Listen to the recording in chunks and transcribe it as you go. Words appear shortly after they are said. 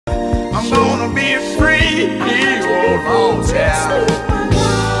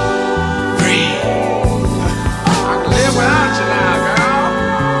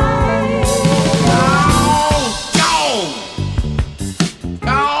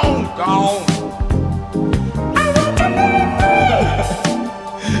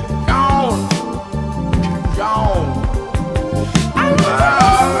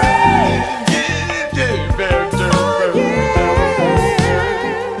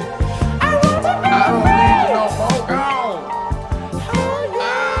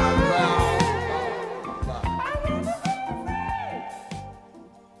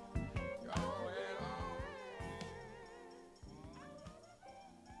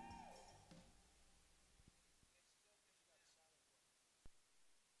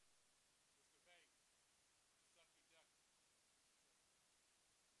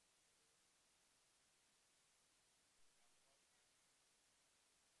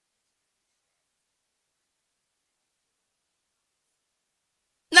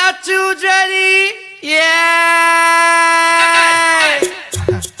Jude ready? Yeah.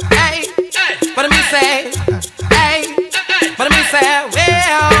 Hey, what do me say? Hey, what do me say?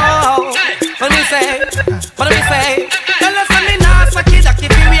 Well, what do me say? What do me say? Tell us when me not suck it, I keep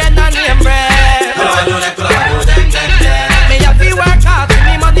you in a name bread. Me have to work hard to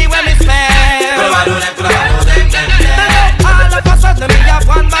me money when me spend. All of a sudden me have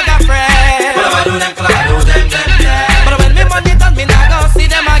one bag of friends. But when me money done, me not go see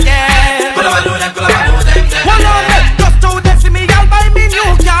them again. One on them, just to them see me, I'll buy me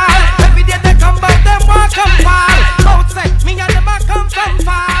new car. Every day they come back, them walk come far. Outside, me and them a come from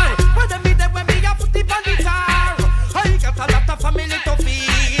far. When they meet them, when me a put the on the car. I got a lot of family to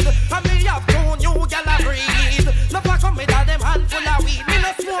feed, and me have two new gal a breed. Love a come with all them handful of weed. Me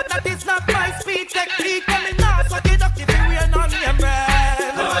no smoke, that is not my speed technique. But me not so get up if you wear none name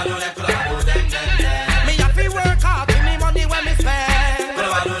brand. Me have to work hard with me money when me spend.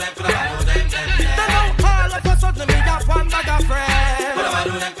 Then now all of a sudden me have one bag of friends.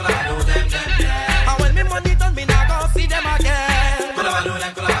 And when me money done, me not go see them again.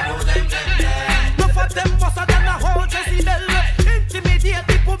 Look for them faster than a whole Jesse Bell. Intimidate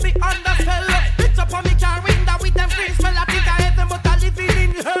me, put me under spell. Bitch up on me car window with them free smell. I think I heaven, but I living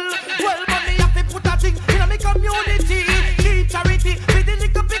in hell. Well, but me have to put a thing in my community. Keep charity with the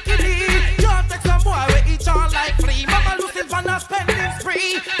little bikini. Can't take some boy we each on like free. Mama losing fun and spending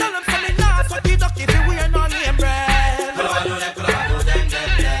spree. Tell them some me not so the duck if you wear no name brand.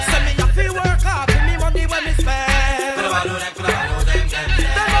 Say me have to work hard with me money when me spend.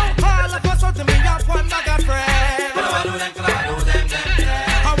 Then now all of a sudden me have one bag of friends.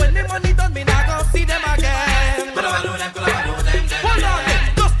 And when me money done, me not go see them again. Hold on,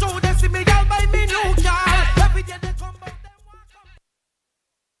 just so they see me, I'll buy me new car. Every day they come back, them walk up.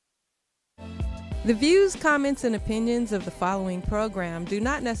 The views, comments, and opinions of the following program do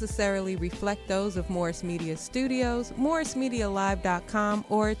not necessarily reflect those of Morris Media Studios, MorrisMediaLive.com,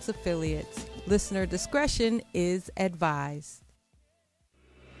 or its affiliates. Listener discretion is advised.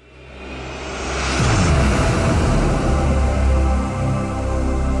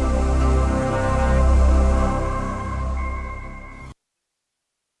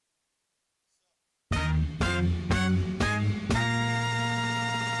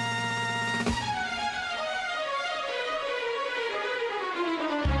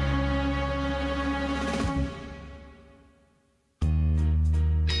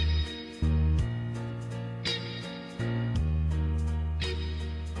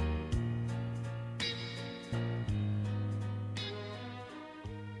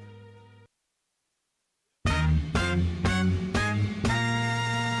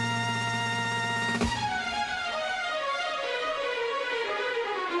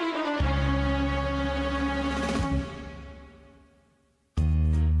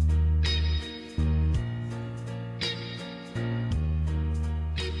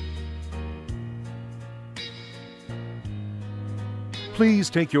 Please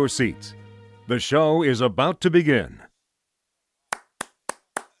take your seats. The show is about to begin.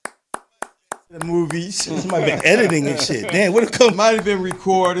 The movies. Somebody been editing and shit. Damn, what it come? Might have been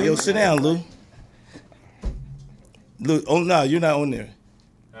recorded. Yo, sit down, Lou. Lou, oh no, you're not on there.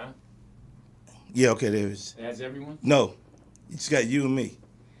 Huh? Yeah, okay, there it is. That's everyone? No, it's got you and me.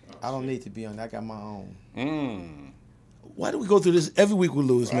 I don't need to be on. I got my own. Why do we go through this every week with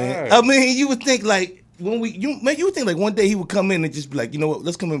Louis, man? Right. I mean, you would think like when you would think like one day he would come in and just be like, you know what,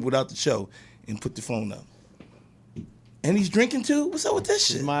 let's come in without the show and put the phone up. And he's drinking too? What's up with that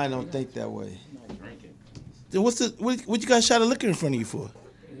shit? His mind don't think that way. I'm not drinking. Then what you got a shot of liquor in front of you for?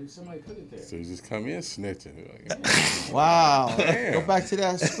 Somebody put it there. So you just come in snitching. Wow. Damn. Go back to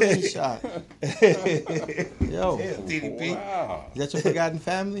that screenshot. Yo. Damn, TDP. Wow. Is that your forgotten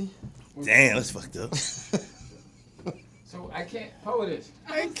family? Damn, that's fucked up. So I can't hold this.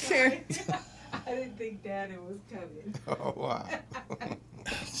 I can't. I didn't think Dannon was coming. Oh, wow.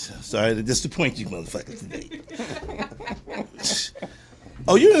 Sorry to disappoint you, motherfucker, today.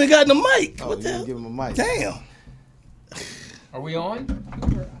 Oh, you even got the mic. Oh, What you the didn't hell? give him a mic. Damn. Are we on?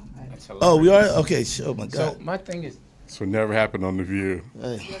 That's Oh, we hilarious. are? Okay, oh my So God. my thing is, This would never happen on The View.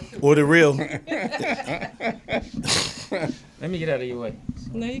 Hey. Or the real. let me get out of your way.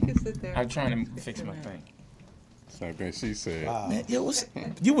 No, you can sit there. I'm trying to fix my thing. Same thing she said. Wow. Man, yo,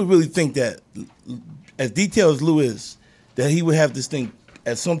 you would really think that, as detailed as Lou is, that he would have this thing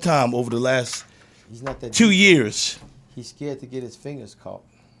at some time over the last He's not that 2 years. He's scared to get his fingers caught.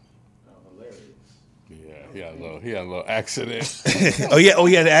 Yeah, he had a little accident. Oh, yeah,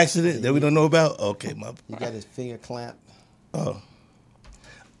 he had an accident that we don't know about? Okay, He got his finger clamped. Oh.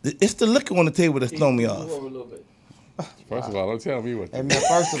 It's the liquor on the table that's throwing me off. Move over a little bit. First of all, don't tell me what Hey to man,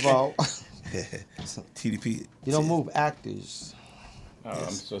 first of all, TDP. you don't move actors. Oh, I'm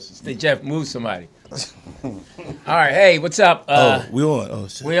supposed to stay. Jeff, move somebody. All right, hey, what's up? We on. Oh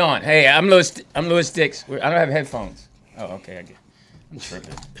shit. We on. Hey, I'm Louis Dix. I don't have headphones. Oh, okay, I get. I'm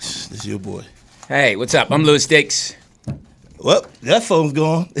tripping. This is your boy. Hey, what's up? I'm Louis Dix. Well, that phone's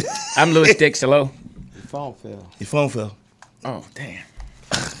gone. I'm Louis Dix. Hello. Your phone fell. Your phone fell. Oh, damn.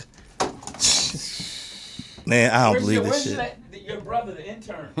 Man, I don't believe this shit. Your brother, the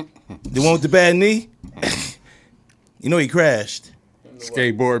intern. The one with the bad knee? You know he crashed.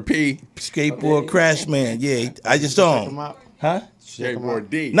 Skateboard P, Skateboard crash, man. Yeah, I just saw Check 'em him. out. Huh? Check 'em Skateboard out.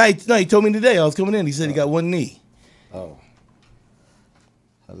 D. No, he told me today. I was coming in. He said he got one knee. Oh.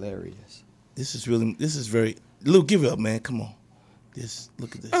 Hilarious. This is very. Luke, give it up, man. Come on.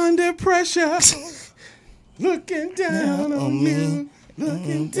 Look at this. Under pressure, looking down on you,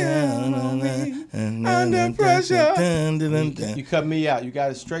 looking down on me. Under pressure. You cut me out. You got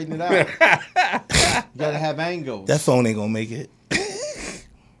to straighten it out. You got to have angles. That phone ain't gonna make it.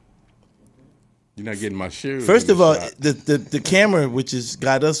 You're not getting my shoes. First in of the all, shot. the camera, which has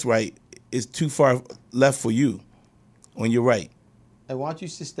got us right, is too far left for you. On your right. Hey, why don't you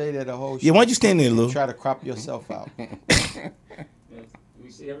just stay there the whole show? Yeah, why don't you stand there, Lou? Try to crop yourself out. Do we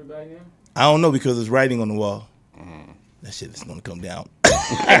see everybody now? I don't know because there's writing on the wall. That shit is gonna come down.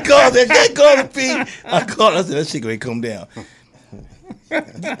 I called it. I called it, Pete. I called. I said that shit gonna come down.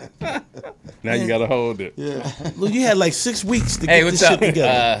 Now you gotta hold it. Yeah. Look, you had like 6 weeks to Hey, get what's this up? shit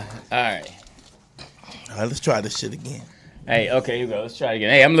together. All right. All right, let's try this shit again. Hey, okay, here we go. Let's try it again.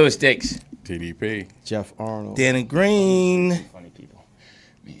 Hey, I'm Louis Dix. TDP. Jeff Arnold. Dannon Green. Funny people.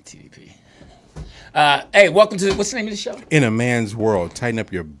 Me and TDP. Hey, welcome to what's the name of the show? In a man's world, tighten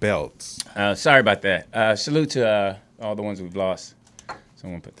up your belts. Sorry about that. Salute to all the ones we've lost.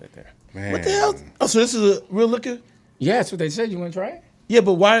 Someone put that there. Man. What the hell? Oh, so this is a real liquor? Yeah, that's what they said. You want to try it? Yeah,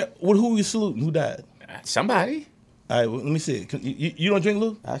 but why? Who are you saluting? Who died? Somebody. All right, well, let me see it. You don't drink,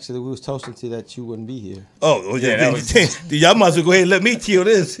 Lou? Actually, we was toasting to that you wouldn't be here. Oh, Yeah, that was- y'all might as well go ahead and let me kill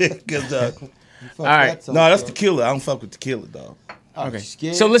this. Cause, All right. no, that's tequila. I don't fuck with tequila, dog. Okay. You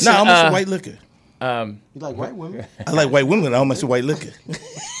scared? So listen. Nah, I'm with white liquor. You like white women? I like white women. I don't mess with white liquor.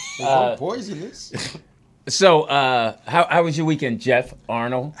 They're poisonous. So, how was your weekend, Jeff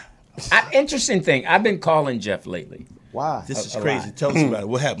Arnold? Interesting thing. I've been calling Jeff lately. Why? This is crazy. Tell us about it.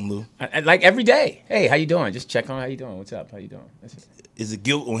 What happened, Lou? Like every day. Hey, how you doing? Just check on how you doing. What's up? How you doing? That's it. Is it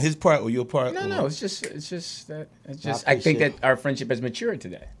guilt on his part or your part? No. It's just that. I think that our friendship has matured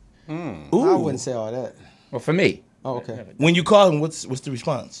today. I Ooh. wouldn't say all that. Well, for me. Oh, okay. When you call him, what's the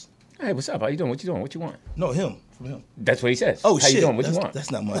response? Hey, what's up? How you doing? What you doing? What you want? No, him. From him. That's what he says. Oh, how shit. you doing? What that's, you want?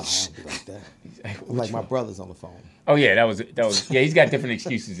 That's not much. I don't be like that. I'm like my brother's on the phone. Oh yeah, that was. Yeah, he's got different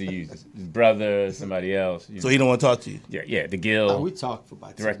excuses he uses. His brother, somebody else. So he don't want to talk to you. Yeah, the Gill. We talked for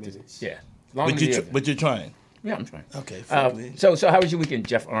about 10 directed. minutes. Yeah. Long as you- But you're trying. yeah, I'm trying. Okay. So how was your weekend,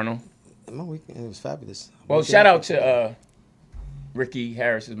 Jeff Arnold? My weekend, it was fabulous. Well, Weekend- shout out to Ricky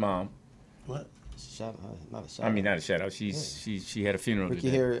Harris's mom. What? Shout out, not a shout I out. mean, not a shout out. She had a funeral Ricky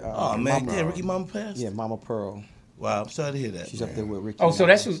today. Harry. Oh man, Mama, yeah, Ricky Mama passed. Yeah, Mama Pearl. Wow, I'm sorry to hear that. She's up there with Ricky. Oh, so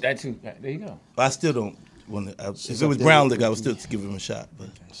Harris. that's who. There you go. I still don't want to. If She's it up was there brown with liquor, I would Ricky. still give him a shot. But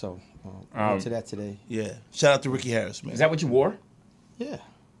So I went to that today. yeah, shout out to Ricky Harris, man. Is that what you wore? Yeah.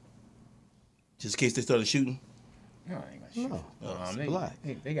 Just in case they started shooting. No, I ain't gonna shoot. No. It's They, black.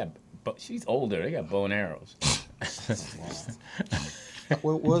 they got. She's older. They got bow and arrows.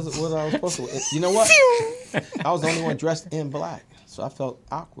 What was I was supposed to? You know what? I was the only one dressed in black, so I felt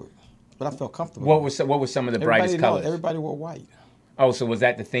awkward, but I felt comfortable. What was some of the brightest colors? Everybody wore white. Oh, so was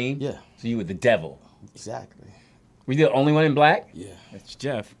that the theme? Yeah. So you were the devil. Exactly. Were you the only one in black? Yeah. That's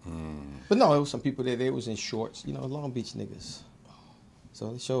Jeff. But no, it was some people there. They was in shorts. You know, Long Beach niggas.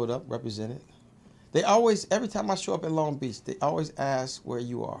 So they showed up, represented. They always, every time I show up in Long Beach, they always ask where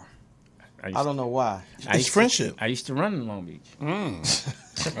you are. I don't know why. It's friendship. I used to run in Long Beach.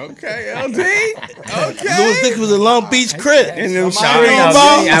 Okay, LD. Okay. Louis Dick was a Long Beach crit. In them Sorry, streets.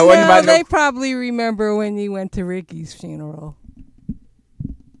 I wasn't about They no. probably remember when you went to Ricky's funeral.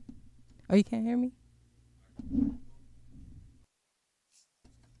 Oh, you can't hear me?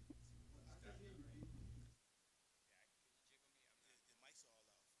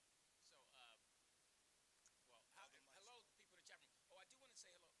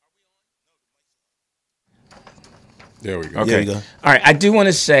 There we go. Okay. There you go. All right. I do want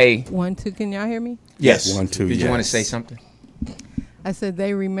to say 1, 2, can y'all hear me? Yes. 1, 2. Did you want to yes. say something? I said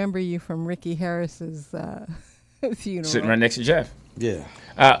they remember you from Ricky Harris's funeral. Sitting right next to Jeff. Yeah.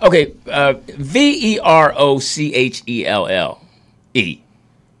 Okay. VEROCHELLE.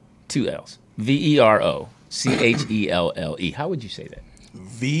 2 L's. VEROCHELLE. Chelle. How would you say that?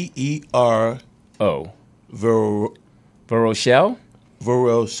 VERO. Verochelle?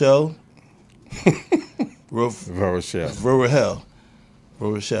 Verochelle.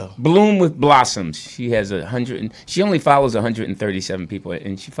 Rochelle. Bloom with Blossoms. She has she only follows 137 people,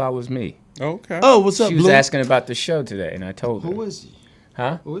 and she follows me. Okay. Oh, what's up, She was Bloom? asking about the show today, and I told her. Who is she?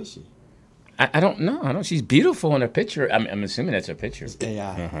 Huh? Who is she? I don't know. She's beautiful in her picture. I'm assuming that's her picture.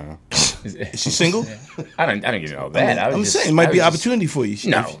 AI. Is she single? I don't even know that. I'm saying it might be an opportunity for you.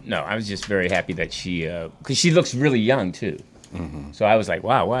 No. I was just very happy that she, because she looks really young too. So I was like,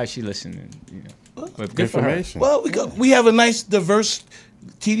 wow, why is she listening? You know, but good for her. Information. Well, we have a nice diverse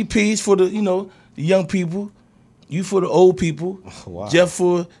TDPs for the the young people, you for the old people, Wow. Jeff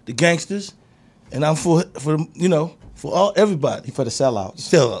for the gangsters, and I'm for for everybody. For the sellouts.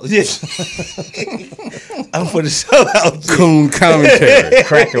 Sellouts, yes. I'm for the sellouts. Coon commentary.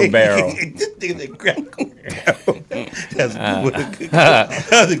 Cracker Barrel. This nigga said Cracker Barrel. That's a good one.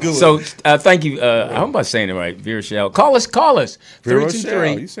 That's a good one. So thank you. I hope I'm saying it right. Verochelle. Call us.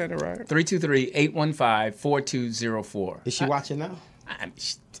 Verochelle, you said it right. 323-815-4204. Is she watching now?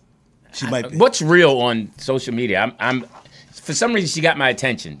 She might be. What's real on social media? I'm for some reason she got my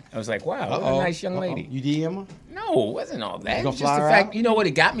attention. I was like, wow, what a nice young lady. You DM her? No, it wasn't all that. You It gonna was just fly the her fact, out? you know what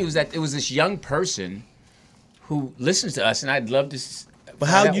it got me was that it was this young person who listens to us, and I'd love to. But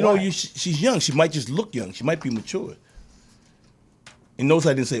how find out you know why. she's young? She might just look young. She might be mature. And notice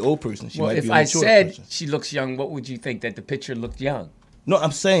I didn't say old person. She Well, might if be a I mature said person. she looks young, what would you think? That the picture looked young? No,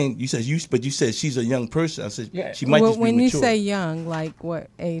 I'm saying you said but you said she's a young person. I said Yeah. she might just be when mature. you say young, like what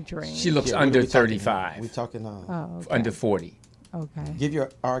age range? She looks Yeah, under we talking- 35, We talking Oh, okay. under 40. Okay. give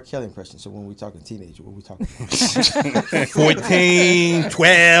your R. Kelly impression. So when we talking teenager, what we talking about? 14,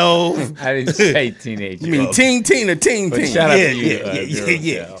 12. I didn't say teenager. You mean teen or teen? But shout out to you.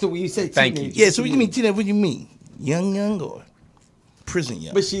 Yeah. So when you say Thank teenager, you. Yeah, so what do you mean teenage? What do you mean? Young or prison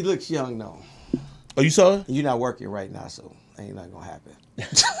young? But she looks young though. Oh, you saw her? You're not working right now, so ain't not gonna happen. Oh,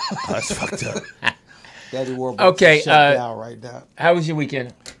 that's fucked up. Daddy Warbucks Okay, is shut down right now. How was your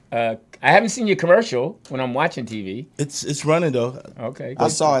weekend? I haven't seen your commercial when I'm watching TV. It's running though. Okay. I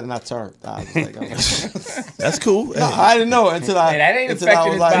saw it and I turned. I was like, That's cool. no, I didn't know until I. Hey, that ain't until I affecting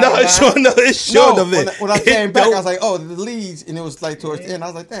was his like, bottom line. It's short no, of it. when I came back, I was like, oh, the leads, and it was like towards the end. I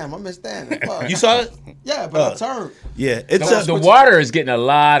was like, damn, I missed Dannon. Fuck. You saw it? Yeah, but I turned. Yeah, it's The water is getting a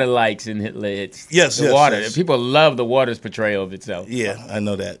lot of likes and hits. Yes, the yes, water. yes. People love the water's portrayal of itself. Yeah, I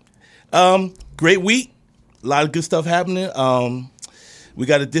know that. Great week. A lot of good stuff happening. We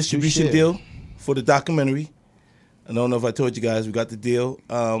got a distribution shit. deal for the documentary. I don't know if I told you guys we got the deal.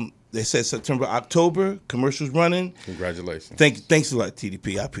 They said September, October. Commercials running. Congratulations. Thanks a lot,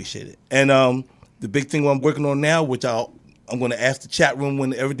 TDP. I appreciate it. And the big thing I'm working on now, which I'm going to ask the chat room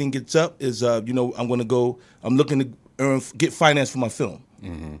when everything gets up, is I'm looking to get finance for my film.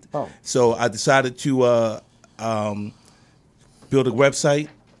 Oh, So I decided to build a website,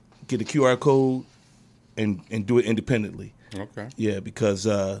 get a QR code, and do it independently. Okay. Yeah, because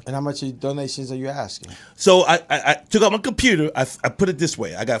and how much donations are you asking? so I took out my computer. I put it this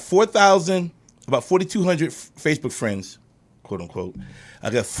way: I got about 4,200 Facebook friends, quote unquote. I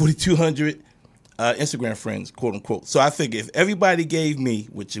got 4,200 Instagram friends, quote unquote. So I figure if everybody gave me,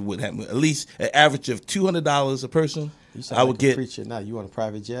 which it would happen, at least an average of $200 a person, You sound I like would a get. preacher now. You want a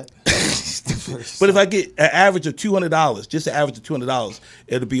private jet? But if I get an average of $200, just an average of $200,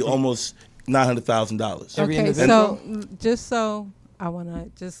 it'll be almost $900,000. Every Okay, individual? so I want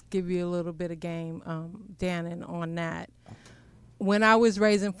to just give you a little bit of game, Dannon, on that. When I was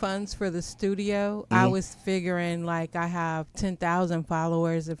raising funds for the studio, I was figuring like I have 10,000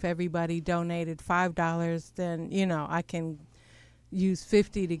 followers. If everybody donated $5, then, I can use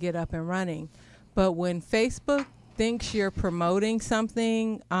 50 to get up and running. But when Facebook thinks you're promoting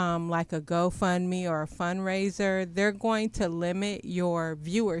something like a GoFundMe or a fundraiser, they're going to limit your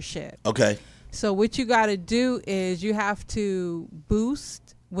viewership. Okay. So what you got to do is you have to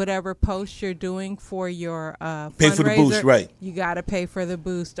boost whatever post you're doing for your Pay for the boost, fundraiser. right. You got to pay for the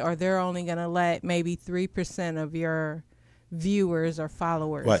boost, or they're only going to let maybe 3% of your viewers or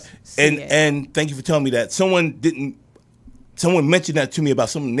followers Right. see it. And thank you for telling me that. Someone mentioned that to me about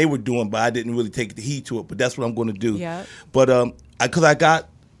something they were doing, but I didn't really take the heed to it. But that's what I'm going to do. Yep. But because I got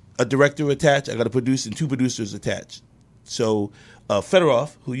a director attached, I got a producer and two producers attached. So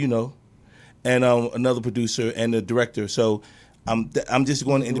Fedorov, who you know, and another producer and the director. So I'm just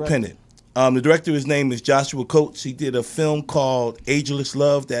going independent. The director, his name is Joshua Coates. He did a film called Ageless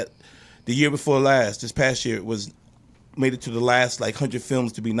Love that the year before last, this past year, made it to the last 100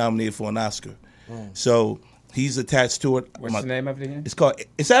 films to be nominated for an Oscar. So He's attached to it. What's the name of it again? It's called.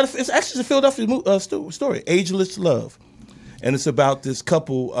 It's actually a Philadelphia story, Ageless Love, and it's about this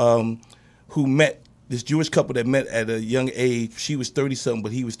couple who met. This Jewish couple that met at a young age. She was 30-something,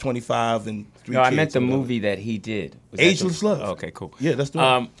 but he was 25 and 3 No, kids. I meant the movie that he did. Ageless Love. Oh, okay, cool. Yeah, that's the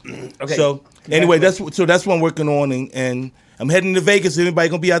one. Okay. So anyway, that's what I'm working on, and I'm heading to Vegas. Everybody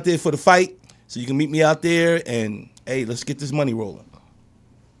gonna be out there for the fight, so you can meet me out there, and hey, let's get this money rolling.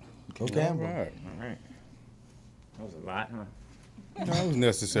 Go gamble. All right. That was a lot, huh? No, it was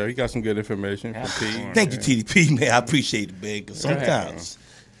necessary. You got some good information. Thank you, TDP, man. I appreciate it, man. 'Cause sometimes.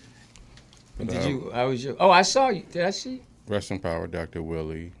 Did you? How was you? Oh, I saw you. Did I see? Rest in power, Dr.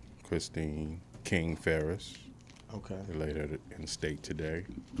 Willie, Christine, King Ferris. Okay. Later in the state today.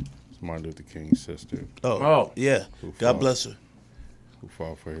 It's Martin Luther King's sister. Oh, yeah. God bless her. Who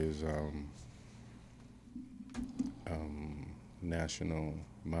fought for his national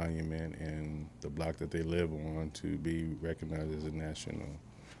monument and the block that they live on to be recognized as a national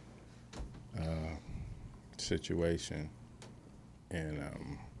situation. And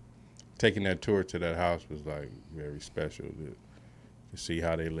taking that tour to that house was like very special to see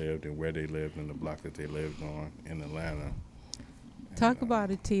how they lived and where they lived and the block that they lived on in Atlanta. Talk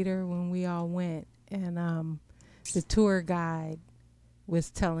about it, Teeter, when we all went and the tour guide was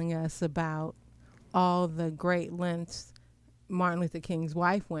telling us about all the great lengths Martin Luther King's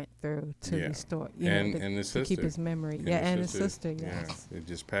wife went through to restore, and his sister, to keep his memory. And his sister, yes. Yeah, it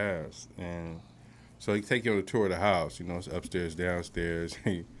just passed. And so he take you on a tour of the house. It's upstairs, downstairs.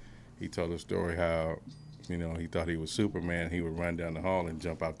 He told a story how, he thought he was Superman. He would run down the hall and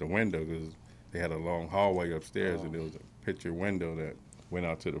jump out the window because they had a long hallway upstairs and there was a picture window that went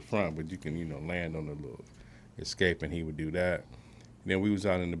out to the front, but you can, land on the little escape, and he would do that. And then we was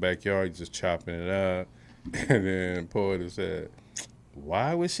out in the backyard just chopping it up, and then Porter said,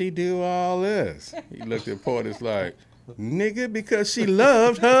 "Why would she do all this?" He looked at Porter like, "Nigga, because she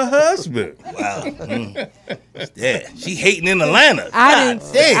loved her husband." Wow. Yeah, she hating in Atlanta. I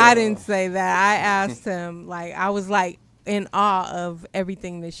didn't say that. I asked him, I was in awe of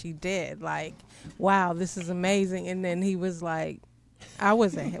everything that she did. Wow, this is amazing. And then he was like, why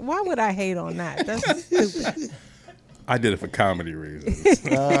would I hate on that? That's stupid. I did it for comedy reasons.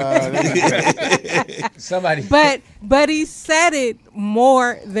 Somebody. But he said it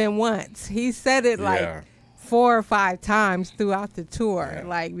more than once. He said it 4 or 5 times throughout the tour,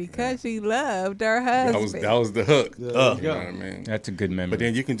 because she loved her husband. That was the hook. You know what I mean? That's a good memory. But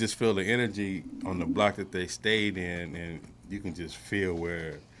then you can just feel the energy on the block that they stayed in, and you can just feel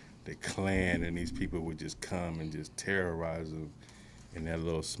where the Klan and these people would just come and just terrorize them in that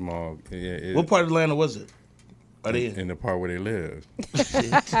little small. What part of Atlanta was it? Are they in the part where they live?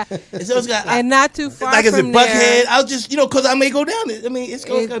 And not too far is from it Buckhead? there. I'll just, because I may go down there. I mean, it's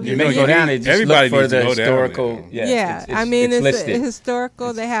going to be. You may go down there. Just Everybody look for needs the to go down historical. there. Yeah, it's listed.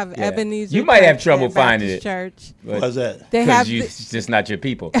 Historical. They have Ebenezer. You might have Church, trouble Baptist finding it. Church. Why's that? They have. It's just not your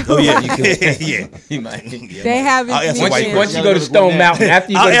people. Oh yeah, yeah. You might. They have. Once you go to Stone Mountain,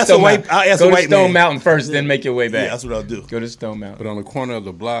 after you go to Stone Mountain, go to Stone Mountain first, then make your way back. Yeah, that's what I'll do. Go to Stone Mountain. But on the corner of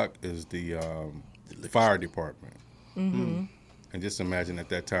the block is the fire department. Mm-hmm. And just imagine at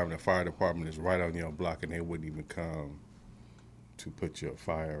that time the fire department is right on your block and they wouldn't even come to put your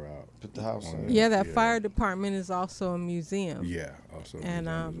fire out. Put the house out. Yeah, that fire department is also a museum. Yeah, also a and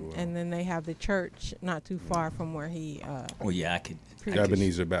museum as well. and then they have the church not too far from where he. Oh yeah, I could.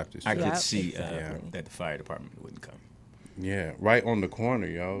 Ebenezer Baptist. I Church. could see exactly. that the fire department wouldn't come. Yeah, right on the corner,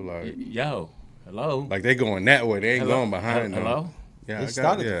 yo. Hello. Like they going that way, they ain't going behind them. Hello. Yeah, They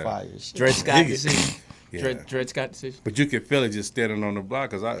started the fire. Dred Scott decision. Yeah. Dred Scott decision. But you can feel it just standing on the block.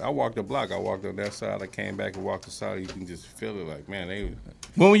 Because I walked the block. I walked on that side. I came back and walked the side. You can just feel it like, man, they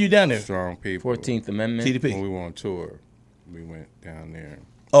When were you down there? strong people. 14th Amendment. TDP. When we were on tour, we went down there.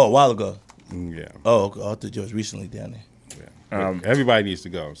 Oh, a while ago. Yeah. Oh, okay. I thought you was recently down there. Yeah. Everybody needs to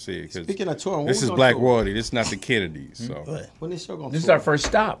go and see it. 'Cause Speaking of touring, this is Black royalty. This is not the Kennedys. So What? When this show going? This is our first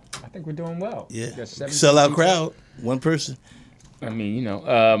stop. I think we're doing well. Yeah. We got 17 Sellout people. crowd. One person. I mean,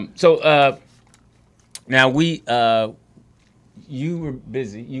 now you were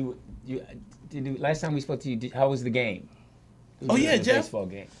busy. You last time we spoke to you. How was the game? Oh yeah, The Jeff. baseball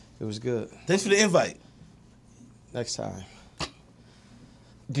game. It was good. Thanks for the invite. Next time.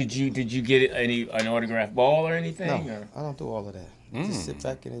 Did you get an autographed ball or anything? No, I don't do all of that. Just sit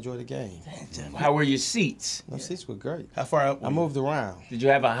back and enjoy the game. How were your seats? No, seats were great. How far out? I moved around. Did you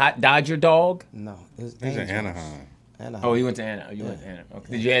have a hot Dodger dog? No, it was he's in Angels. Anaheim. Anaheim. Oh, you went to Anna. You went to Anna.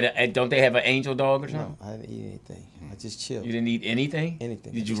 Okay. Did you don't they have an angel dog or something? No, I didn't eat anything. I just chilled. You didn't eat anything?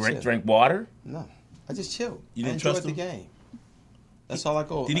 Anything. Did I you just chilled. drink water? No, I just chilled. You didn't I enjoyed trust the him? game. That's all I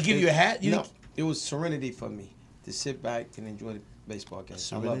go. Did he give you a hat? You No, didn't- it was serenity for me to sit back and enjoy the baseball game.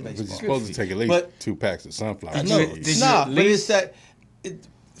 I love But you're baseball. supposed to take at least 2 packs of sunflower No, seeds. nah, at but least- it's that.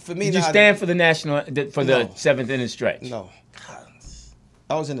 For me, Did you now, stand for the national for the No. 7th inning stretch? No,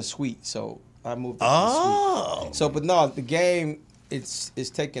 I was in the suite, so I moved up to the Oh. suite. So, but no, the game it's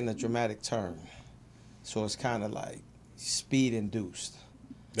taking a dramatic turn, so it's kind of like speed induced.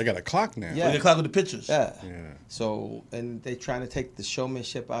 They got a clock now. Yeah. When they clock with the pitchers. Yeah. Yeah. So, and they trying to take the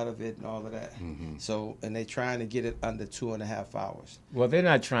showmanship out of it and all of that. So, and they trying to get it under 2.5 hours. Well, they're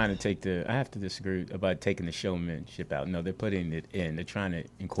not trying to take the. I have to disagree about taking the showmanship out. No, they're putting it in. They're trying to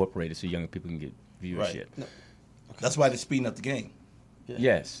incorporate it so younger people can get viewership. No. That's why they're speeding up the game. Yeah.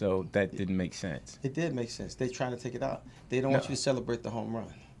 Yes, so that didn't make sense. It did make sense. They trying to take it out. They don't want you to celebrate the home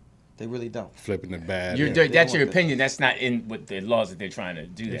run. They really don't. Flipping the bat. That's your want that. opinion. That's not in with the laws that they're trying to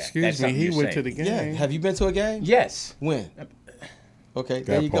do that. Excuse That's me, something he you're went to saying. the Yeah. game. Have you been to a game? Yes. When? Okay,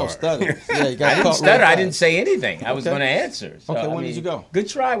 there That you go. part. Stutter. Yeah, you got I didn't caught stutter. real I fast. didn't say anything. I was Okay. going to answer. So, Okay, I when did you go? Good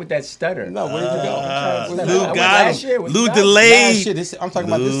try with that stutter. No, where did you go? I Lou went got last him. year with Lou Doug. delayed. Last year, I'm talking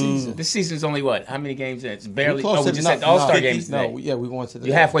about this season. This season's only what? How many games in? It's We barely. close Oh, we to just no- had the All-Star no, games today. No, yeah, we went to the.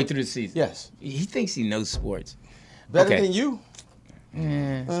 You're halfway through the season. Yes. He thinks he knows sports. Better Okay. than you.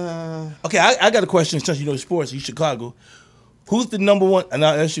 Okay, I got a question since you know sports. You Chicago. Who's the number one? And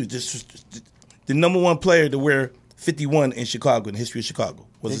I'll ask you just the number one player to wear 51 in Chicago in the history of Chicago.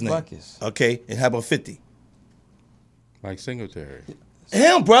 What's his Big name? Buckets. Okay, and how about 50? Like Singletary.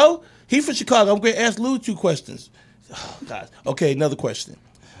 Him, bro. He from Chicago. I'm going to ask Lou 2 questions. Oh, God. Okay, another question.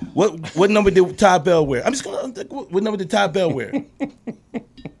 What number did Todd Bell wear? I'm just going to. What number did Todd Bell wear?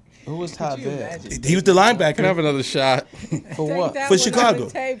 Who was Todd Bell? He was the linebacker. Can I have another shot? For what? That For one on Chicago.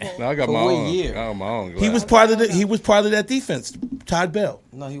 the table. No, I got For my what own. year? I got my own. He was part of that defense. Todd Bell.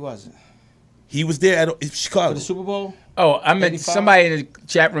 No, he wasn't. He was there at For Chicago. the Super Bowl? Oh, I meant 85? somebody in the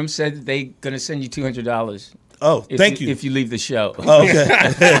chat room said that they going to send you $200. Oh, thank you. If you leave the show. Oh, okay.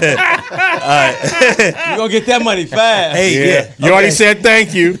 You're going to get that money fast. Hey, yeah. You already said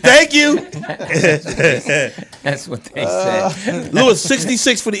thank you. Thank you. That's what they said. Lewis,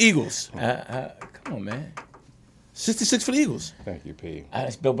 66 for the Eagles. Come on, man. 66 for the Eagles. Thank you, P.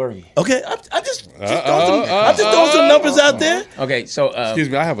 That's Bill Burgie. Okay, I'm just throwing some numbers out there. Okay, so Excuse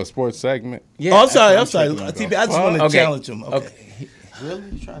me, I have a sports segment. yeah, Oh, I'm sorry. that's what TP, I just want to Okay. challenge him. Okay. Really?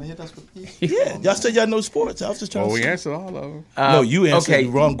 You trying to hit us with these? Yeah, y'all said y'all know sports. I was just trying Well, to we see. answered all of them. No, you answered okay. the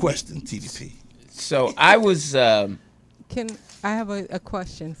wrong question, TDP. So I was, Can I have a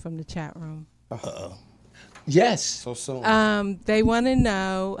question from the chat room? yes. So soon. They want to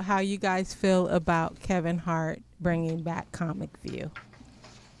know how you guys feel about Kevin Hart bringing back Comic View.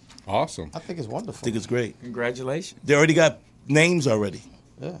 Awesome. I think it's I wonderful. think it's great. Congratulations. They already got names already.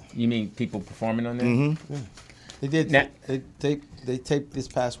 Yeah. You mean people performing on there? Mm-hmm. They did. Now- They taped this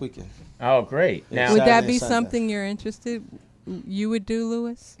past weekend. Oh, great. Now, Would Saturday that and be Sunday. something you're interested? You would do,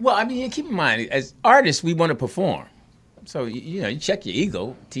 Lewis? well, I mean, keep in mind, as artists, we want to perform. So, you check your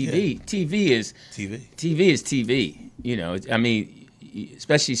ego. TV is TV. You know, I mean,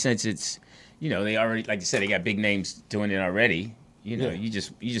 especially since it's, they already, like you said, they got big names doing it already. Yeah. You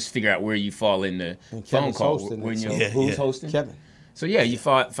just figure out where you fall in the And phone Kevin's call. hosting it, When so- you're, Yeah, who's yeah. hosting? Kevin. So, yeah, you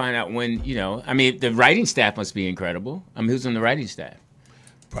find out when, I mean, the writing staff must be incredible. I mean, who's on the writing staff?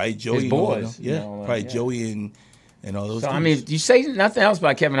 Probably Joey. His and all boys, them. Yeah, yeah. probably Joey and all those. So, I dudes. mean, you say nothing else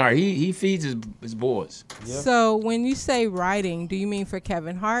about Kevin Hart. He feeds his boys. Yeah. So when you say writing, do you mean for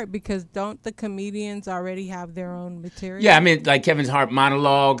Kevin Hart? Because don't the comedians already have their own material? Yeah, I mean, like Kevin Hart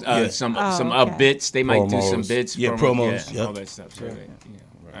monologue, Yeah. some Oh, up okay. bits. They might do some Promos. bits. Yeah, promos, yeah, yep. all that stuff. So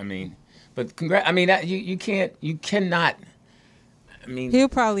I mean, but I mean, you cannot. I mean, He'll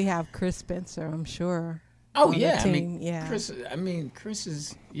probably have Chris Spencer, I'm sure. oh on the yeah, I team, mean, yeah. Chris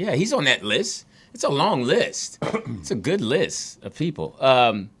is he's on that list. It's a long list. It's a good list of people.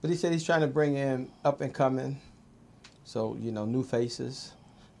 But he said he's trying to bring in up and coming, so new faces.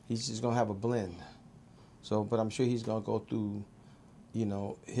 He's just gonna have a blend. So, but I'm sure he's gonna go through,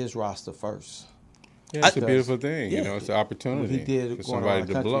 his roster first. Yeah, it's a I- beautiful thing. Yeah. It's an What opportunity he did for going somebody around the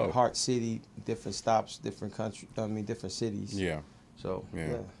to country, blow. Heart City, different stops, different different cities. Yeah, So Yeah.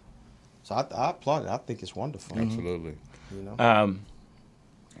 yeah. So I applaud it. I think it's wonderful. absolutely.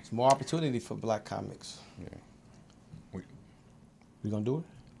 It's more opportunity for black comics. Yeah. We gonna do it?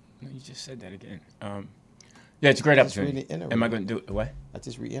 No, you just said that again. Yeah, it's a great Just opportunity. reiterated. Am I going to do it? What? I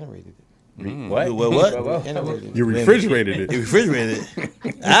just reiterated it. What? What? You refrigerated it. You refrigerated it.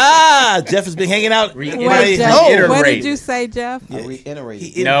 Jeff has been hanging out. Wait, Jeff, what did you say, Jeff? I reiterate.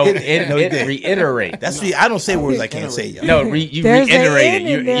 Reiterate. That's I don't say words I can't say. Y'all. No, you There's reiterated. an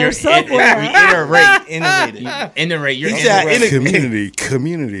N in there somewhere. Iterate. You're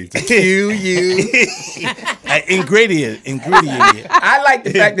Community. Ingredient. I like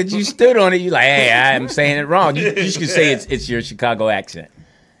the fact that you stood on it. You like, hey, I'm saying it wrong. You should say it's your Chicago accent.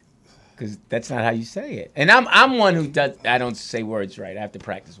 Because that's not how you say it. And I'm one who does. I don't say words right. I have to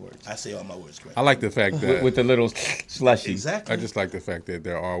practice words. I say all my words correct. I like the fact that with the little slushy. Exactly. I just like the fact that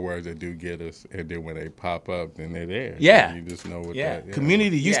there are words that do get us, and then when they pop up, then they're there. Yeah. So you just know what Yeah. that. Yeah.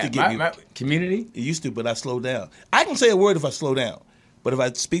 Community used to get me. Community. It used to, but I slow down. I can say a word if I slow down, but if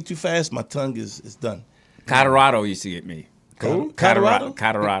I speak too fast, my tongue is done. Colorado used to get me. Who? Colorado.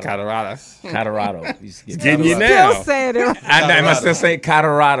 Getting you now. Still saying it. Am I still saying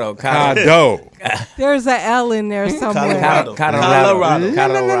Colorado? There's an L in there somewhere. Colorado.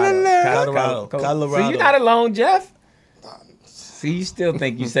 Colorado. See, you're not alone, Jeff. See, you still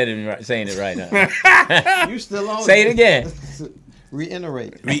think you said it right, saying it right now. You still on? Say it again.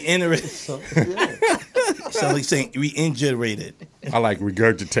 Reiterate. So he's saying reiterated. I like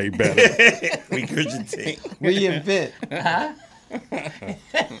regurgitate better. Regurgitate. Reinvent.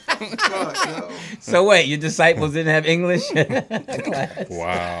 So wait, your disciples didn't have English?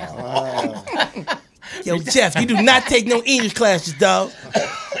 Wow. Yo, Jeff, you do not take no English classes, dog.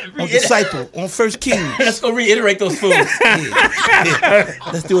 On Disciple, on First King. Let's go reiterate those fools. Yeah.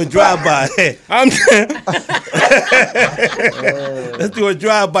 Let's do a drive-by. Let's do a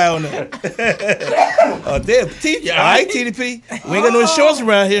drive-by on them. Oh, damn. All right, TDP. We ain't got no insurance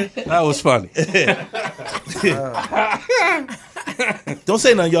around here. That was funny. Don't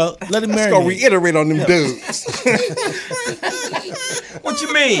say nothing, y'all. Let him marinate. Let's go reiterate on them dudes. What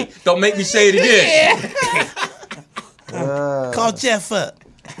you mean? Don't make me say it again. Call Jeff up.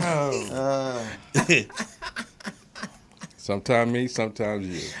 Sometimes me, sometimes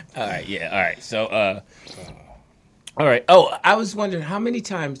you. All right, yeah, all right. So, all right. Oh, I was wondering, how many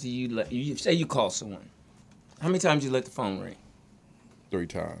times do you say you call someone? How many times do you let the phone ring? 3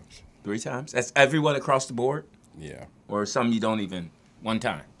 times. 3 times? That's everyone across the board? Yeah. Or some you don't even, one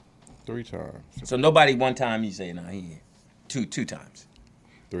time? 3 times. So nobody one time you say, nah, he ain't. Two times?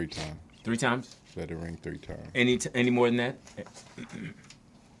 3 times. 3 times? Let it ring 3 times. Any more than that?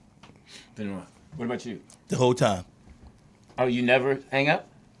 What about you? The whole time. Oh, you never hang up?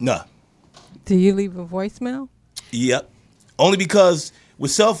 Nah. Do you leave a voicemail? Yep. Only because with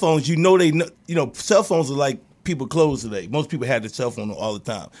cell phones, cell phones are like people clothes today. Most people have their cell phone all the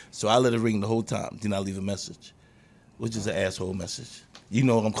time. So I let it ring the whole time. Then I leave a message, which is an asshole message. You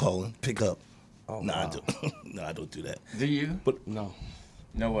know I'm calling. Pick up. Oh, nah, wow. I don't. No, I don't do that. Do you? But No.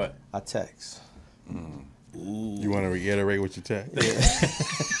 Know what? I text. You want to reiterate what you text?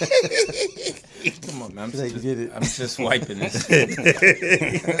 Come on, man. I'm They just, get it. I'm just wiping this.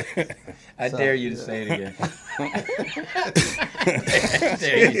 I dare you to say it again.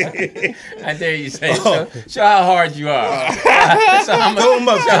 I dare you to say it. Show how hard you are. throw him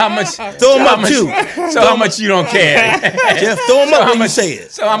up. Throw him up too. So how much you don't care. Jeff, throw him up when you say it.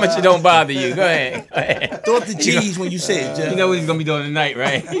 So how much it don't bother you. Go ahead. Throw up the G's when you say it, Jeff. You know what he's going to be doing tonight,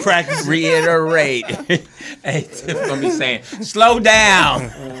 right? Practice. Reiterate. Hey, Tiff's going to be saying, slow down.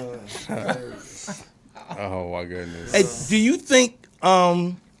 Oh, my goodness. Hey, do you think...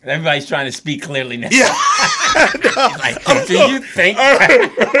 Everybody's trying to speak clearly now. Yeah. Do you think...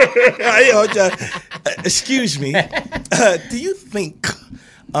 Excuse me. Do you think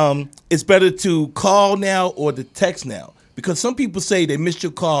it's better to call now or to text now? Because some people say they missed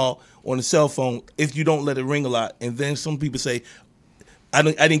your call on the cell phone if you don't let it ring a lot. And then some people say, I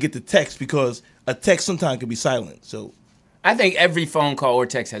didn't get the text because a text sometimes can be silent. So I think every phone call or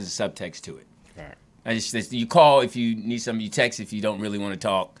text has a subtext to it. You call if you need something. You text if you don't really want to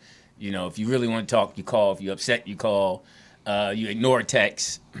talk. You know, if you really want to talk, you call. If you're upset, you call. You ignore a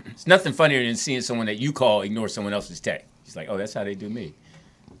text. It's nothing funnier than seeing someone that you call ignore someone else's text. It's like, oh, that's how they do me.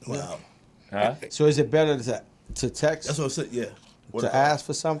 wow. Huh? So is it better to text, That's what I said. Yeah. to ask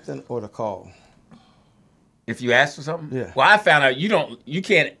for something, or to call? If you ask for something? Yeah. Well, I found out you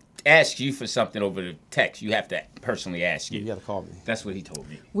can't ask you for something over the text. You have to personally ask you. You got to call me. That's what he told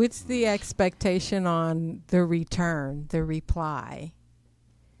me. What's the expectation on the return, the reply?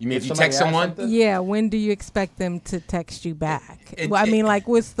 You mean if you somebody text asks someone? something? Yeah, when do you expect them to text you back?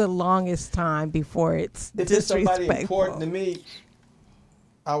 What's the longest time before it's If it's somebody disrespectful? important to me,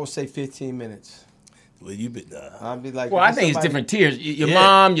 I would say 15 minutes. Well, you been. I'd be like, Well, if I think it's somebody- different tiers. Your Yeah.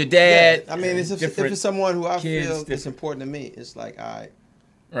 mom, your dad. Yeah, I mean, if different it's someone who I kids, feel is different- important to me, it's like, all right,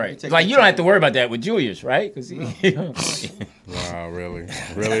 Right. Like you don't have to worry about that with Julius, right? Because Wow, really,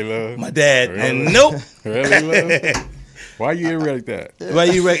 really, love. My dad. Really? And nope. Really, love. Why you ear like that? Why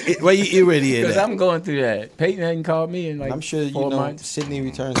you irradiated? Because I'm going through that. Peyton hadn't called me in like I'm sure 4 months. Sydney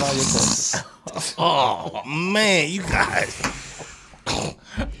returns all your texts. Oh man, you guys.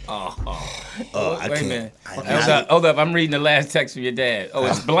 I Wait a can't. minute. Hold up. I'm reading the last text from your dad. Oh,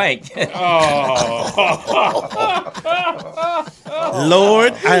 it's blank.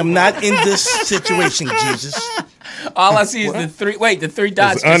 Lord, I am not in this situation, Jesus. All I see is the three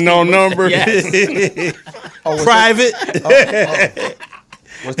dots. Unknown number. Yes. Private.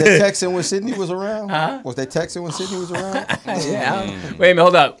 Was they texting when Sydney was around? Huh? Was they texting when Sydney was around? Yeah. Wait a minute.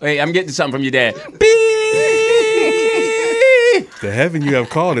 Hold up. Wait, I'm getting something from your dad. Beep. The heaven you have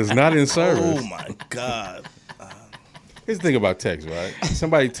called is not in service. Oh my God. Here's the thing about text, right?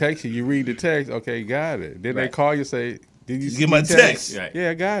 Somebody texts you, you read the text, okay, got it. Then they call you, say, "Did you see get my text?" Right.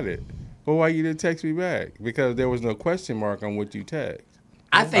 Yeah, I got it. Well, why you didn't text me back? Because there was no question mark on what you text.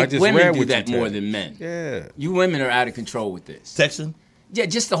 I think just women read do what that you more text. than men. Yeah. You women are out of control with this. Texting? Yeah,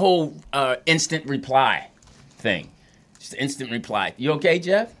 just the whole instant reply thing. Just instant reply. You okay,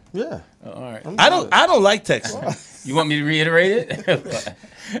 Jeff? Yeah. All right. I don't like texting. You want me to reiterate it?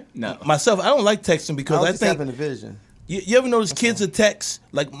 No. Myself, I don't like texting because I just think having a vision. you ever notice kids will text,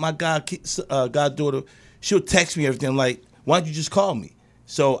 like my goddaughter, she'll text me everything. I'm like, why don't you just call me?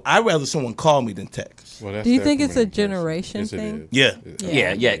 So I'd rather someone call me than text. Well, that's Do you think it's a communication. generation Yes, it thing? is.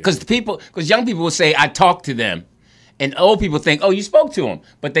 Yeah. Yeah. Because young people will say, I talked to them. And old people think, oh, you spoke to them.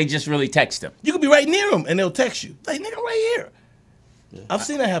 But they just really text them. You could be right near them and they'll text you. Like, nigga, right here. I've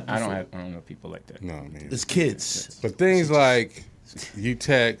seen that happen I before. don't know people like that. No, man. It's kids. But things like you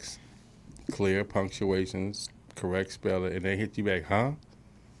text, clear punctuations, correct spelling, and they hit you back, huh?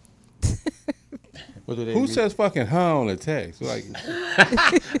 What do they Who read? says fucking huh on a text? Like,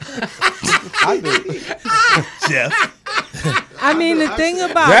 I do. Jeff. I mean, the thing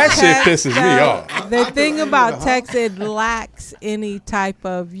about that shit text, pisses me off. The thing about text, it lacks any type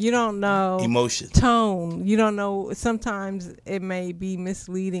of, you don't know, Emotion. tone. You don't know. Sometimes it may be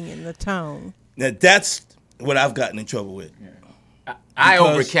misleading in the tone. Now, that's what I've gotten in trouble with. I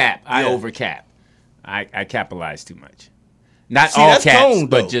Because- overcap. I yeah. overcap. I capitalize too much. Not See, all that's caps, tone,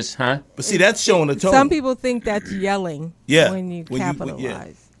 but though. just, huh? But see, that's showing the tone. Some people think that's yelling Yeah. when you When you- capitalize. yeah.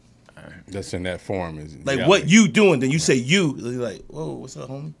 that's in that form. Is Like, yeah. what you doing, then you say you. You're like, whoa, what's up,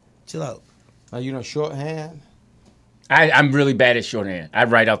 homie? Chill out. Are you know shorthand? I'm really bad at shorthand. I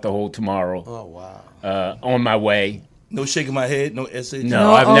write out the whole tomorrow. Oh wow. On my way. No shaking my head, no SAT. No,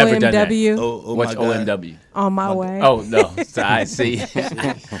 No I've never done that. OMW Oh What's my God. OMW? on my way. Oh, no. So I see. No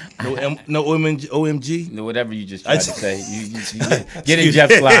OMG? Whatever you just I tried to just- say. You get in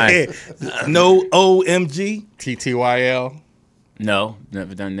Jeff's line. No OMG? TTYL? No,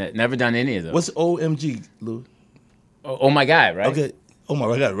 never done that. Never done any of those. What's OMG, Lou? Oh my God, right? Okay. Oh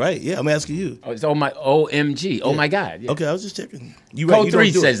my God, right? Yeah, I'm asking you. Oh, it's OMG. Oh my God. Yeah. Okay, I was just checking. You right, Code you don't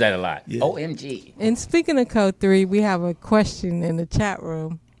 3 do says it. that a lot. Yeah. OMG. And speaking of Code 3, we have a question in the chat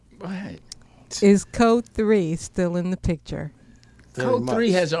room. What? Is Code 3 still in the picture? Code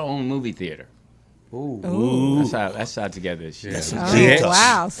 3 has her own movie theater. Ooh. Ooh. That's how together is. Yeah. That's Oh, Yeah.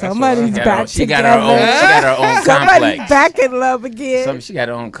 wow. Somebody's She back she got together. her own. She got her own Somebody's complex. back in love again. She got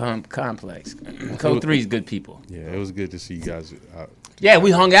her own complex. Code 3 is good people. Yeah, it was good to see you guys. Yeah,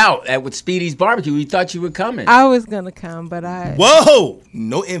 we hung out with Speedy's barbecue. We thought you were coming. I was going to come, but I... Whoa!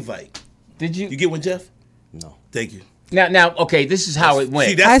 No invite. Did you? You get one, Jeff? No. Thank you. Now, okay, this is how it went.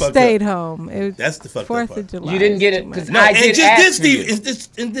 See, that's I fucked stayed up. home. It was That's the fucked up 4th part. of July. You didn't get it Too because much. I and did just ask this, for you. Steve, is this,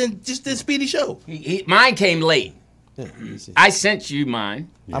 and then just this Speedy show. Mine came late. Yeah, easy. I sent you mine.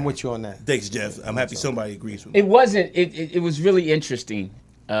 I'm with you on that. Thanks, Jeff. I'm happy somebody agrees with me. It wasn't. It was really interesting.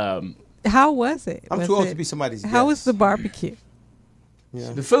 How was it? I'm Was too old it- to be somebody's How was guest. the barbecue?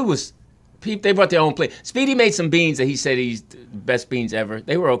 The food was. They brought their own plate. Speedy made some beans that he said he's the best beans ever.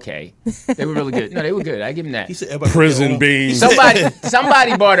 They were okay. They were really good. No, they were good. I give him that. He said everybody Prison get beans.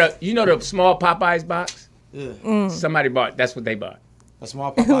 Somebody bought the small Popeyes box. Yeah. Somebody bought. That's what they bought. A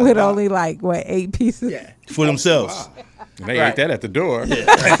small Popeye With box. only like, what, 8 pieces? Yeah. for themselves. And they Right. ate that at the door.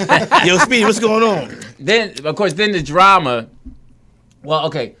 Yo, Speedy, what's going on? Then, of course, the drama. Well,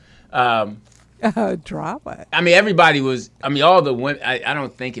 okay. Drama. I mean, everybody was. I mean, all the women. I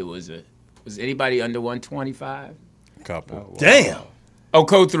don't think it was a. Was anybody under 125? Couple. Damn. Oh,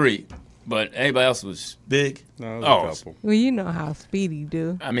 Code 3. But anybody else was. Big. No, it was Oh. a couple. Well, you know how Speedy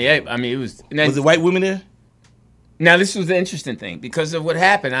do. I mean, it was. And then, Was it white women there? now, this was the interesting thing because of what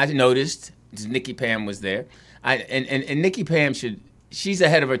happened. I noticed Nikki Pam was there. And Nikki Pam she's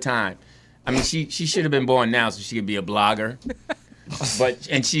ahead of her time. I mean, she should have been born now so she could be a blogger.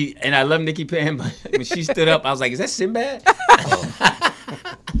 And I love Nikki Pam, but when she stood up, I was like, is that Sinbad?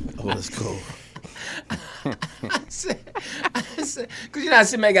 Oh, let's go. Because you know how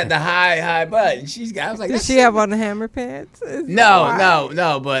Sinbad got the high butt, and I was like, Does she have on the hammer pants?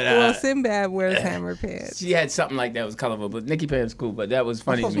 No, but Well, Sinbad wears hammer pants. she had something like that was colorful, but Nikki Pam's cool, but that was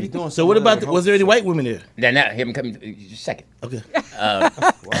funny to me. So what about? Was there any white women there? Then him coming second. Okay. Calm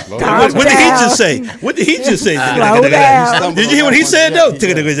What did he down. just say? What did he just say? Slow down. Did you hear what he said though?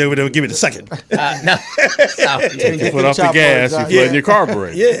 Give me the second. No. You put off the gas, you flood your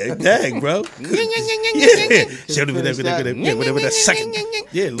carburetor. Yeah, dang, bro. Yeah. Show them with that second.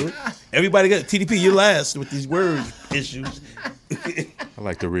 Yeah, Lou. Everybody got TDP. You're last with these word issues. I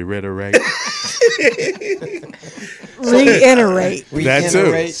like to reiterate. Reiterate. That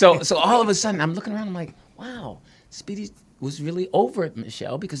too. So all of a sudden, I'm looking around. I'm like, wow, Speedy was really over at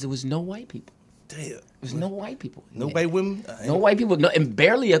Michelle because there was no white people. Damn. There was no white people. No white women? No white people. No, and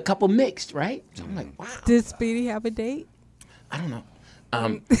barely a couple mixed, right? So I'm like, wow. Did Speedy have a date? I don't know.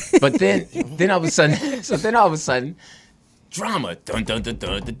 But then all of a sudden, drama. Dun, dun, dun,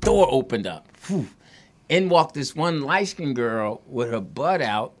 dun, the door opened up. Whew. In walked this one light-skinned girl with her butt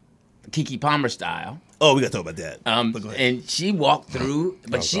out, Keke Palmer style. Oh, we got to talk about that. And she walked through,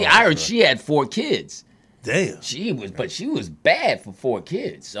 but I heard she had 4 kids. Damn. She was bad for 4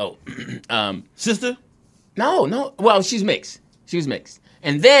 kids. So, Sister? No. Well, she's mixed. She was mixed.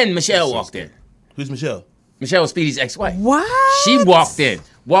 And then Michelle walked in. Who's Michelle? Michelle was Speedy's ex-wife. What? She walked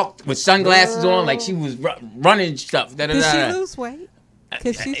with sunglasses on, like she was running stuff. Did she lose weight?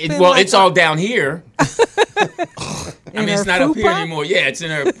 It's all down here. I mean, it's not up here anymore. Yeah, it's in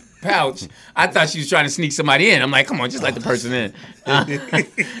her pouch. I thought she was trying to sneak somebody in. I'm like, come on, just let the person in.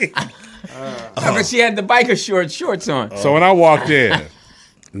 But she had the biker shorts on. So when I walked in,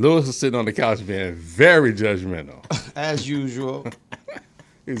 Lewis was sitting on the couch being very judgmental. As usual.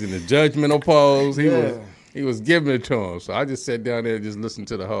 He was in the judgmental pose. He was giving it to him. So I just sat down there and just listened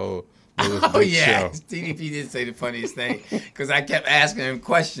to the whole Lewis show. TDP did say the funniest thing because I kept asking him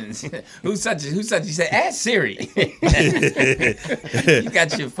questions. Who's such? He said, ask Siri. You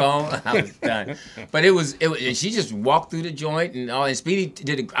got your phone? I was done. But it was. And she just walked through the joint and all. And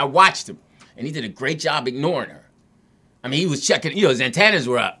Speedy I watched him, and he did a great job ignoring her. I mean, he was checking. His antennas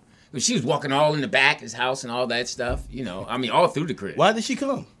were up. She was walking all in the back, his house, and all that stuff. All through the crib. Why did she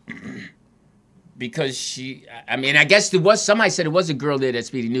come? Because I guess somebody said it was a girl there that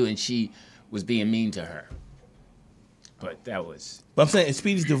Speedy knew, and she was being mean to her. But that was. But I'm saying, in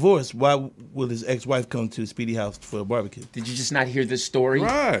Speedy's divorce, why will his ex-wife come to Speedy's house for a barbecue? Did you just not hear this story?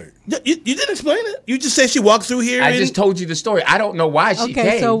 Right. You didn't explain it. You just said she walked through here. I just told you the story. I don't know why she came.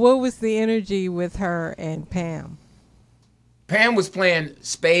 Okay, so what was the energy with her and Pam? Pam was playing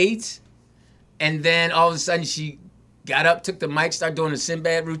spades, and then all of a sudden she got up, took the mic, started doing the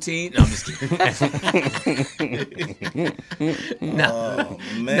Sinbad routine. No, I'm just kidding. No,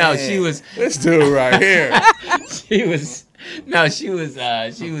 man. No, she was. This dude right here. She was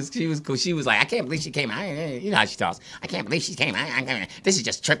cool. She was like, I can't believe she came. You know how she talks. I can't believe she came. This is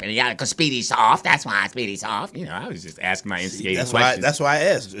just tripping. Yeah, because Speedy's off. That's why Speedy's off. I was just asking my instigating questions. That's why I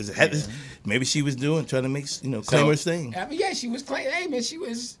asked. Maybe she was trying to make claim her thing. I mean, yeah, she was claiming. Hey, man, she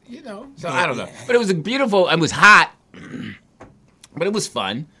was. So I don't know. But it was beautiful. It was hot, but it was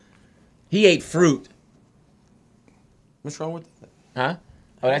fun. He ate fruit. What's wrong with that? Huh?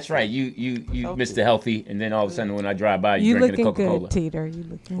 Oh, that's right. You Mr. Healthy, and then all of a sudden when I drive by, you drinking a Coca-Cola. Good, Teeter. You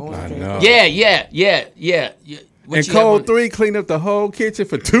looking good. I know. Yeah. And Code 3 cleaned up the whole kitchen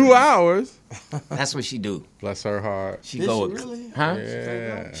for 2 hours. That's what she do. Bless her heart. She Did go, she really? huh?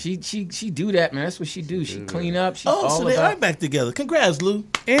 Yeah. She do that, man. That's what she do. She clean up. She Oh, all so they about. are back together. Congrats, Lou.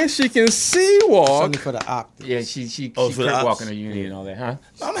 And she can see walk. Only for the optics. Yeah, she for the Kurt ops. walking her uni and all that, huh?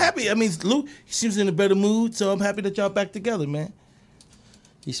 I'm happy. I mean, Lou, he seems in a better mood, so I'm happy that y'all back together, man.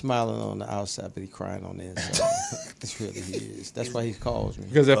 He's smiling on the outside, but he's crying on the inside. That's really he is. That's why he calls me.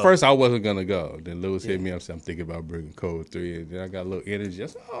 Because at first I wasn't going to go. Then Lewis hit me up, said, I'm thinking about bringing Code 3. And then I got a little energy. I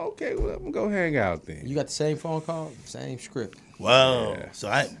said, oh, okay, well, I'm going to go hang out then. You got the same phone call, same script. Wow. Yeah. So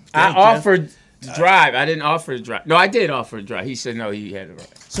I offered to drive. I didn't offer to drive. No, I did offer to drive. He said no, he had to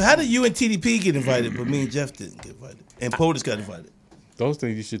drive. So how did you and TDP get invited, but me and Jeff didn't get invited? And POTUS got invited. Those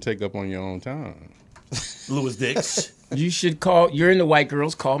things you should take up on your own time. Louis Dix. You should call. You're in the white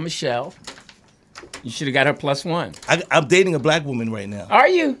girls. Call Michelle. You should have got her +1. I'm dating a black woman right now. Are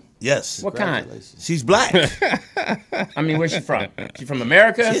you? Yes. What kind? Congratulations. She's black. I mean, where's she from? She from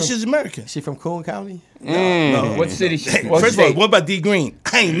America? Yeah, she's American. She from Coon County? No. What city? Hey, What first of all, state? what about D Green?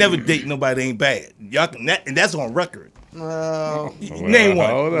 I ain't never dating nobody that ain't bad. Y'all can, and that's on record. No. Name one.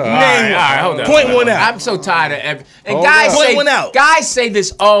 Hold on. All right, hold on. Point one out. I'm so tired of and Hold guys on. say Point one out. guys say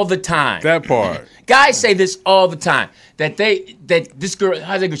this all the time. That part. Guys say this all the time that this girl,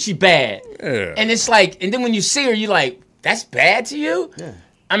 how's that girl? She bad. Yeah. And it's like, and then when you see her, you're like, that's bad to you. Yeah.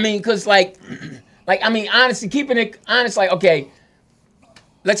 I mean, because honestly, keeping it honest, like, okay,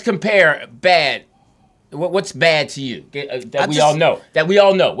 let's compare bad. What's bad to you? All know. That we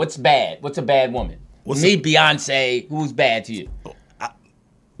all know. What's bad? What's a bad woman? Me, Beyonce. Who's bad to you?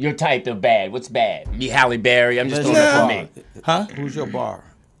 Your type of bad. What's bad? Me, Halle Berry. I'm just doing it for me. Huh? Who's your bar?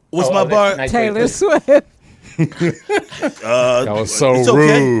 What's my bar? nice Taylor way. Swift. That was so it's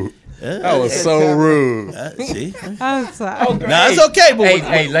okay. rude. That was so rude. See? I'm sorry. Nah, it's okay, but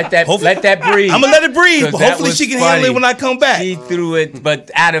Hey, let that breathe. I'm gonna let it breathe. 'Cause But that hopefully was she can funny. handle it when I come back. She threw it, but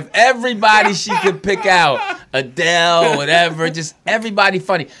out of everybody she could pick out, Adele, whatever, just everybody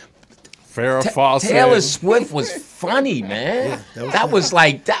funny. Farrah Fawcett. Taylor Swift was funny, man. That was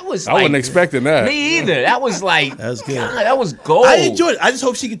like. I wasn't expecting that. Me either. That was like. That was good. God, that was gold. I enjoyed it. I just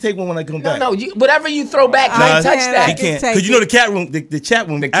hope she can take one when I come back. No, whatever you throw back, Nah, can't touch she that. She can't. Take Because you know the cat room, the chat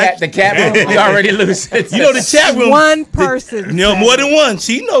room. The cat room, we already lose it. You know the chat room. One person. You know, said more it. than one.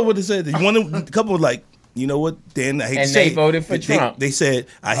 She know what it said. A couple was like, you know what, Dan, I hate And to say they it. voted for Trump. They said,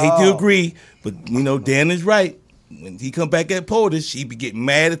 I hate to agree, but you know, Dan is right. When he come back at POTUS, she be getting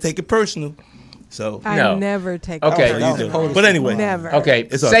mad and take it personal. So I No. never take Okay. that. you do. But anyway, Never. Okay,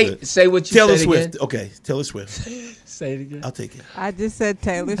 It's all say good. say what you Taylor said Swift. again. Okay, Taylor Swift. Say it again. I'll take it. I just said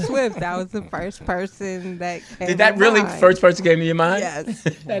Taylor Swift. That was the first person that came Did that to really mind. first person came to your mind? Yes.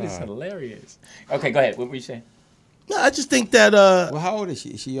 That is hilarious. Okay, go ahead. What were you saying? No, I just think that Well, how old is she?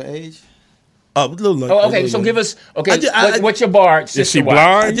 Is she your age? a little. Oh, okay. So give us. Okay, I what's your bar? Is she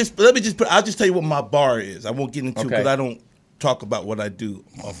sister-wise? blind? I'll just tell you what my bar is. I won't get into because Okay. I don't talk about what I do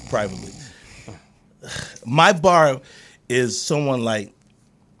privately. My bar is someone like,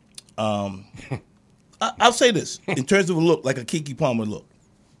 I'll say this in terms of a look, like a Keke Palmer look.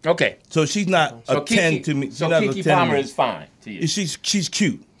 Okay. So she's not So a 10 to me. So she's not a Keke 10 to Palmer me. is fine to you. She's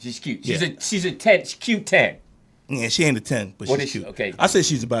cute. She's cute. Yeah. She's a 10. Cute 10. Yeah, she ain't a 10, but What she's is she? cute. Okay. I say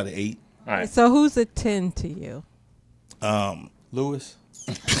she's about an 8. All right. So who's a 10 to you? Lewis?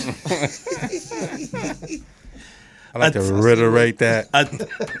 I like to reiterate that.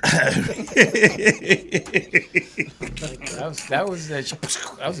 That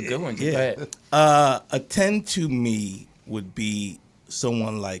was a good one. Yeah. Go ahead. A 10 to me would be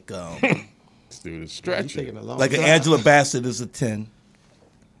someone like This dude is stretching. Taking a long like an time. Angela Bassett is a 10.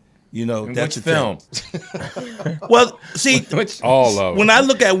 You know, In that's which a 10. film? Well, see, Which? All of when them. I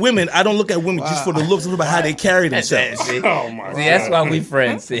look at women, I don't look at women just for the looks, I look at how they carry themselves. Oh my See, that's why we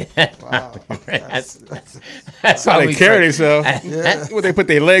friends. See, that's How why they we carry friends. themselves. Would they put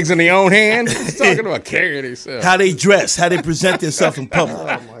their legs in their own hand? He's talking about carrying themselves. How they dress, how they present themselves in public.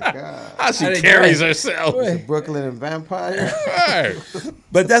 Oh my God. How she How they carries dress. herself. Brooklyn and Vampire? Right.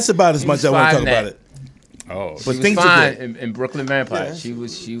 But that's about as much as I want to talk fine about that. it. Oh, But She was things are fine good. in Brooklyn Vampire. Yeah. She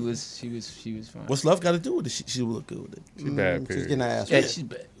was fine. What's love got to do with it? She would look good with it. she bad, She's period. getting her ass Yeah, whipped. she's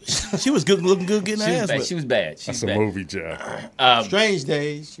bad. She was good, looking good, getting She her was ass bad. whipped. She was bad. She was That's a bad. movie, Jeff. Strange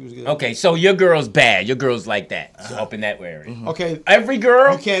Days. She was good. Okay, so your girl's bad. Your girl's like that. So up in that area. Okay. Every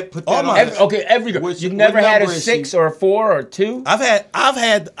girl. You can't put Oh that on. my- Every girl. Which- You've never what had a number is 6 she? or a 4 or 2. I've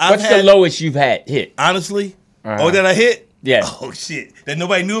had. What's the lowest you've had hit? Honestly, Uh-huh. oh, that I hit. Yeah. Oh shit, that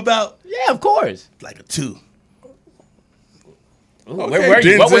nobody knew about. Yeah, of course. Like a 2. Ooh, Okay, where were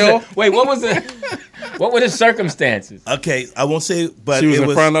you? What was Denzel. it? Wait, what was it? What were the circumstances? Okay, I won't say, but She was it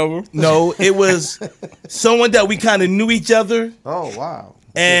in front of him? No, it was someone that we kind of knew each other, Oh, wow.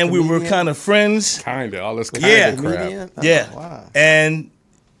 and we were Comedian? kind of friends. Kinda. All this kinda Yeah. crap. Comedian? Oh, Yeah, Wow. and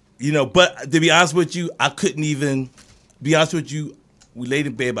you know, but to be honest with you, I couldn't even. Be honest with you, we laid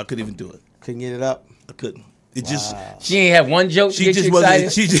in bed, but I couldn't even do it. Couldn't get it up. I couldn't. It just. She ain't have one joke. She to get just you wasn't.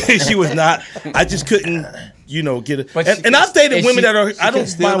 excited? She was not. I just couldn't. You know, get it. But And, she- and I've dated is women she- that are. I can't don't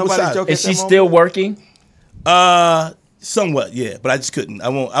steal mind what nobody's side. joke. Is at she that still moment? working? Somewhat, yeah, but I just couldn't. I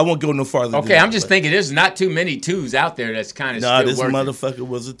won't go no farther. Okay, I'm just thinking there's not too many 2s out there that's kind of Nah, still this working. motherfucker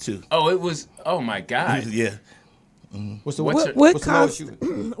was a 2. Oh, it was. Oh my God. Yeah. What's the What's what? her- What's the lowest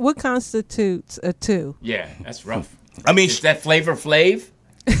you? What constitutes a 2? Yeah, that's rough. I mean, Is that Flavor Flav?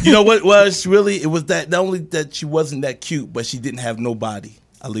 you know what it was really? It was that not only that she wasn't that cute, but she didn't have no body.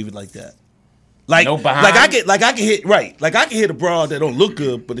 I'll leave it like that. Like, No behind? like I can hit right. Like I can hit a broad that don't look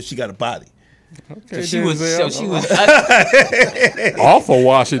good, but if she got a body. Okay, She was. Denzel. So she was. Off of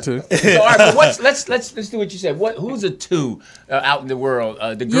Washington. So, all right, but let's do what you said. Who's a 2 out in the world?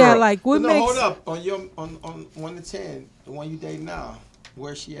 The girl. Yeah, like what No, makes hold up. On your on 1 to 10, the one you date now,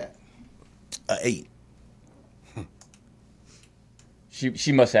 where's she at? 8.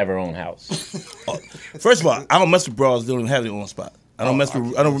 She must have her own house. First of all, I don't mess with bras that don't even have their own spot. I don't mess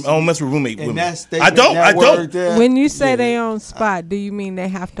with. I don't mess with roommate women. I don't. When you say they own spot, do you mean they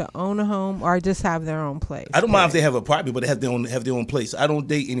have to own a home or just have their own place? I don't mind if they have an apartment, but they have their own place. I don't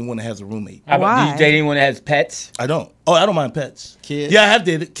date anyone that has a roommate. Why? Do you date anyone that has pets? I don't. Oh, I don't mind pets. Kids? Yeah, I have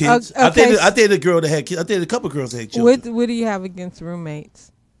dated kids. Okay. I dated a girl that had kids. I dated a couple of girls that had children. What do you have against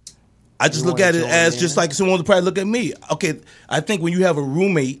roommates? I just look at it as just like someone would probably look at me. Okay, I think when you have a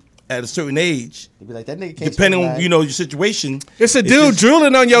roommate at a certain age, you'd be like, that nigga can't depending on your situation, it's a dude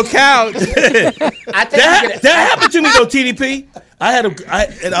drooling on your couch. that happened to me though. TDP. I had a girl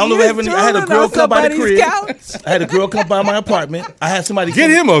come by the crib. I had a girl come by my apartment. I had somebody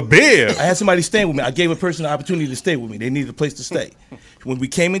get him a beer. I had somebody staying with me. I gave a person the opportunity to stay with me. They needed a place to stay. When we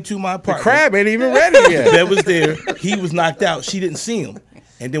came into my apartment, the crab ain't even ready yet. The bed was there. He was knocked out. She didn't see him.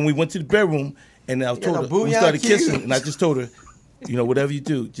 And then we went to the bedroom, and I told her, we started kissing, and I just told her, whatever you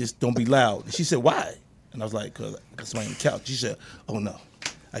do, just don't be loud. And she said, why? And I was like, because I got somebody on the couch. She said, oh, no,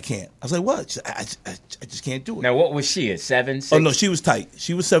 I can't. I was like, what? She said, I just can't do it. Now, what was she, a 7, 6? Oh, no, she was tight.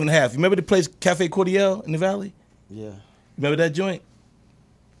 She was 7.5. You remember the place, Cafe Cordial in the Valley? Yeah. Remember that joint?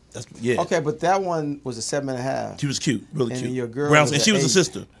 Yeah. Okay, but that one was a 7.5. She was cute, really cute. And your girl Brown, was and she was 8. a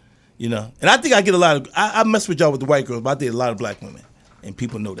sister, And I think I get a lot of, I mess with y'all with the white girls, but I date a lot of black women. And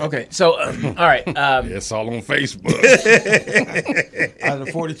people know that. Okay, so, all right. It's all on Facebook. Out of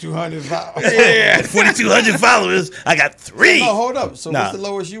 4,200 followers. Yeah, 4,200 followers. I got 3. No, hold up. So what's the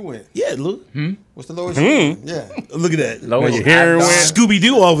lowest you went? Yeah, look. What's the lowest you went? Yeah. Look at that. Lowest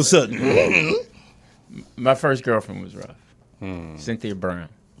Scooby-Doo all of a sudden. My first girlfriend was rough. Cynthia Brown.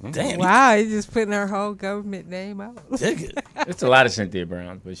 Damn. Wow, he's just putting her whole government name out. It's a lot of Cynthia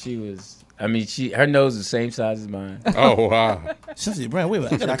Browns, but she was, her nose is the same size as mine. Oh, wow. Cynthia Brown, wait a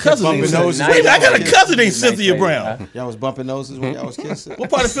minute. I got a cousin named Cynthia Brown. Y'all was bumping noses when y'all was kissing?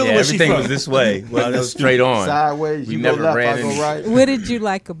 What part of Philly was she from? Everything was this way. Well, was straight on. Sideways. We You never go left, ran I go into- right. What did you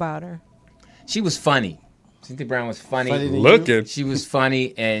like about her? She was funny. Cynthia Brown was funny. Looking. She was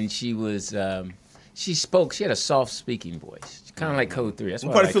funny, and she was, she had a soft speaking voice. Kind of like Code 3. That's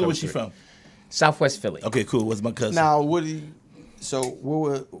What why part I of like Philly Code was she 3. from? Southwest Philly. Okay, cool. What's my cousin? Now, so what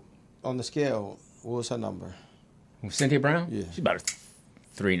were, on the scale, what was her number? Cynthia Brown? Yeah. She's about a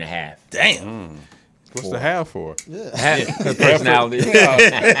 3.5. Damn. What's the half for? Yeah. Her personality.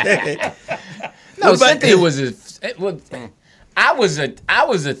 No, Cynthia was I was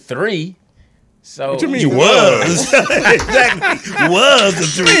a 3. So What you mean? You was. Exactly. Was a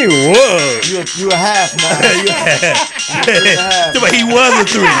 3. He was. You a half now. You a half. But he was a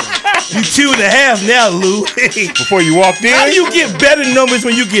 3. You 2.5 now, Lou. Before you walked in? How do you get better numbers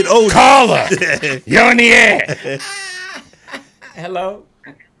when you get older? Caller. You're on the air. Hello.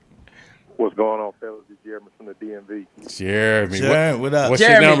 What's going on, fellas? It's Jeremy from the DMV. Jeremy. What up? What's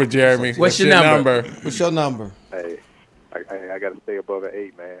Jeremy. your number, Jeremy? What's your number? What's your number? Hey, I got to stay above an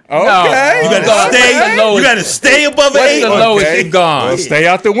 8, man. Okay. You gotta stay above an What's 8. the lowest you've gone? Well, stay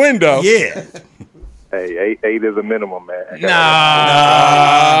out the window. Yeah. Hey, 8 is a minimum, man.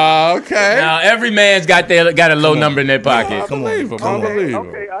 Okay. Now every man's got a low number in their pocket. Come on. Unbelievable.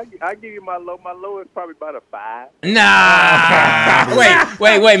 Okay, I give you my low. My low is probably about a 5. Nah.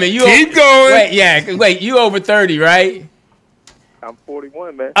 Wait a minute. You Keep going. Wait. You over 30, right? I'm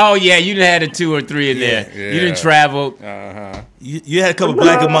 41, man. Oh yeah, you done had a 2 or 3 in there. Yeah. You done traveled. You had a couple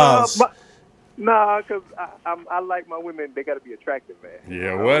black miles. Nah, because I like my women. They got to be attractive, man.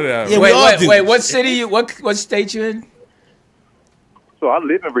 Yeah, whatever. Yeah, we all do. Wait. What city? What state you in? So I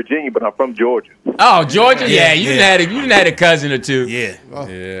live in Virginia, but I'm from Georgia. Oh, Georgia. Yeah, you done had a cousin or 2. Yeah.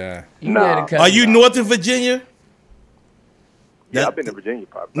 Yeah. You done had a cousin. Are you north of Virginia? Yeah, I've been to Virginia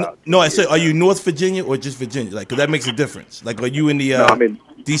probably. No, I said, are you North Virginia or just Virginia? Like, because that makes a difference. Like, are you in the No, I'm in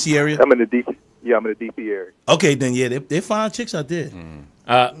D.C. area? I'm in the D.C. Yeah, I'm in the D.C. area. Okay, then yeah, they fine chicks out there.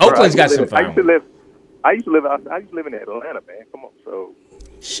 Oakland's got some I fun. used to live in Atlanta, man. Come on, so.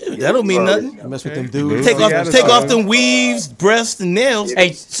 Shoot, that don't mean nothing. I mess with them dudes. Take off them weaves, breasts, and nails.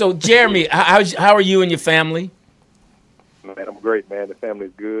 Hey, so Jeremy, how are you and your family? Man, I'm great, man. The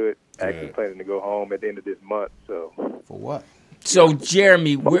family's good. Actually planning to go home at the end of this month, so. For what? So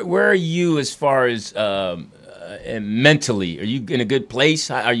Jeremy, where are you as far as mentally? Are you in a good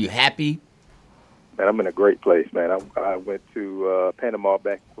place? Are you happy? Man, I'm in a great place, man. I went to Panama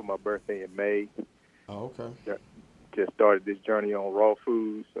back for my birthday in May. Oh, okay. Just started this journey on raw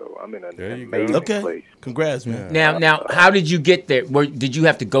food, so I'm in an amazing Okay. place. Congrats, man. Now, how did you get there? Did you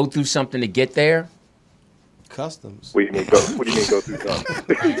have to go through something to get there? Customs. What do you mean go through something?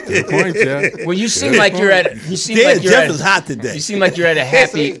 Good point, Jeff. Well, you seem like you're at. You seem Damn, like you're Jeff at, is hot today. You seem like you're at a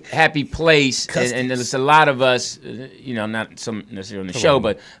happy place, and there's a lot of us, not some necessarily on the show,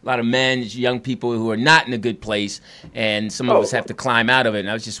 but a lot of men, young people who are not in a good place, and some of us have to climb out of it. And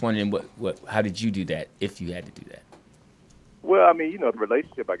I was just wondering, how did you do that, if you had to do that? Well, I mean, the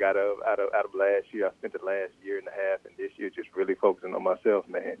relationship I got out of last year, I spent the last year and a half, and this year just really focusing on myself,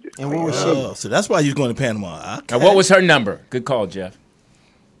 man. And what was Oh, so that's why you was going to Panama. Okay. Now, what was her number? Good call, Jeff.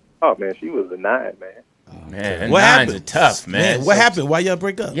 Oh man, she was a 9, man. Oh, man, What nines happened? are tough, man. What happened? Why y'all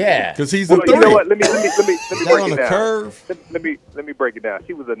break up? Yeah, Because he's a Well, 3. you know what? Let me Is break that on it the down. curve? Let me break it down.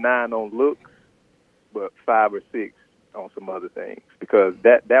 She was a 9 on looks, but 5 or 6 on some other things, because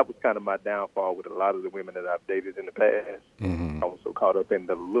that was kind of my downfall with a lot of the women that I've dated in the past. I was so caught up in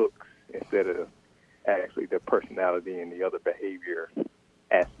the looks instead of actually the personality and the other behavior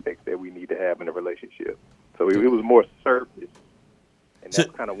aspects that we need to have in a relationship. So it was more surface, and that's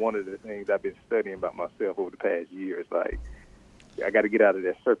kind of one of the things I've been studying about myself over the past years. Like, I got to get out of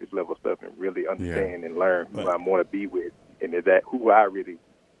that surface level stuff and really understand and learn who I want to be with, and is that who I really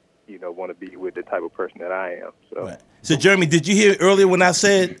want to be with, the type of person that I am. So, Right. So, Jeremy, did you hear earlier when I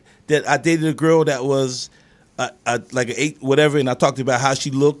said that I dated a girl that was like an 8, whatever, and I talked about how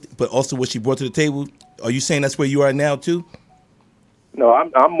she looked, but also what she brought to the table? Are you saying that's where you are now, too? No,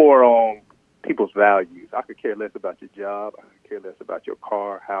 I'm more on people's values. I could care less about your job. I could care less about your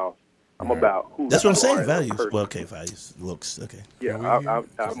car, house. I'm about who. That's what I'm you saying, are as a values. person. Well, okay, values, looks, okay. Yeah, I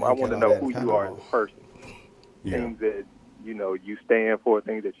want to know who you are as a person. Things that you stand for,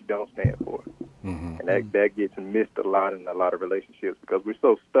 things that you don't stand for, and that gets missed a lot in a lot of relationships because we're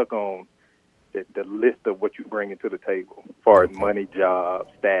so stuck on the list of what you bring into the table, as far as money, job,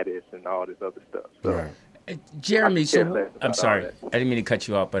 status, and all this other stuff. So, Jeremy, I'm sorry, I didn't mean to cut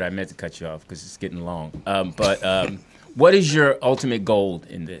you off, but I meant to cut you off because it's getting long. But what is your ultimate goal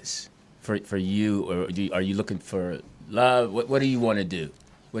in this for you, or are you looking for love? What do you want to do?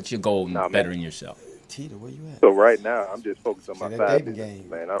 What's your goal in bettering yourself? Tita, where you at? So right now, I'm just focused on my that side dating business, game.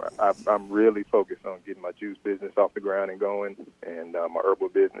 man. I'm really focused on getting my juice business off the ground and going, and my herbal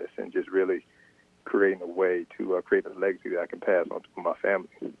business, and just really creating a way to create a legacy that I can pass on to my family.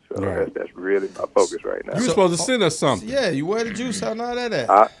 So that's really my focus right now. You were supposed to send us something. Yeah, you wear the juice out and all that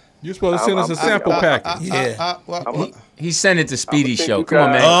at? You're supposed to send us a sample package. He sent it to Speedy Show. you Come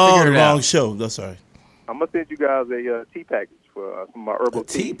on, man. Oh, Figure the it out. wrong show. No, sorry. I'm gonna send you guys a tea package for some of my herbal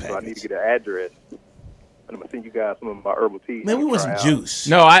tea tea. So I need package? to get an address. I'm gonna send you guys some of my herbal tea. Man, we want some juice.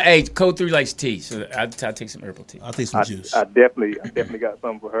 No, Code 3 likes tea, so I'll take some herbal tea. I'll take some juice. I definitely got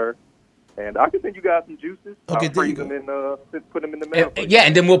some for her, and I can send you guys some juices. Okay, I'll there you freeze them go. and put them in the mail. for you. Yeah,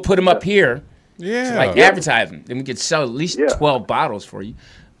 and then we'll put them up here, Yeah. like advertising. Then we could sell at least 12 bottles for you.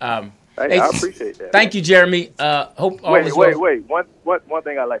 Hey, I appreciate that. Thank you, Jeremy. Hope all is well. Wait. One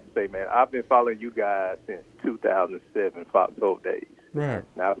thing I like to say, man. I've been following you guys since 2007 Foxhole days. Right.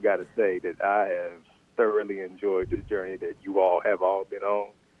 Now I've got to say that I have thoroughly enjoyed this journey that you all have all been on.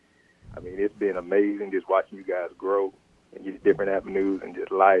 I mean, it's been amazing just watching you guys grow in these different avenues and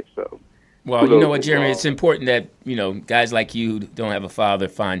just life. So, Well, you know what, Jeremy? It's important that guys like you who don't have a father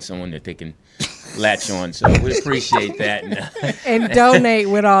find someone that they can latch on. So we appreciate that. And donate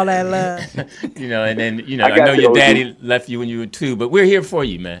with all that love. And then I know your daddy left you when you were 2, but we're here for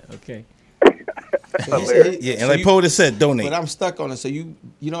you, man. Okay. Yeah, and like Poeta said, donate. But I'm stuck on it. So you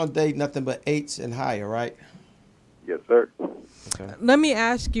don't date nothing but 8s and higher, right? yes, sir. Okay. Let me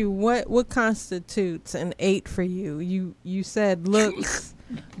ask you, what constitutes an 8 for you? You said looks,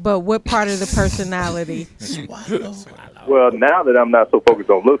 but what part of the personality? Well, now that I'm not so focused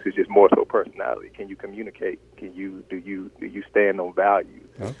on looks, it's just more so personality. Can you communicate? Do you stand on values?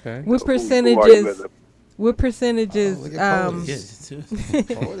 Okay. What Who are you percentages? as a- What percentages?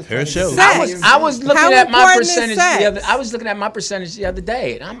 Her show. Sex. I was looking How at my important is percentage sex? I was looking at my percentage the other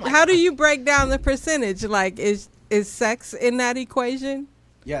day, and I'm like, How do you break down the percentage? Like, is sex in that equation?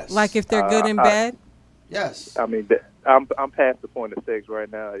 Yes. Like, if they're good in bed? Yes. I mean, I'm past the point of sex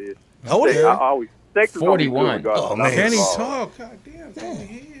right now. Oh, sex, yeah. I always sex is gonna be good 41. regardless Oh, of man. how Can he involved. talk? God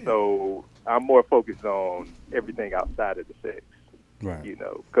damn. So I'm more focused on everything outside of the sex. Right.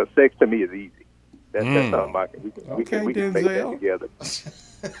 Because sex to me is easy. That's something we can make that Denzel. together.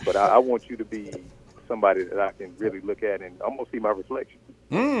 But I want you to be somebody that I can really look at and almost see my reflection.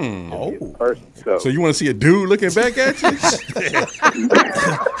 As a person. So you want to see a dude looking back at you?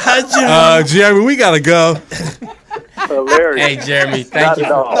 How'd Jeremy, we gotta go. Hilarious. hey, Jeremy, thank you.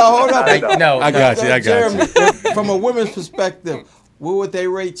 No, hold on. I got you. Jeremy, from a woman's perspective, what would they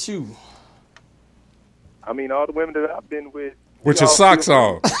rate you? I mean, all the women that I've been with. With your socks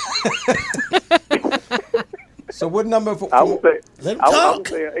on. So what number? I would say Let him I talk. would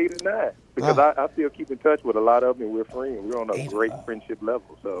say 8 or 9 because I still keep in touch with a lot of them, and we're friends. We're on a great friendship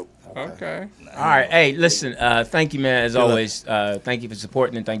level. So Okay. All right. Hey, listen. Thank you, man. As always, thank you for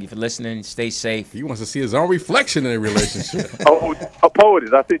supporting and thank you for listening. Stay safe. He wants to see his own reflection in a relationship.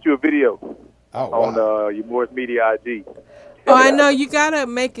 Poetess, I sent you a video on wow. your Morris Media IG. Oh, I know. You got to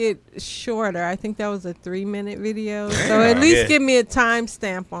make it shorter. I think that was a 3-minute video. So at least give me a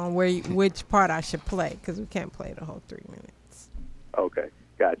timestamp on which part I should play because we can't play the whole 3 minutes. Okay,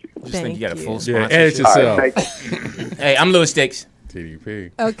 got you. Just think you got a full Yeah, sponsorship. edit All yourself. right, thank you. Hey, I'm Louis Dix.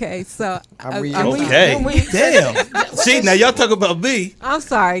 TDP. Okay, so I'm reading. Okay. Damn. See, now y'all talk about me. I'm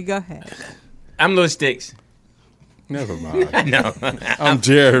sorry. Go ahead. I'm Louis Dix. Never mind. No. I'm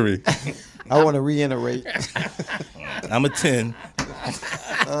Jeremy. I want to reiterate. I'm a 10.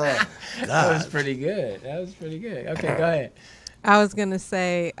 That was pretty good. Okay, go ahead. I was going to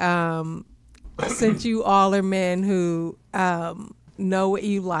say, since you all are men who know what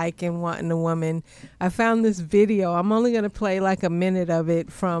you like and want in a woman, I found this video. I'm only going to play like a minute of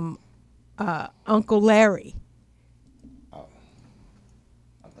it from Uncle Larry.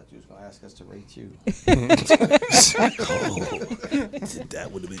 You was gonna ask us to rate you. That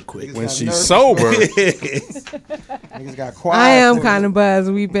would have been quick. When she's sober. Niggas got quiet. I am kind of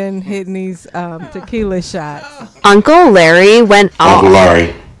buzzed. We've been hitting these tequila shots. Uncle Larry went off. Uncle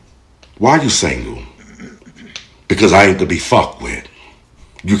Larry, why you single? Because I ain't to be fucked with.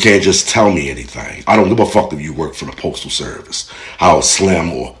 You can't just tell me anything. I don't give a fuck if you work for the Postal Service, how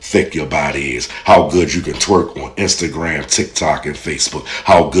slim or thick your body is, how good you can twerk on Instagram, TikTok, and Facebook,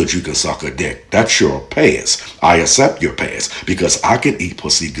 how good you can suck a dick. That's your past. I accept your past because I can eat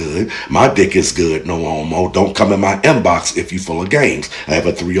pussy good. My dick is good, no homo. Don't come in my inbox if you full of games. I have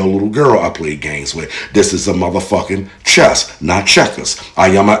a 3-year-old little girl I play games with. This is a motherfucking chess, not checkers. I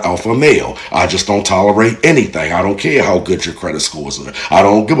am an alpha male. I just don't tolerate anything. I don't care how good your credit scores are. I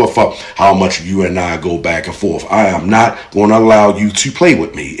don't give a fuck how much you and I go back and forth. I am not going to allow you to play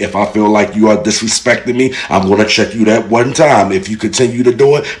with me. If I feel like you are disrespecting me, I'm going to check you that one time. If you continue to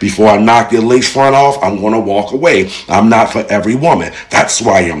do it before I knock your lace front off, I'm going to walk away. I'm not for every woman. That's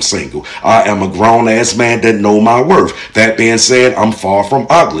why I'm single. I am a grown-ass man that know my worth. That being said, I'm far from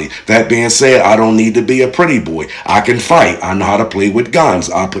ugly. That being said, I don't need to be a pretty boy. I can fight. I know how to play with guns.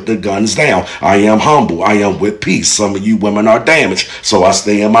 I put the guns down. I am humble. I am with peace. Some of you women are damaged, so I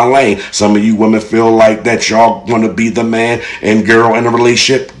stay in my lane. Some of you women feel like that y'all want to be the man and girl in a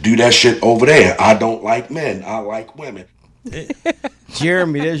relationship. Do that shit over there. I don't like men. I like women.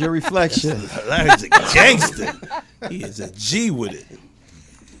 Jeremy, there's your reflection. Larry's a gangster. He is a G with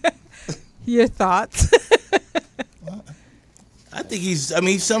it. Your thoughts? I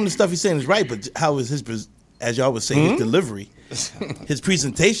think some of the stuff he's saying is right, but how is his, as y'all was saying, his delivery, his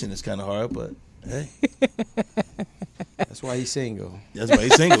presentation is kind of hard, but hey. That's why he's single. That's why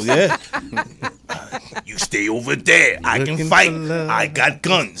he's single, yeah. You stay over there. I can fight. I got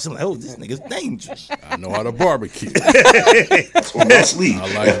guns. I'm like, oh, this nigga's dangerous. I know how to barbecue. On my sleeve.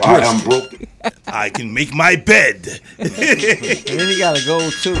 If I am broke, I can make my bed. And then he got a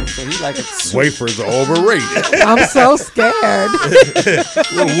gold too, so he like a Wafers are overrated. I'm so scared.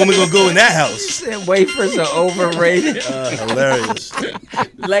 Little woman gonna go in that house. Said wafers are overrated. Hilarious.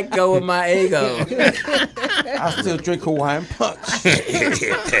 Let go of my ego. I still drink Hawaiian Punch.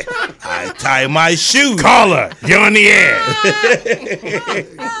 I tie my shoes. Caller, you're on the air.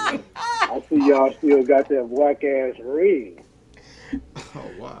 I see y'all still got that whack ass ring.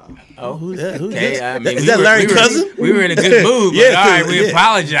 Oh, Who's that? okay. I mean, Is that Larry's cousin? We were in a good mood. Yeah, But all right, we yeah.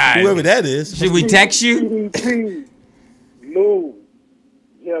 apologize. Whoever that is. Should we text you? TDP, Lou,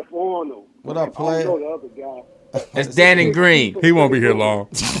 Jeff Arnold. What up, I player? don't know the other guy. It's Dannon Green. He won't be here long.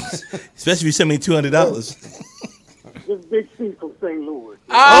 Especially if you send me $200. This Big C from St. Louis.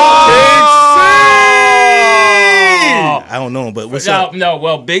 I don't know him, but what's up? No.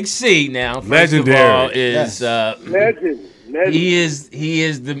 Well, Big C now. First Legendary. Of all, is Legend. he is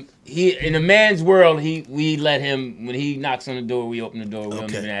the in a man's world. We let him when he knocks on the door. We open the door. We don't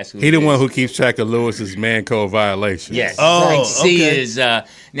even ask who. He the one who keeps track of Lewis's man code violations. Yes. Oh, Big C okay. is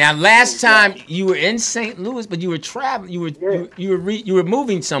now. Last time you were in St. Louis, but you were traveling. You were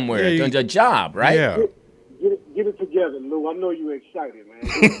moving somewhere on a job, right? Yeah. Get it together, Lou. I know you're excited, man.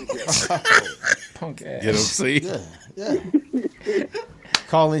 Get it together. Punk ass. Get him, see? Yeah.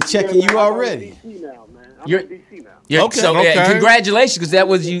 Calling, checking you already. I'm in DC now, man. I'm You're- in DC now. Yeah, Okay. so Okay. congratulations, because that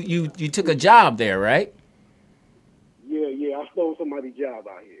was you took a job there, right? Yeah. I stole somebody's job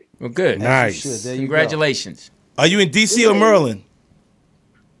out here. Well, good. Nice. There you go. Congratulations. Are you in DC or Maryland?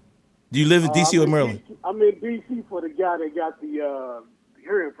 Do you live in DC or Maryland? I'm in DC for the guy that got the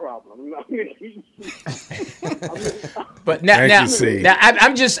hearing problem. But now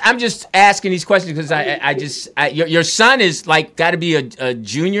I'm just asking these questions because your son is like got to be a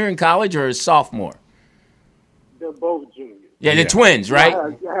junior in college or a sophomore. They're both juniors. Yeah, they're twins, right?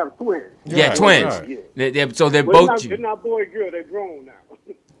 I have twins. Yeah, twins. Right. Yeah. So they're but both. They're not boy and girl. They're grown now.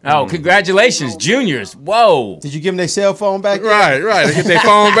 Oh, congratulations, juniors! Whoa. Did you give them their cell phone back? Right. They get their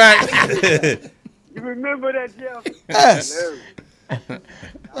phone back. You remember that, Jeff? Yes.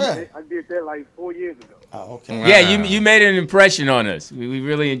 I did that like 4 years ago. Oh, okay. Yeah, you made an impression on us. We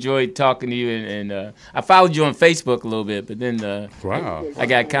really enjoyed talking to you, and I followed you on Facebook a little bit, but then wow, I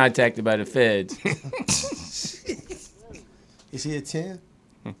got contacted by the feds. Is he a 10?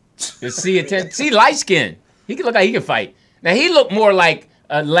 Is he a 10? See, light skin. He can look like he can fight. Now he looked more like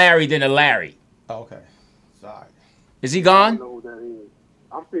a Larry than a Larry. Oh, okay. Sorry. Is he gone? I don't know who that is.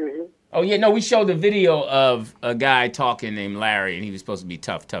 I'm still here. Oh yeah, no. We showed the video of a guy talking named Larry, and he was supposed to be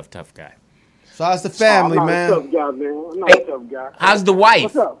tough guy. So how's the family, I'm not man? a tough guy, man. I'm not a tough guy. How's the wife?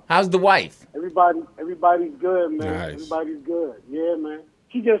 What's up? How's the wife? Everybody's good, man. Nice. Everybody's good. Yeah, man.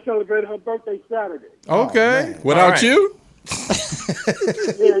 She just celebrated her birthday Saturday. Okay. Oh, without right. you?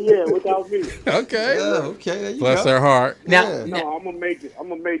 Yeah, without me. Okay. Okay, there you Bless go. her heart. Now, No, I'm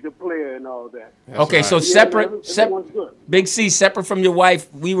a major player and all that. okay, right. so Yeah, separate, everyone's good. Big C, separate from your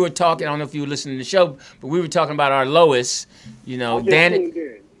wife. We were talking. I don't know if you were listening to the show, but we were talking about our Lois. You know, I just Dannon. tuned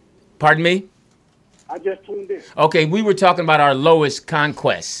in. Pardon me. I just tuned in. Okay, we were talking about our lowest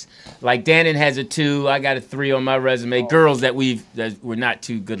conquests. Like Dannon has a 2, I got a 3 on my resume. Girls that were not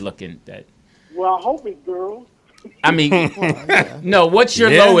too good looking. That Well, I hope it's girls. I mean, no. What's your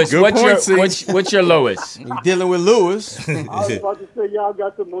Yeah, lowest? good point, C. What's your lowest? You dealing with Lewis? I was about to say y'all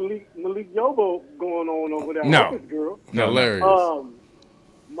got the Malik Yobo going on over there. I No. hope it's girl. Hilarious.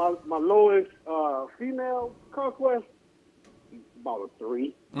 My lowest female conquest, about a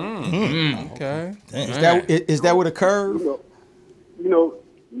 3. Okay. Is that with a curve?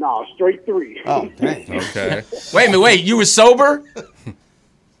 Nah, straight 3. Oh, dang. Okay. Wait a minute. Wait, you were sober?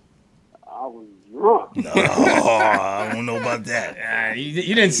 I was drunk. Oh, I don't know about that.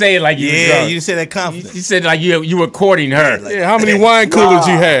 You didn't say it like you were Yeah, drunk. you didn't say that confident. You said like you were courting her. Yeah, how many wine coolers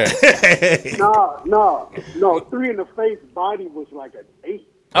you had? No, 3 in the face. Body was like an 8.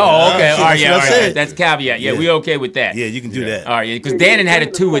 Oh, okay. All right, that's what I all right. said. That's caveat. Yeah, we okay with that. Yeah, you can do that. All right, because Dannon had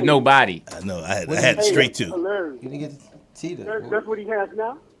a 2 with no body. I know. I had straight 2. Hilarious. You didn't get to see That's what he has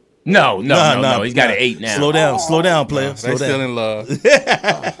now. No. He's got an 8 now. Slow down, player. Slow They still down. in love.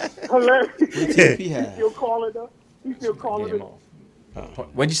 Hilarious. TDP He has. still calling her. He still calling her.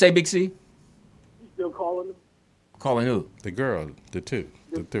 What'd you say, Big C? He still calling her. Calling who? The girl, the 2.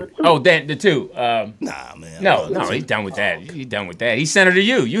 The 2. Oh, the 2. Nah, man. No, he's done with that. He's done with that. He sent her to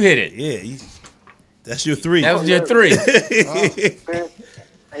you. You hit it. Yeah, that's your 3. That was your 3. Man,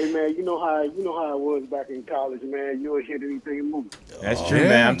 hey man, you know how it was back in college, man. You would hit anything and move. That's true,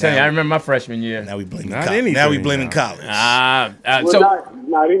 man. I'm telling you, I remember my freshman year. Now we blaming Not college. anything Now we blaming now. college. Well,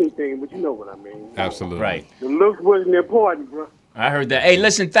 not anything, but you know what I mean. Absolutely. Right. The looks wasn't important, bro. I heard that. Hey,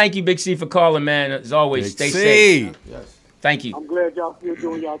 listen, thank you, Big C, for calling, man. As always, Big stay C. safe. Thank you. I'm glad y'all still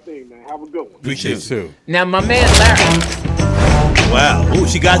doing y'all thing, man. Have a good one. Appreciate You it. too. Now, my man Larry. Wow. Ooh,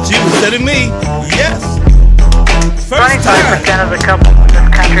 she got you instead of me. Yes. First 25% time. of the couples in this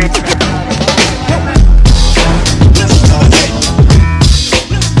country.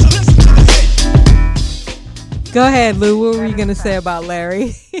 Go ahead, Lou. What were you going to say about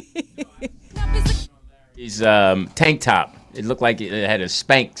Larry? His tank top. It looked like it had a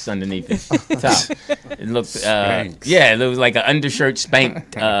Spanx underneath his top. It looked, yeah, it was like an undershirt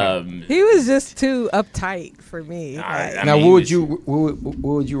Spank. He was just too uptight for me. Now, what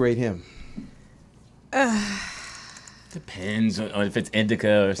would you rate him? Depends on if it's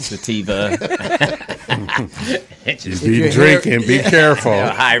indica or sativa. Just be drinking, be careful.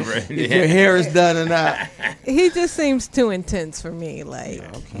 Hybrid. If your hair is done or not. He just seems too intense for me. Like,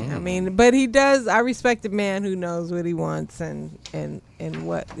 I mean, but he does. I respect a man who knows what he wants and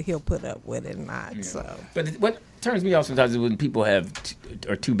what he'll put up with and not. Yeah. So, but what turns me off sometimes is when people are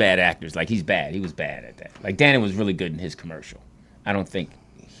two bad actors. Like he's bad. He was bad at that. Like Dannon was really good in his commercial. I don't think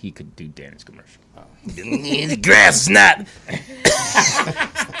he could do Dannon's commercial. The grass is not.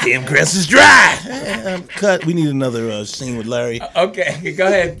 Damn grass is dry. Cut. We need another scene with Larry. Okay, go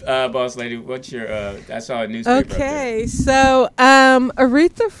ahead, boss lady. What's your? I saw a newspaper. Okay, so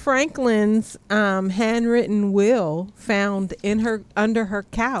Aretha Franklin's handwritten will found under her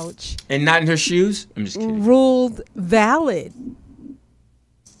couch and not in her shoes. I'm just kidding. Ruled valid.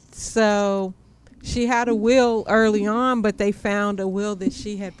 So. She had a will early on, but they found a will that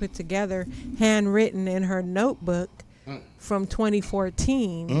she had put together, handwritten in her notebook, from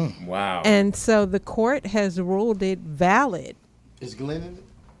 2014. Wow. And so the court has ruled it valid. Is Glenn in it?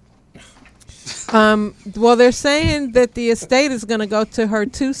 Well, they're saying that the estate is going to go to her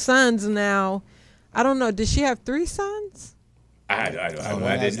 2 sons now. I don't know. Did she have 3 sons? I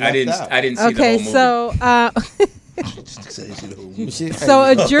didn't see okay, the whole movie. so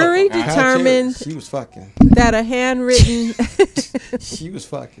a jury determined she was fucking that a handwritten. She was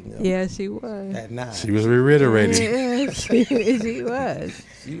fucking. Yo. Yeah, she was. At 9. She was reiterating. Yeah, she was.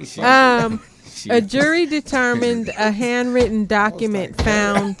 A jury determined a handwritten document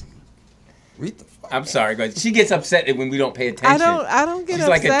found. I'm sorry, guys. She gets upset when we don't pay attention. I don't get She's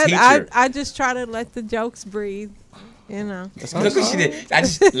upset. like a teacher. I just try to let the jokes breathe. You know. Look what she did. I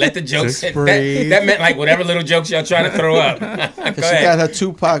just let the jokes sit. That meant like whatever little jokes y'all trying to throw up. She got her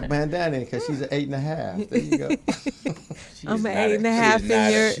Tupac bandana because she's an 8.5. There you go. I'm an 8.5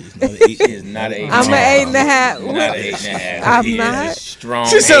 in your. She is not an 8.5. I'm an 8.5. Not an 8.5. I'm not. Strong.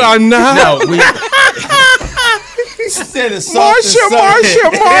 She said I'm not. No, we. She said it's Marsha.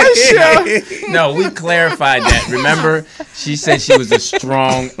 No, we clarified that. Remember, she said she was a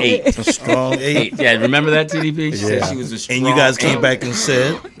strong 8. A strong 8. Yeah, remember that, TDP? She said she was a strong 8. And you guys came back and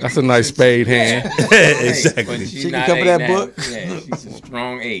said that's a nice spade hand. Exactly. She can cover that book. Yeah, she's a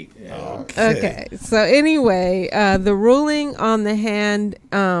strong 8. Yeah. Okay. So anyway, the ruling on the hand,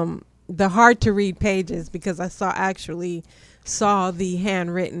 the hard to read pages, because I saw the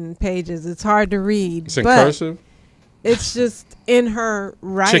handwritten pages. It's hard to read. It's in cursive. It's just in her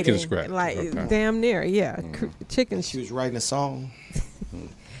writing. Chicken scratch. Like Okay. damn near, yeah. Chicken. She was writing a song.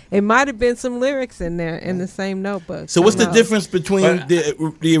 It might have been some lyrics in there in the same notebook. So what's the difference between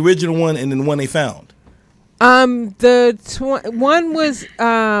the original one and the one they found? One was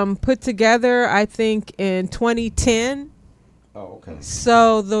put together, I think, in 2010. Oh, okay.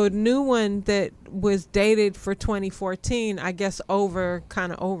 So the new one that was dated for 2014, I guess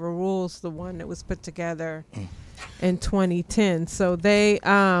overrules the one that was put together in 2010. So they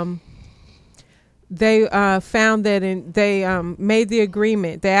found that they made the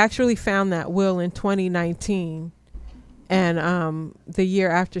agreement. They actually found that will in 2019, and the year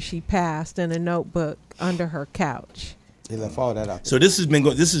after she passed, in a notebook under her couch. They left all that out. So this has been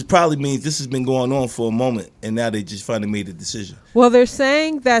this has been going on for a moment, and now they just finally made a decision. Well, they're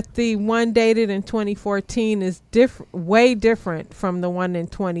saying that the one dated in 2014 is way different from the one in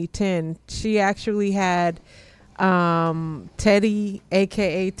 2010. She actually had Teddy,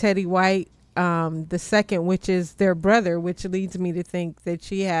 aka Teddy White, the second, which is their brother, which leads me to think that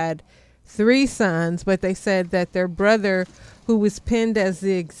she had 3 sons. But they said that their brother, who was pinned as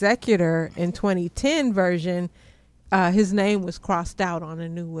the executor in 2010 version, his name was crossed out on a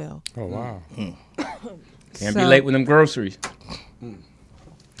new will. Oh, wow. Can't be late with them groceries.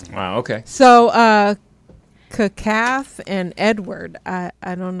 Wow, okay. So, Kath and Edward, I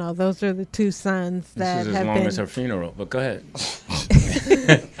don't know. Those are the 2 sons that this is have as long been. as her funeral, but go ahead.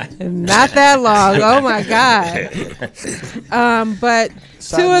 Not that long. Oh, my God. But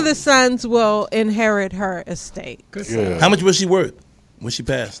 2 of the sons will inherit her estate. Yeah. How much was she worth when she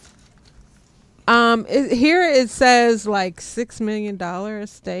passed? Here it says like $6 million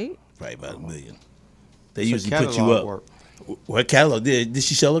estate. Right, about $1 million. They usually put you up. What catalog? Did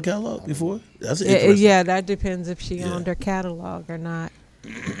she sell her catalog before? That's interesting. Yeah, that depends if she owned her catalog or not.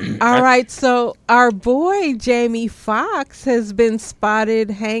 All right, so our boy Jamie Foxx has been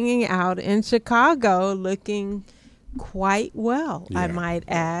spotted hanging out in Chicago looking quite well, I might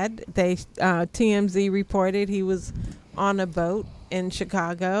add. TMZ reported he was on a boat in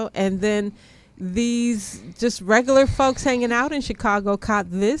Chicago, and then these just regular folks hanging out in Chicago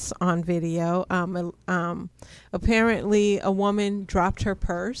caught this on video. Apparently a woman dropped her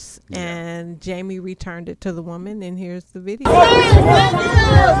purse and Jamie returned it to the woman, and here's the video.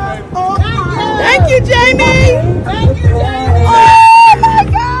 Thank you, Jamie. Thank you, Jamie. Oh my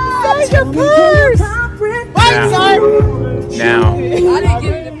God, your purse. Now,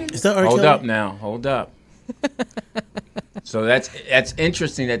 is that hold up now, hold up. So that's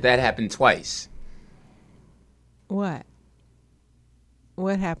interesting that happened twice. What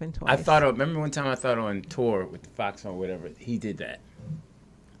happened twice? Remember one time I thought on tour with Fox or whatever, he did that.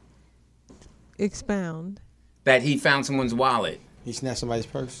 Expound. That he found someone's wallet. He snatched somebody's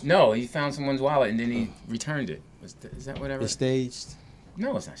purse? No, he found someone's wallet and then he returned it. Is that whatever? It's staged?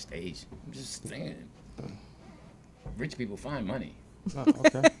 No, it's not staged. I'm just saying. Rich people find money. Oh,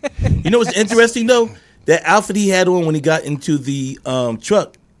 okay. You know what's interesting, though? That outfit he had on when he got into the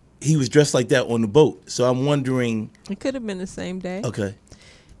truck, he was dressed like that on the boat. So I'm wondering. It could have been the same day. Okay.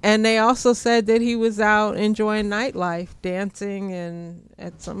 And they also said that he was out enjoying nightlife, dancing and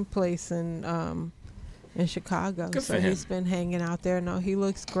at some place in in Chicago. Good for So him. he's been hanging out there. No, he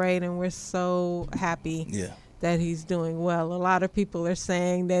looks great, and we're so happy that he's doing well. A lot of people are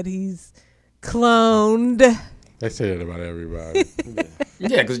saying that he's cloned. They say that about everybody.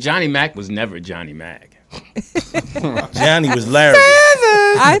 Yeah, because Johnny Mac was never Johnny Mac. Johnny was Larry.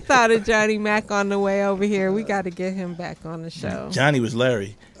 I thought of Johnny Mac on the way over here. We got to get him back on the show. Johnny was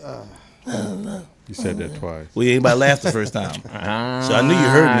Larry. You said that twice. Well, anybody laughed the first time. So I knew you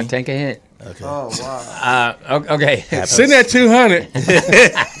heard me. Take a hint. Okay. Oh, wow. Okay. Send that 200.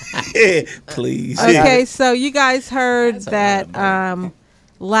 Please. Okay, so you guys heard that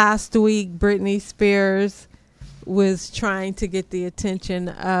last week Britney Spears was trying to get the attention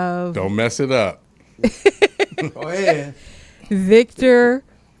of Don't mess it up. Go ahead. Victor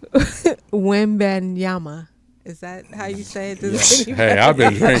Wembanyama. Is that how you say it? Hey, I've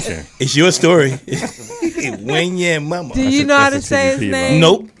been drinking. It's your story. Wembanyama. Do you know how to say his TDP, name?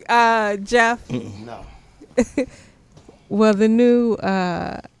 Nope. Jeff? No. Well, the new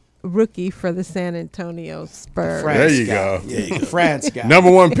rookie for the San Antonio Spurs. There you go. France guy. Number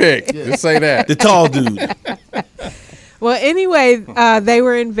one pick. Just say that. The tall dude. Well, anyway, they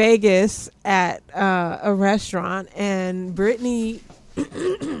were in Vegas at a restaurant, and Britney,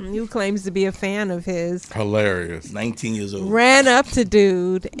 who claims to be a fan of his, Hilarious. 19 years old. ran up to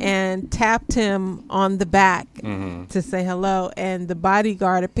dude and tapped him on the back to say hello, and the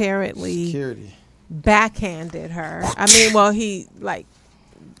bodyguard apparently Security. backhanded her. I mean, well, he like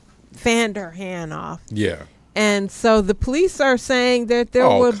fanned her hand off. Yeah. And so the police are saying that there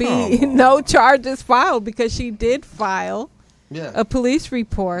Oh, will be come on. no charges filed because she did file Yeah. a police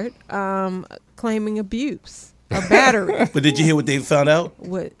report claiming abuse, a battery. But did you hear what they found out?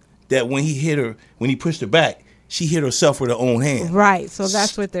 What? That when he hit her, when he pushed her back, she hit herself with her own hand. Right. So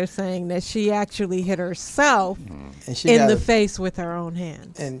that's what they're saying, that she actually hit herself And she in gotta, the face with her own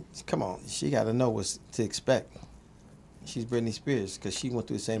hands. And come on, she got to know what to expect. She's Britney Spears because she went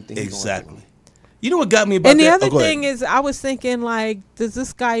through the same thing. he's going Exactly. through. You know what got me about And the that? other Oh, go thing ahead. is, I was thinking, like, does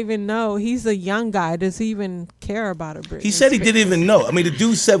this guy even know? He's a young guy. Does he even care about a Britney? He said he didn't even know. I mean, the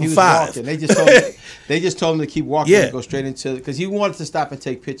dude's He was 7'5". walking. They just told him to keep walking Yeah. and go straight into because he wanted to stop and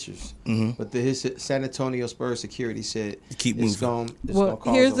take pictures. But his San Antonio Spurs security said Keep it's moving. It's Well, gonna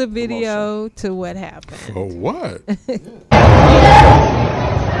cause here's a commotion. video to what happened. For what?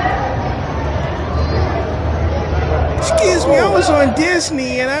 Excuse me, I was on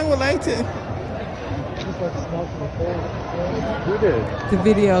Disney and I would like to. The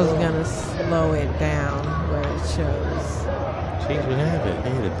video's gonna slow it down where it shows. Change what happened. They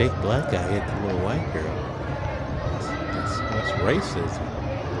had a big black guy hit the little white girl. That's racism.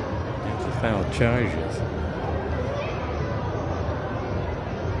 They have to file charges.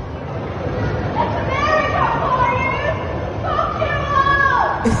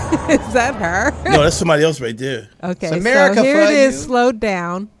 Is that her? No, that's somebody else right there. Okay, It's America so here for it is, you. slowed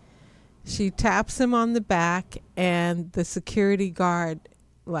down. She taps him on the back, and the security guard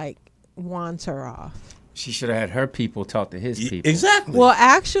like wants her off. She should have had her people talk to his people. Exactly. Well,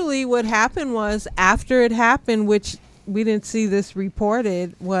 actually, what happened was after it happened, which we didn't see this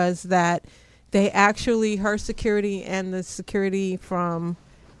reported, was that they actually, her security and the security from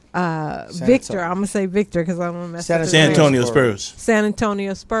Victor, I'm going to say Victor because I'm going to mess up his San name. Antonio Spurs. San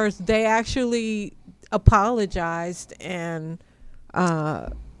Antonio Spurs, they actually apologized and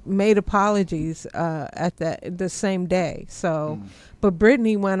made apologies at the same day. So, but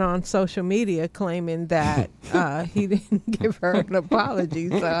Britney went on social media claiming that he didn't give her an apology.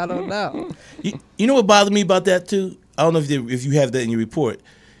 So I don't know. You know what bothered me about that too? I don't know if you have that in your report.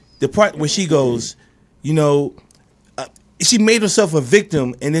 The part where she goes, you know, she made herself a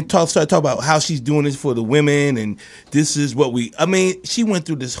victim and then started talking about how she's doing this for the women and this is what I mean, she went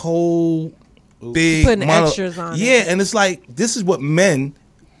through this whole big Putting extras on it. Yeah, and it's like this is what men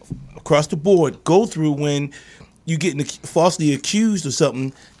across the board go through when you getting falsely accused of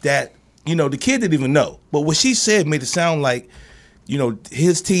something that, you know, the kid didn't even know. But what she said made it sound like, you know,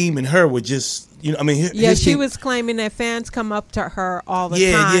 his team and her were just, you know, I mean, Yeah, his she team, was claiming that fans come up to her all the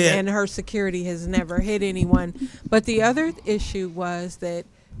Yeah, time, yeah. and her security has never hit anyone. But the other issue was that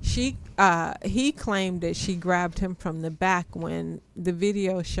he claimed that she grabbed him from the back when the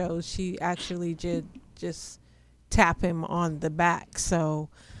video shows she actually did just tap him on the back. So,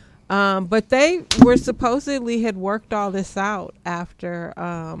 but they were supposedly had worked all this out after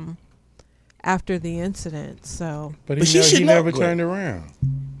the incident. So, But But she he should know. never Go ahead. turned around.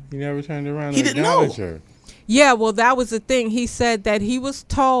 He never turned around He to didn't know. acknowledge her. yeah, well, that was the thing. He said that he was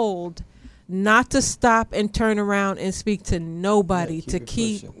told not to stop and turn around and speak to nobody, Yeah, keep to it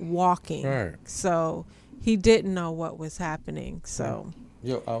keep pushing. walking. Right. So he didn't know what was happening. So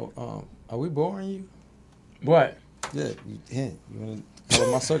Yo, are we boring you? What? Yeah, you want to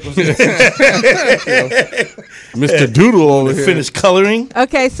color my circles? Mr. Doodle over here. Finish coloring.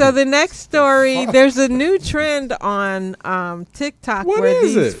 Okay, so the next story, there's a new trend on TikTok where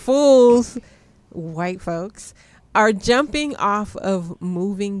these fools, white folks, are jumping off of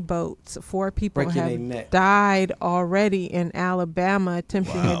moving boats. 4 people have died already in Alabama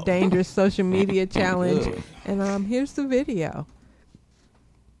attempting a dangerous social media challenge. And here's the video.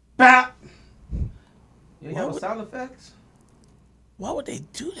 Bap. You have sound effects? Why would they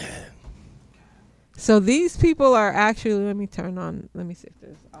do that? So these people are actually, let me see if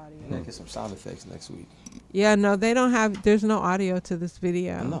there's audio. Yeah, get some sound effects next week. Yeah, no, they don't have, there's no audio to this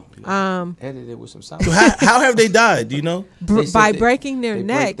video. No. Edit it with some sound. So how have they died? Do you know? By breaking their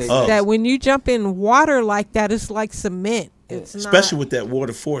necks. That when you jump in water like that, it's like cement. It's especially with that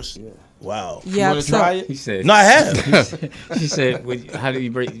water force. Yeah. Wow. Yeah. You want to try it? He said. No, I have. She said, "How do you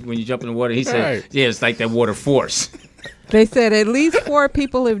break when you jump in the water?" He said, "Yeah, it's like that water force." They said at least 4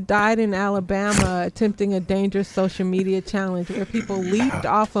 people have died in Alabama attempting a dangerous social media challenge where people leaped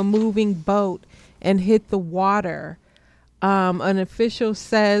off a moving boat and hit the water. An official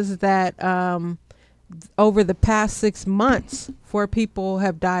says that over the past 6 months, 4 people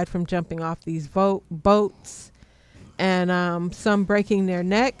have died from jumping off these boats, and some breaking their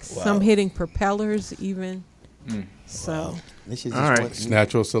necks, some hitting propellers even. So, all right, it's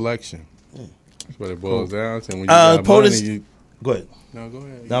natural selection. That's what it boils down to. When you got money, go ahead. No, go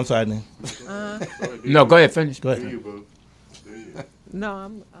ahead. No, I'm sorry, man. No, go ahead. Finish. Go ahead. No,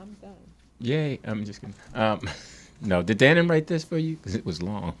 I'm done. Yay! I'm just kidding. No, did Dannon write this for you? Because it was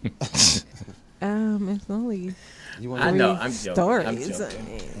long. It's only. I know. I'm joking. Stories. I'm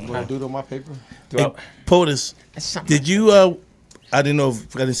joking. You want to do it on my paper? Hey, POTUS, did you? I didn't know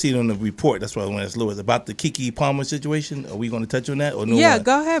if I didn't see it on the report. That's why I wanted to ask Lewis about the Keke Palmer situation. Are we going to touch on that or no? Yeah,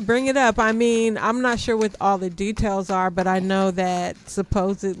 go ahead, bring it up. I mean, I'm not sure what all the details are, but I know that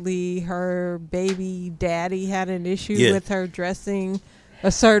supposedly her baby daddy had an issue with her dressing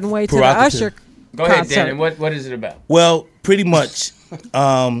a certain way to the Usher. Go ahead, Dannon. What is it about? Well, pretty much,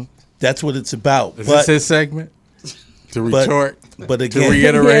 that's what it's about. Is this his segment? To retort, but again, to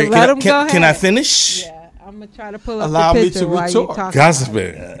reiterate. Can I finish? Yeah. I'm gonna try to pull up the picture while you talk.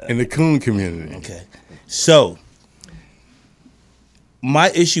 Gossiping in the coon community. Okay, so my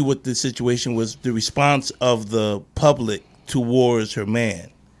issue with the situation was the response of the public towards her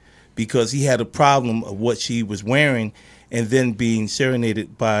man, because he had a problem of what she was wearing, and then being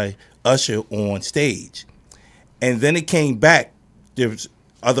serenaded by Usher on stage, and then it came back. There's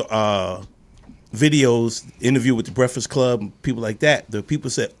other videos, interview with the Breakfast Club, people like that. The people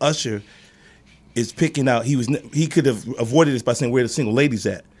said Usher is picking out. He could have avoided this by saying where the single ladies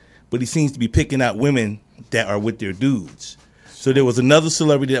at, but he seems to be picking out women that are with their dudes. So there was another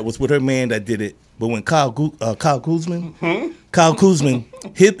celebrity that was with her man that did it, but when Kyle Kuzman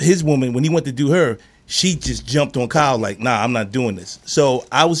hit his woman, when he went to do her, she just jumped on Kyle like, nah, I'm not doing this. So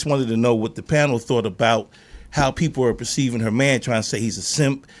I just wanted to know what the panel thought about how people are perceiving her man, trying to say he's a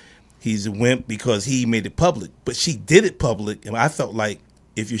simp, he's a wimp because he made it public, but she did it public, and I felt like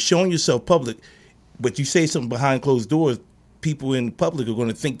if you're showing yourself public, but you say something behind closed doors, people in public are going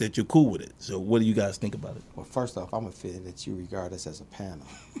to think that you're cool with it. So what do you guys think about it? Well, first off, I'm offended that you regard us as a panel.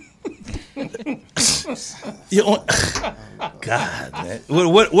 God, man.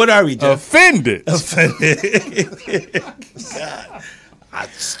 What are we, Jeff? Offended. God. I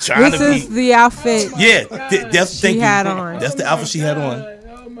was trying this is the outfit she had on. That's the outfit she had on.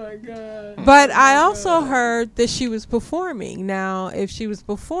 Oh, my God. But I also heard that she was performing. Now, if she was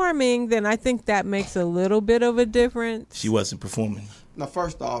performing, then I think that makes a little bit of a difference. She wasn't performing. Now,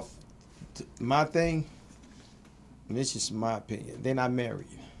 first off, my thing, and this is my opinion, they're not married.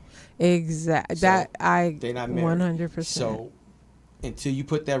 Exactly. So, they're not married. 100%. So until you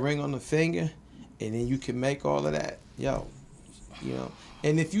put that ring on the finger, and then you can make all of that, you know.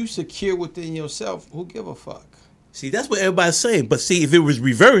 And if you secure within yourself, who give a fuck? See, that's what everybody's saying. But see, if it was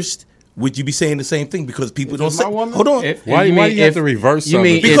reversed, would you be saying the same thing? Because people don't say. Hold on. Why do you have to reverse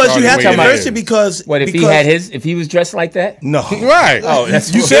something? Because you have to reverse it because. What if he had if he was dressed like that? No. Right. Oh, you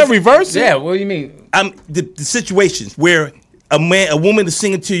said reverse it. Yeah. What do you mean? The situations where a woman is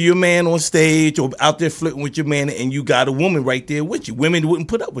singing to your man on stage or out there flirting with your man, and you got a woman right there with you. Women wouldn't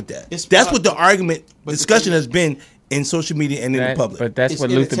put up with that. That's what the discussion has been in social media and in the public. But that's what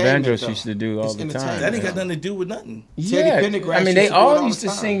Luther Vandross used to do all the time. That ain't got nothing to do with nothing. Yeah, I mean, they all used to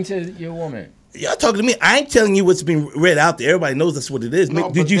sing to your woman. Y'all talking to me. I ain't telling you what's been read out there. Everybody knows that's what it is. No,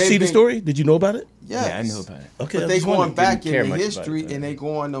 did you see the story? Did you know about it? Yes. Yeah, I know about it. Okay, but they going back in the history, history, and they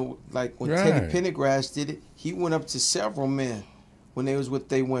going to, like when Teddy Pendergrass did it, he went up to several men when they was with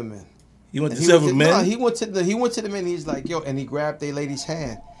their women. He went to And several men. No, he went to the men. He's like, yo, and he grabbed a lady's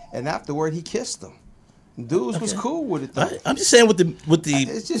hand, and afterward he kissed them. Dudes was cool with it though. I'm just saying with the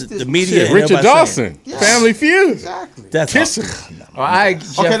media. Shit, Richard Dawson, Family Feud. Exactly. That's kissing.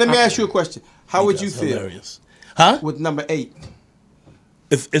 Okay, let me ask you a question. How would you feel? Hilarious. Huh? With number 8.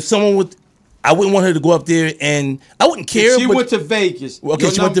 If someone would, I wouldn't want her to go up there, and I wouldn't care. If she went to Vegas. Okay,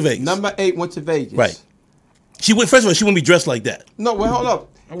 she went to Vegas. Number 8 went to Vegas. Right. She would. First of all, she wouldn't be dressed like that. No, wait, hold up.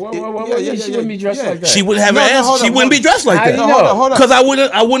 She wouldn't be dressed like that. She wouldn't have an ass. She wouldn't be dressed like that. Hold up. Because I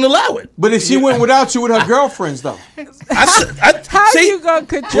wouldn't allow it. But if she went without you with her girlfriends, though. How you gonna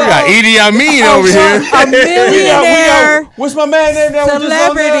control? We got Idi Amin over here. A millionaire. What's my man name?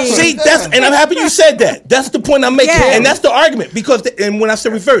 Celebrity. See, and I'm happy you said that. That's the point I'm making, and that's the argument. Because and when I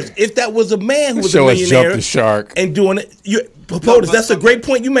said reverse, if that was a man who was a millionaire jumped the shark and doing it, POTUS, that's a great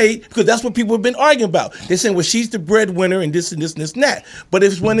point you made, because that's what people have been arguing about. They're saying, well, she's the breadwinner and this and this and this and that. But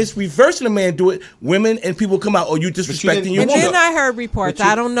when it's reversing a man do it, women and people come out, oh, you disrespecting your And woman. then I heard reports,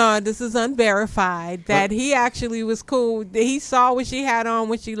 I don't know, this is unverified, that he actually was cool. He saw what she had on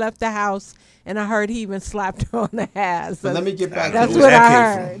when she left the house, and I heard he even slapped her on the ass. But let me get back. That's what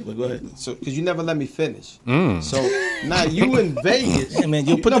I heard. Go ahead. So, because you never let me finish. So now you in Vegas. Hey, man,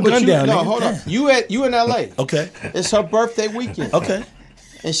 you put the gun down. No, nigga. hold on. You in L.A. Okay. It's her birthday weekend. Okay.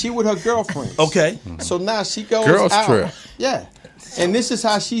 And she with her girlfriends. Okay. So now she goes Girls out. trip. Yeah. And this is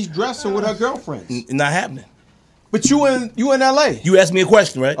how she's dressing with her girlfriends. Not happening. But you in L.A. You asked me a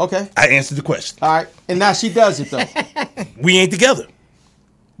question, right? Okay. I answered the question. All right. And now she does it, though. We ain't together.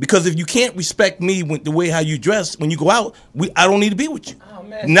 Because if you can't respect me with the way how you dress when you go out, I don't need to be with you. Oh,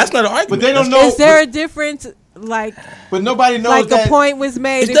 man. And that's not an argument. But they don't know. Is there a difference, like? But nobody knows like that. The point was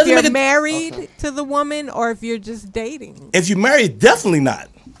made It if doesn't you're make married to the woman or if you're just dating. If you're married, definitely not.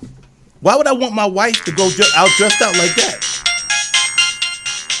 Why would I want my wife to go out dressed out like that?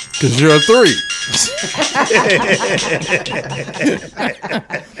 Because you're a 3.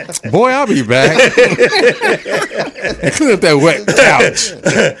 Boy, I'll be back. And clean up that wet couch.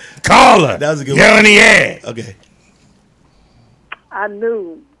 Call her. That was a good Get one. on the air. Okay. I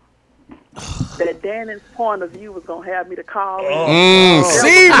knew that Dannon's point of view was going to have me to call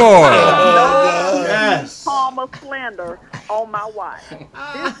Seymour. Yes. Palmer slander on my wife.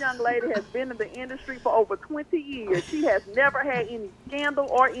 This young lady has been in the industry for over 20 years. She has never had any scandal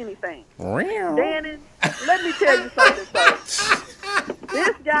or anything. Dannon, let me tell you something, sir.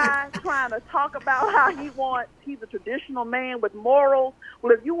 This guy trying to talk about how he's a traditional man with morals.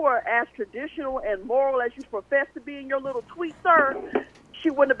 Well, if you were as traditional and moral as you profess to be in your little tweet, sir, she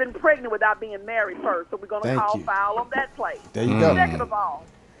wouldn't have been pregnant without being married first. So we're going to call foul on that place. There you go. Second of all,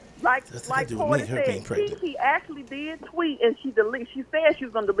 like Porter said, Kiki actually did tweet and she said she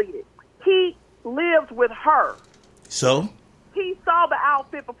was going to delete it. He lives with her. So? He saw the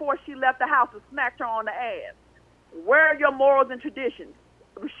outfit before she left the house and smacked her on the ass. Where are your morals and traditions?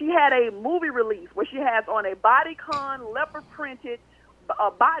 She had a movie release where she has on a bodycon leopard printed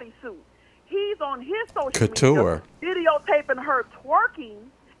bodysuit. He's on his social media videotaping her twerking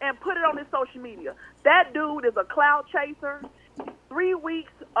and put it on his social media. That dude is a cloud chaser. 3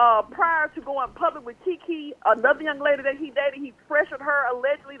 weeks prior to going public with Kiki, another young lady that he dated, he pressured her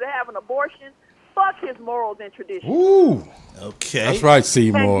allegedly to have an abortion. Fuck his morals and traditions. Ooh. Okay. That's right,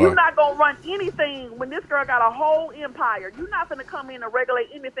 Seymour. And you're not going to run anything when this girl got a whole empire. You're not going to come in and regulate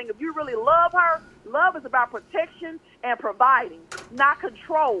anything. If you really love her, love is about protection and providing, not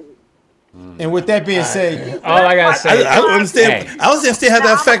control. And with that being said, all I gotta say, I don't understand. I don't understand how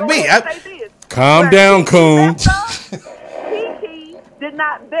that affect me. Calm down, Coon. Kiki did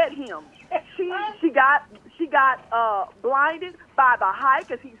not vet him. She got blinded by the height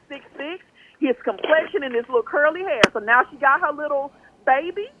because he's 6'6", his complexion and his little curly hair. So now she got her little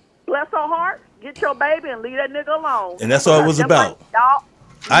baby. Bless her heart. Get your baby and leave that nigga alone. And that's all it was about.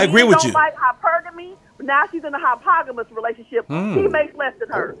 I agree with you. Like hypergamy. Now she's in a hypogamous relationship. He makes less than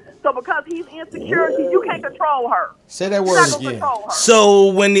her. So because he's insecure, you can't control her. Say that word again.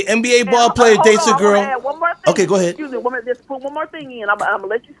 So when the NBA ball player dates a girl. One more thing. Okay, go ahead. Excuse me. Just put one more thing in. I'm going to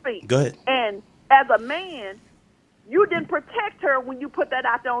let you speak. Go ahead. And as a man, you didn't protect her when you put that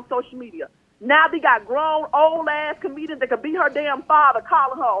out there on social media. Now they got grown, old-ass comedians that could be her damn father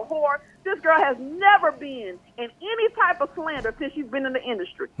calling her a whore. This girl has never been in any type of slander since she's been in the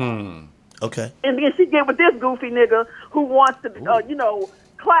industry. Okay. And then she get with this goofy nigga who wants to,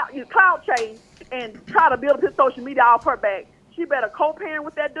 clout chase and try to build up his social media off her back. She better co-parent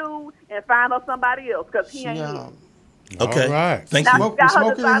with that dude and find her somebody else because he ain't it. Okay. All right. Thank Now you. she got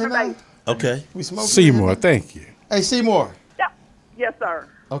her designer base. Okay. Seymour, thank you. Hey, Seymour. Yeah. Yes, sir.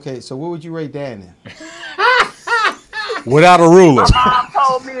 Okay, so what would you rate Dannon? Without a ruler. My mom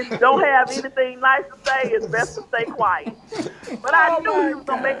told me if you don't have anything nice to say, it's best to stay quiet. But I knew he was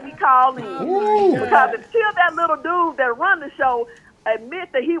going to make me call in. Because until that little dude that run the show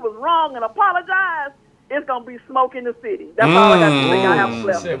admit that he was wrong and apologize, it's going to be smoke in the city. That's all I got to say. I have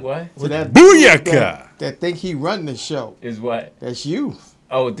left. Said what? So that Booyaka! That think he run the show. Is what? That's you.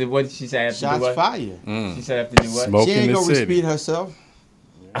 Oh, what did she say after Shots do what? fired. She said after do what? Smoke She in ain't the gonna city. repeat herself.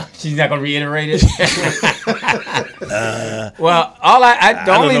 She's not gonna reiterate it. Well, I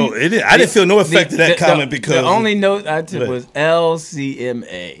don't know. I didn't feel no effect to that comment because the only note I took was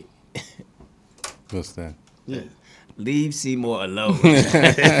LCMA. What's that? Yeah. Leave Seymour alone.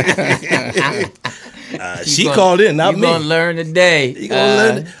 She called in, not me. You gonna learn today. You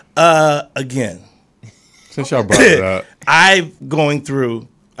gonna learn again. Since y'all brought it up, I've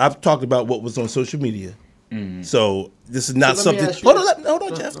talked about what was on social media. So this is not something. Hold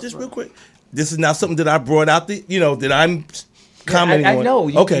on, Jeff, just real quick. This is not something that I brought out. That I'm commenting on. I know.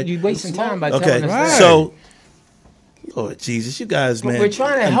 You wasting time by telling us that. So, Lord Jesus, you guys, man. We're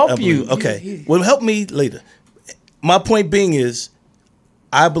trying to help you. Okay, well, help me later. My point being is,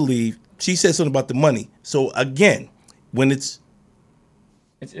 I believe she said something about the money. So again, when it's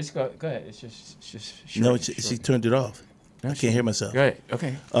go ahead. It's just no, she turned it off. I can't hear myself. Right.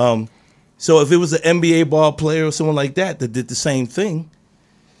 Okay. So if it was an NBA ball player or someone like that did the same thing,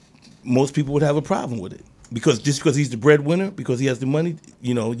 most people would have a problem with it. Because he's the breadwinner, because he has the money,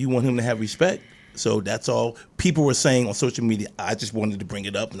 you want him to have respect. So that's all people were saying on social media. I just wanted to bring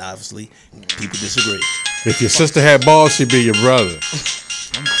it up, and obviously people disagree. If your sister had balls, she'd be your brother.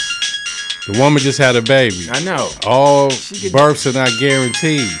 The woman just had a baby. I know. All births are not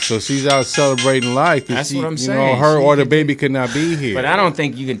guaranteed, so she's out celebrating life. That's what I'm saying. Her or the baby could not be here. But I don't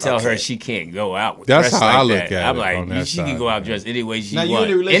think you can tell her she can't go out with That's dress how like I look that. at I'm it like, on that she side. can go out dressed any way she Now wants. you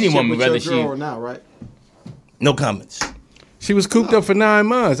in a relationship Any woman, with whether your girl now, right? No comments. She was cooped up for 9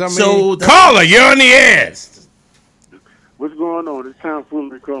 months. I mean, So call her. You're on the air. What's going on? It's Tom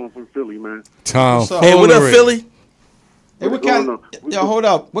Foolery calling from Philly, man. Tom. Hey, what up, Philly? Hey, hold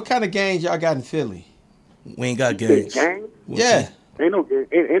up. What kind of gangs y'all got in Philly? We ain't got gangs. Gangs? Yeah. Ain't no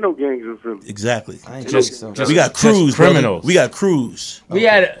gangs in Philly. Exactly. Just we got crews, criminals. Brother. We got crews. We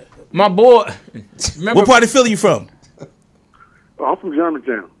had my boy. Remember, What part of Philly you from? Oh, I'm from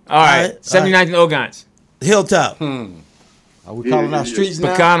Germantown. All right, 79th and Ogans. Hilltop. Are we calling our streets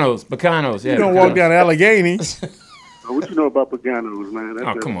now? Bacanos. Yeah, You don't walk down Allegheny. Oh, what you know about Paganos, man?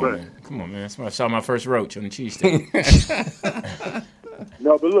 Oh, come on, man. Come on, man. That's when I saw my first roach on the cheesesteak.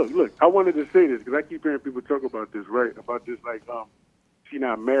 No, but look. I wanted to say this because I keep hearing people talk about this, right? About this, like, she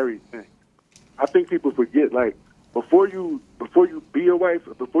not married thing. I think people forget, like, before you be a wife,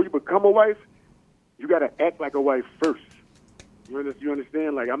 before you become a wife, you got to act like a wife first. You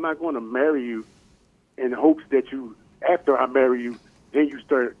understand? Like, I'm not going to marry you in hopes that after I marry you, then you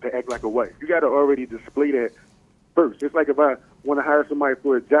start to act like a wife. You got to already display that first. It's like if I want to hire somebody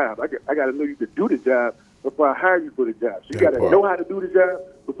for a job, I got to know you could do the job before I hire you for the job. So you got to know how to do the job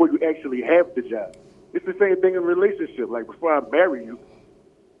before you actually have the job. It's the same thing in a relationship. Like, before I marry you,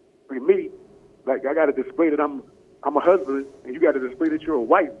 for me, like, I got to display that I'm a husband, and you got to display that you're a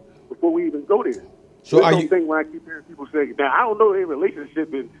wife before we even go there. So There's no thing when I keep hearing people say, now, I don't know their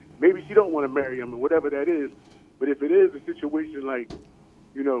relationship, and maybe she don't want to marry him, or whatever that is. But if it is a situation like,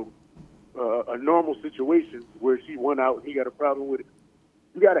 a normal situation where she went out and he got a problem with it,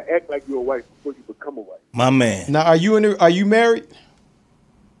 you got to act like you're a wife before you become a wife. My man. Now, are you married?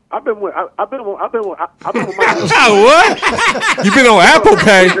 I've been with my What? You been on Apple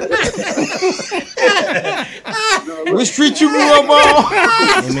Pay? What street you grew up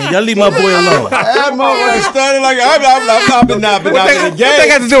on? Hey, man, y'all leave my boy alone. That motherfucker started like I've been not in the What they game.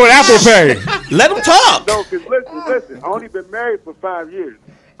 got to do with Apple Pay? Let him talk. No, because listen, I only been married for 5 years,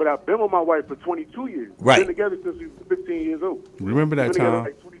 but I've been with my wife for 22 years. Right. We've been together since we were 15 years old. Remember that We've been together time?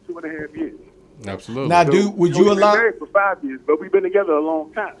 like 22 and a half years. Absolutely. Now, dude, would you We've been allow? married for 5 years, but we've been together a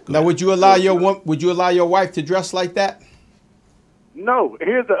long time. Now, would you allow your wife to dress like that? No.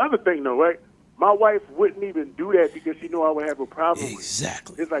 Here's the other thing, though, right? My wife wouldn't even do that because she knew I would have a problem with.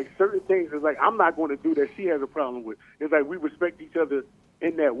 Exactly. It's like certain things. It's like I'm not going to do that. She has a problem with. It's like we respect each other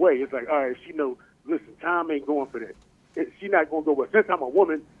in that way. It's like, all right, she know. Listen, Tom ain't going for that. She's not going to go. Well, since I'm a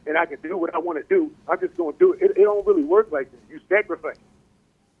woman and I can do what I want to do, I'm just going to do it. It don't really work like that. You sacrifice.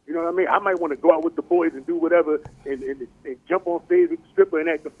 You know what I mean? I might want to go out with the boys and do whatever and jump on stage with the stripper and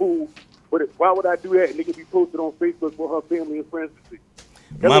act a fool. But why would I do that? And it can be posted on Facebook for her family and friends to see.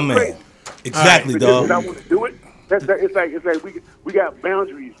 My man. Crazy. Exactly, dog. I want to do it. It's like we got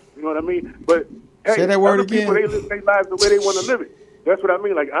boundaries. You know what I mean? But hey, Say that word other again. people, they live their lives the way they want to live it. That's what I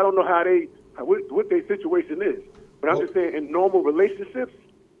mean. Like, I don't know what their situation is. But I'm just saying, in normal relationships,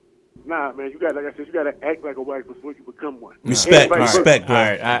 nah, man, you got, like I said, you got to act like a wife before you become one. Respect, bro. All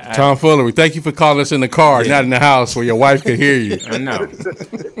right, Tom Fuller, we thank you for calling us in the car, not in the house where your wife can hear you. I know.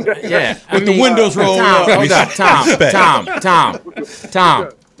 Yeah, With the windows rolled Tom, up. hold up, Tom.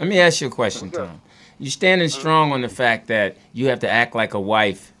 Let me ask you a question, Tom. You standing strong on the fact that you have to act like a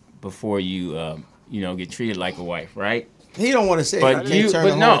wife before you, get treated like a wife, right? He don't want to say But you can't turn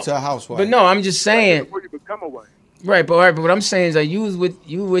a hoe into a housewife. But no, I'm just saying. Before you become a wife. Right, but what I'm saying is that you was with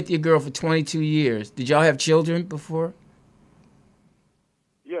your girl for 22 years. Did y'all have children before?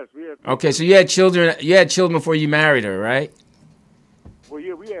 Yes, we had. Okay, so you had children. You had children before you married her, right? Well,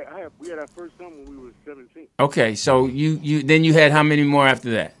 yeah, we had our first son when we were 17. Okay, so you had how many more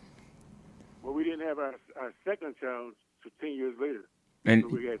after that? Well, we didn't have our second child for 10 years later. And so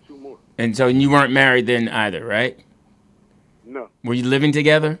we had 2 more. And so you weren't married then either, right? No. Were you living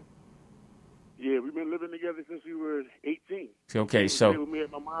together? Yeah, we've been living together since we were 18. Okay, We so stayed with me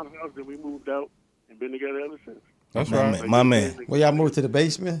at my mom's house, then we moved out and been together ever since. That's right. My man. Well, y'all moved to the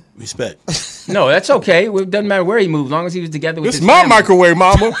basement? Respect. no, that's okay. It doesn't matter where he moved, as long as he was together with This his is my family. microwave,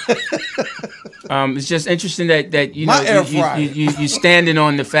 mama. It's just interesting that you My know air fryer. you standing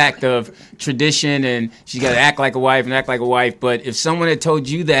on the fact of tradition and she got to act like a wife and act like a wife. But if someone had told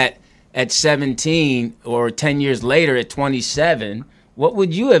you that at 17 or 10 years later at 27, what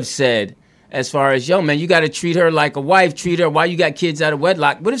would you have said? As far as, yo, man, you got to treat her like a wife, treat her while you got kids out of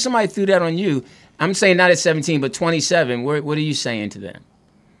wedlock. What if somebody threw that on you? I'm saying not at 17, but 27. What are you saying to them?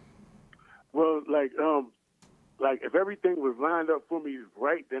 Well, like if everything was lined up for me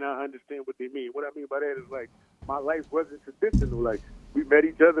right, then I understand what they mean. What I mean by that is, like, my life wasn't traditional. Like, we met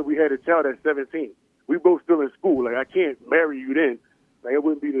each other, we had a child at 17. We both still in school. Like, I can't marry you then. Like, it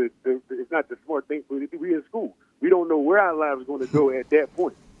wouldn't be it's not the smart thing for you to do. We in school. We don't know where our lives are going to go at that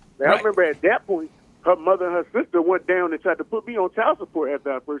point. Like, Right. I remember at that point, her mother and her sister went down and tried to put me on child support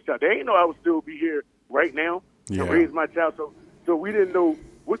after our first child. They ain't know I would still be here right now Yeah. to raise my child. So we didn't know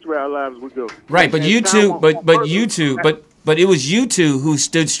which way our lives would go. Right, but And you time two, went but further. you two, but it was you two who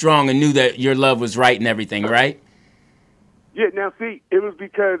stood strong and knew that your love was right and everything, right? Yeah, now see, it was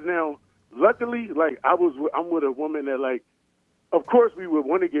because now, luckily, like I'm with a woman that, like, of course we would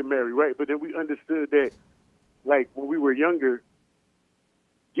want to get married, right? But then we understood that, like, when we were younger,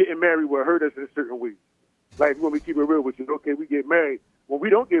 getting married would hurt us in certain ways. Like, when we keep it real with you, okay, we get married. When we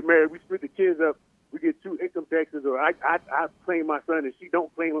don't get married, we split the kids up. We get 2 income taxes, or I claim my son and she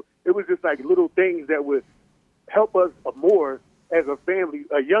don't claim him. It was just like little things that would help us more as a family,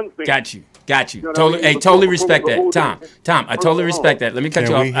 a young family. Got you. You know what Totally, I mean? hey, totally Before respect we that, hold Tom. it. Tom, I totally respect that. Let me cut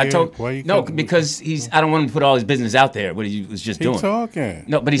Can you we off. hear- why you No, cutting- because I don't want him to put all his business out there. What he was just He doing. talking.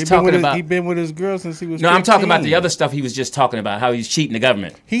 No, but he's He been talking with about. He been with his girl since he was. No, I'm talking about 15. the other stuff he was just talking about. How he's cheating the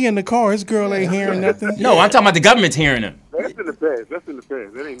government. He in the car. His girl ain't hearing nothing. No, I'm talking about the government's hearing him. That's in the past. That's in the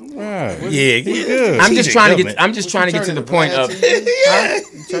past. That ain't. Right. Yeah, He good. I'm just trying to get. government. I'm just trying to get to the point of.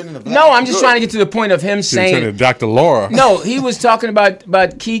 You turning the black? No, I'm just trying to get to the point of him He turning to saying. Dr. Laura. No, he was talking about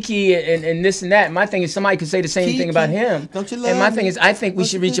Kiki and this and that. My thing is somebody could say the same thing about him. Don't you And my love thing me? is I think we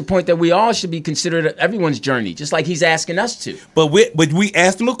should reach a point that we all should be considered everyone's journey, just like he's asking us to. But we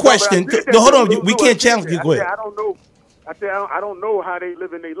asked him a question. No, No, hold on. We can't challenge you. Go ahead. I don't know. I said I don't know how they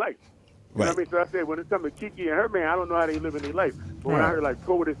live in their life. You know what I Right. mean? So I said, when it comes to Kiki and her man, I don't know how they live in their life. But when I heard, like,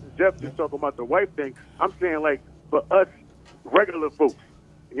 Codis and Jeff just talking about the wife thing, I'm saying, like, for us regular folks,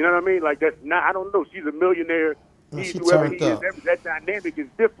 you know what I mean? Like, that's not, I don't know. She's a millionaire. No, He's she whoever he turned is. up. That dynamic is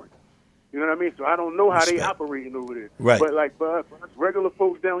different. You know what I mean? So I don't know how they Respect. operating over there. Right. But, like, for us regular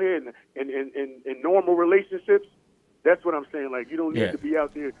folks down here in normal relationships, that's what I'm saying. Like, you don't need Yeah. to be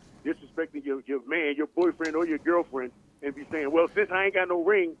out there disrespecting your man, your boyfriend, or your girlfriend, and be saying, well, since I ain't got no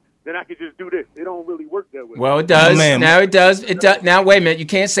ring, then I could just do this. It don't really work that way. Well, it does. Man. Now it does. It does. Now wait a minute. You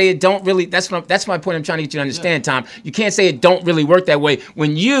can't say it don't really. That's my point. I'm trying to get you to understand, Tom. You can't say it don't really work that way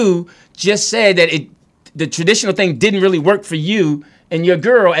when you just said that the traditional thing didn't really work for you and your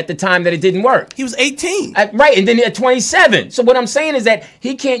girl at the time that it didn't work. He was 18. Right, and then at 27. So what I'm saying is that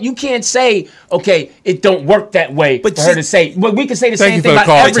you can't say, okay, it don't work that way But for her to say. Well, we can say the Thank same you thing for the about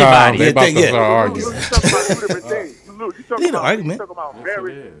call, everybody. Tom. They about to Yeah. start arguing. You're talking about 2 different things. Look, you're talking Need an about, argument. you're talking about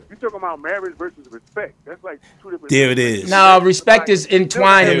marriage. You're talking about marriage versus respect. That's like 2 different There it things. is. No, respect is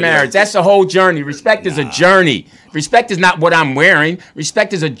entwined in marriage. That's a whole journey. Respect is a journey. Respect is not what I'm wearing.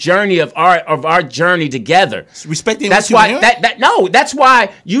 Respect is a journey of our journey together. Respecting That's what you why want? that's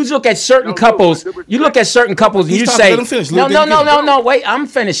why you look at certain couples. You look at certain couples and He's you talking, say, let him finish. no, Let no, him no, finish. no, no. Wait, I'm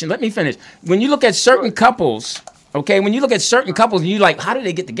finishing. Let me finish. When you look at certain couples, okay, when you look at certain couples and you like, how do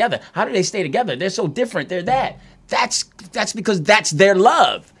they get together? How do they stay together? They're so different. They're that. That's because that's their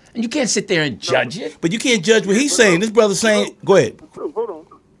love. And you can't sit there and judge it. But you can't judge what he's saying. This brother's saying, go ahead. Hold on.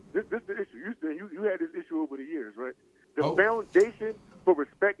 This is the issue. You had this issue over the years, right? The foundation for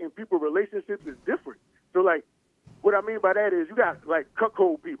respect in people's relationships is different. So, like, what I mean by that is you got, like,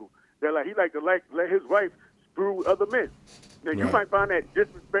 cuckold people that, like, he like to let his wife screw with other men. Now, you might find that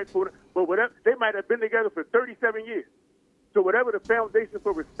disrespectful, but whatever, they might have been together for 37 years. So whatever the foundation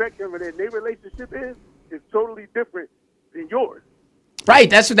for respect in their relationship is totally different than yours. Right,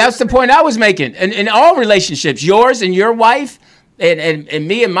 that's the point I was making. And in all relationships, yours and your wife and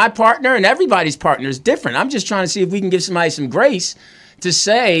me and my partner and everybody's partner is different. I'm just trying to see if we can give somebody some grace to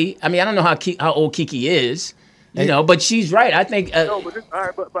say, I mean, I don't know how old Kiki is, you know, but she's right. I think. No,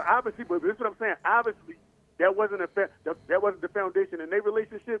 but but obviously, but this is what I'm saying. Obviously, that wasn't the foundation in their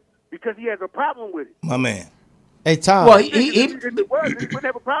relationship because he has a problem with it. My man. Hey, Tom. Well, if it wouldn't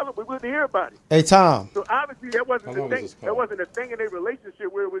have a problem. We wouldn't hear about it. Hey, Tom. So obviously, that wasn't the thing. That wasn't a thing in their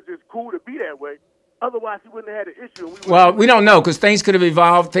relationship where it was just cool to be that way. Otherwise, he wouldn't have had an issue. Well, we don't know because things could have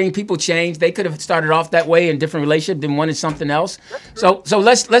evolved. People change. They could have started off that way in different relationship, then wanted something else. So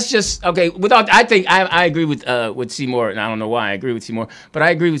let's just I think I agree with Seymour, and I don't know why I agree with Seymour, but I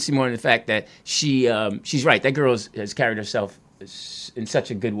agree with Seymour in the fact that she's right. That girl has carried herself in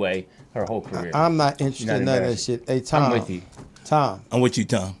such a good way her whole career. I'm not interested in none of that shit. Hey, Tom. I'm with you. Tom. I'm with you,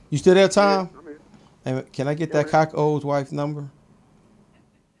 Tom. You still there, Tom? Hey, can I get that cock old wife number?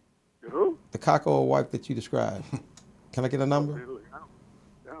 Who? The cock old wife that you described. Can I get a number? You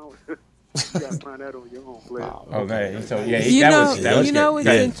gotta find that on your own, player. Okay. So yeah, you know what's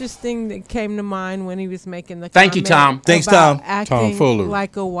interesting that came to mind when he was making the Thank you, Tom. Thanks, Tom. Acting Fuller.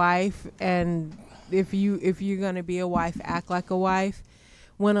 like a wife, and if you're gonna be a wife, act like a wife.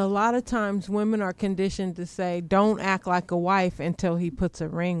 When a lot of times women are conditioned to say, "Don't act like a wife" until he puts a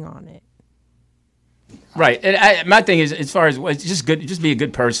ring on it. Right, and my thing is, as far as it's just good, just be a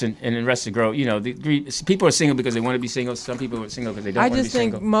good person, and the rest of the girl. You know, people are single because they want to be single. Some people are single because they don't want to be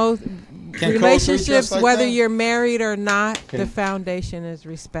single. I just think most relationships, like whether you're married or not, the foundation is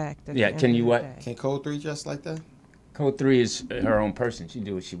respect. Yeah, can you what? Can Code 3 just like that? Code 3 is her own person. She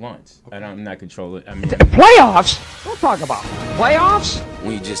do what she wants. Okay. I'm not controlling. I mean, playoffs? Don't talk about playoffs.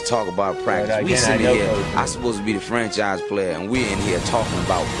 When you just talk about practice, we sitting here. I'm supposed to be the franchise player, and we're in here talking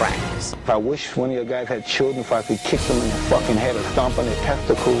about practice. I wish one of your guys had children, if I could kick them in the fucking head or stomp on their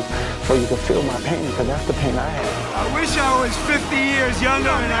testicles, so you could feel my pain, because that's the pain I have. I wish I was 50 years younger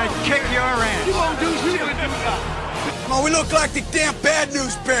and I'd kick your ass. You won't do shit with this guy. Oh, we look like the damn Bad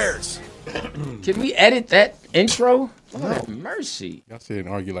News Bears. Can we edit that intro? Lord have mercy. Y'all sit and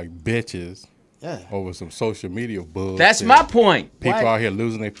argue like bitches over some social media bullshit. That's my point. People out here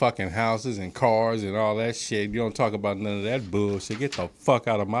losing their fucking houses and cars and all that shit. You don't talk about none of that bullshit. Get the fuck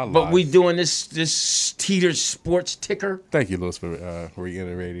out of my life. But we doing this Teeter sports ticker. Thank you, Lewis, for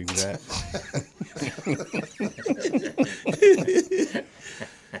reiterating that.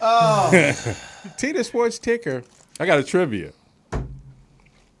 Teeter sports ticker. I got a trivia.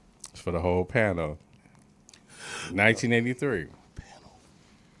 For the whole panel. 1983.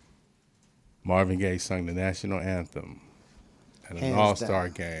 Marvin Gaye sung the national anthem at an all-star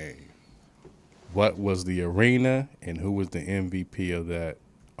game. What was the arena and who was the MVP of that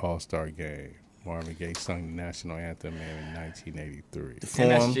all-star game? Marvin Gaye sung the national anthem in 1983. The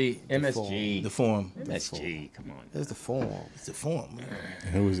Forum. MSG. The Forum. MSG, come on. It's the Forum. It's the Forum, man.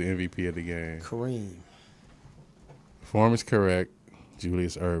 And who was the MVP of the game? Kareem. The Forum is correct.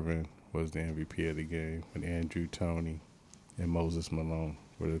 Julius Erving was the MVP of the game, and Andrew Toney and Moses Malone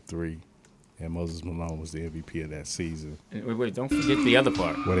were the three. And Moses Malone was the MVP of that season. And wait, don't forget the other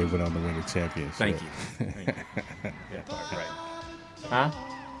part. Where they went on to win the championship. Thank you. That part, right. Huh?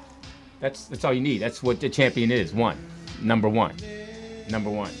 That's all you need. That's what the champion is. Number one.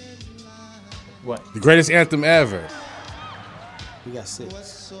 What? The greatest anthem ever. We got 6.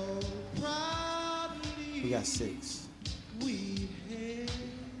 We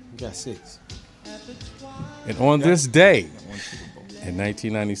got 6. And on this day, in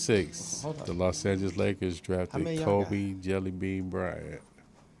 1996, the Los Angeles Lakers drafted Kobe Jelly Bean Bryant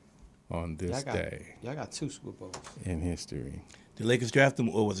on this day. Y'all got 2 Super Bowls. In history. The Lakers drafted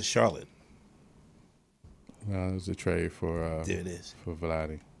him, or was it Charlotte? Well, it was a trade for there it is. For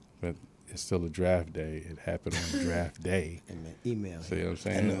Vlade. But it's still a draft day. It happened on draft day. And man, email See what I'm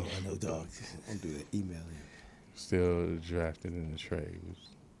saying? I know, dog. Don't do that. Email him. Still drafted in the trade. It was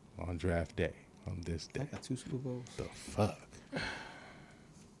on draft day, on this day. I got 2 Super Bowls. The fuck?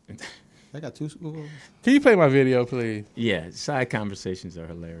 I got 2 Super Bowls. Can you play my video, please? Yeah, side conversations are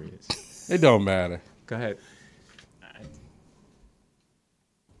hilarious. It don't matter. Go ahead.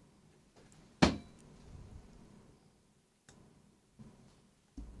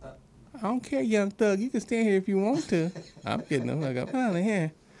 I don't care, young thug. You can stand here if you want to. I'm getting them. I go, out of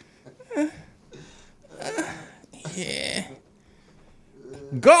here. Yeah.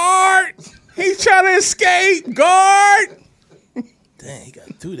 Guard! He's trying to escape. Guard! Dang, he got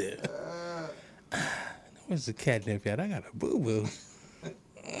through there. Where's the catnip at? I got a boo-boo.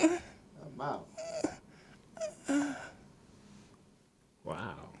 I'm out.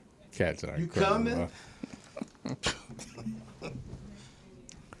 Wow. Cats are You incredible. coming?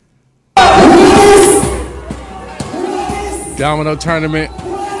 Domino tournament.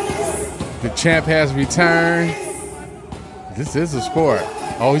 The champ has returned. This is a sport.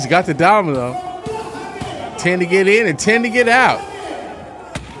 Oh, he's got the domino. 10 to get in and 10 to get out.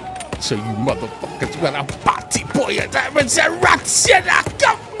 So you motherfuckers gonna party boy.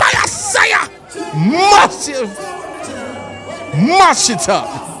 Mush it up.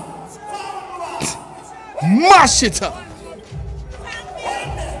 Mush it up.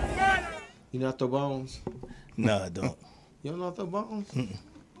 You know throw bones? No, I don't. You don't know throw bones?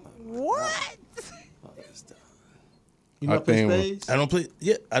 What? You know play spades? I don't play.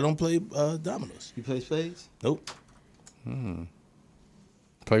 Yeah, I don't play dominoes. You play spades? Nope.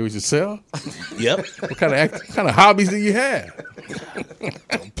 Play with yourself? Yep. What kind of hobbies do you have?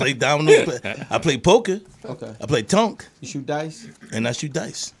 Don't play dominoes. I play poker. Okay. I play tonk. You shoot dice? And I shoot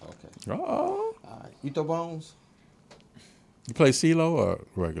dice. Okay. Oh. All right. You throw bones? You play CeeLo or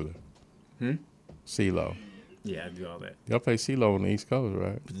regular? Hmm? CeeLo. Yeah, I do all that. Y'all play CeeLo on the East Coast,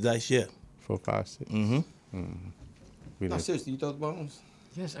 right? The dice, yeah. 4, 5, 6. We No, did- seriously, you throw the bones?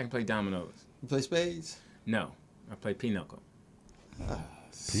 Yes, I can play dominoes. You play spades? No, I play pinochle.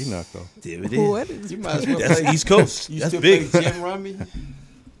 Pinochle. There it is. What is You might as well That's play East Coast. You That's still big. play gin rummy?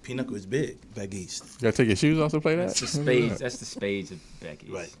 Pinochle is big back east. You gotta take your shoes off to play that? That's the spades. That's the spades of back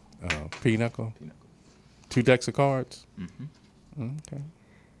east. Right. Pinochle. Pinochle. 2 decks of cards. Mm-hmm. Okay.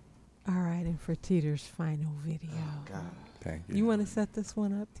 All right, and for Teeter's final video. Oh, God. Thank you. You want to set this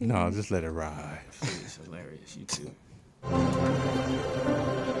one up, Teeter? No, just let it ride. It's hilarious. You too.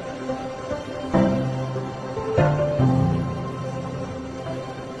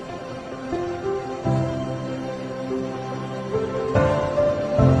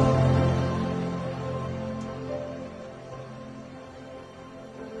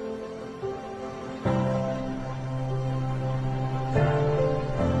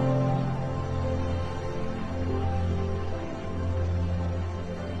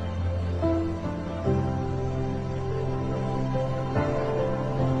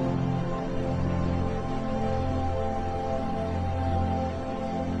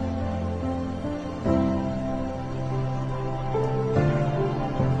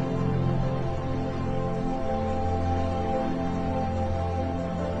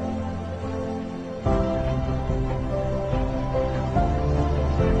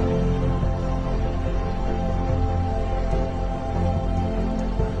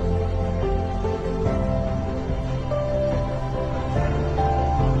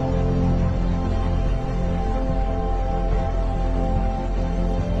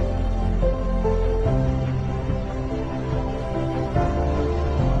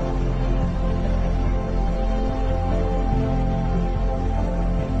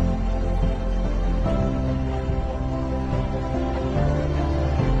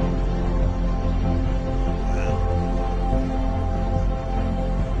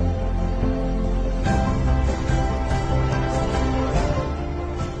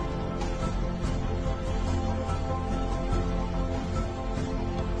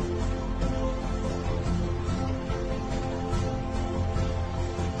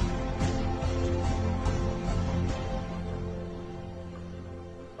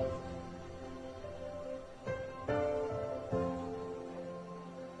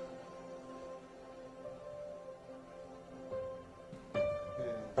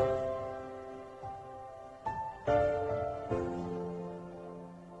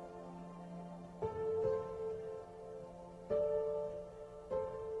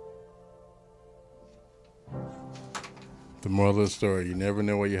 The moral of the story, you never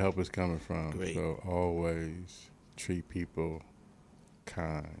know where your help is coming from. Great. So always treat people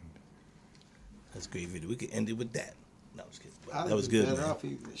kind. That's a great video. We could end it with that. No, I was kidding. I That was good, better man. off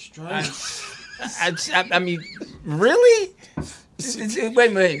he was straight. I mean, really?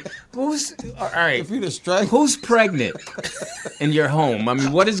 Wait a minute. Who's all right? Who's pregnant in your home? I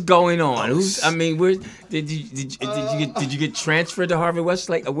mean, what is going on? Who's? I mean, where did you get transferred to Harvard West?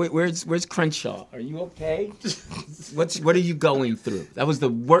 Like, where's Crenshaw? Are you okay? What are you going through? That was the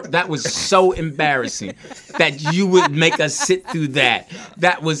work. That was so embarrassing that you would make us sit through that.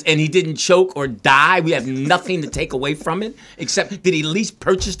 That was, and he didn't choke or die. We have nothing to take away from it except did he at least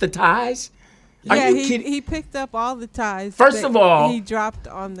purchase the ties? Yeah, he picked up all the ties. First of all, he dropped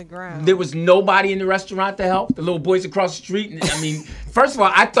on the ground. There was nobody in the restaurant to help. The little boys across the street. I mean, first of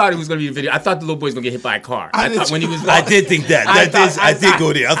all, I thought it was going to be a video. I thought the little boys were going to get hit by a car. I thought when he was. I did think that. I did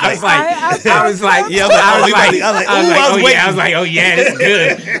go there. I was like, oh yeah, this is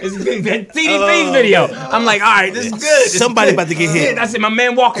good. It's good. That TDP video. I'm like, all right, this is good. Somebody about to get hit. I said, my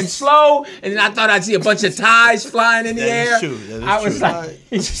man walking slow, and then I thought I'd see a bunch of ties flying in the air. That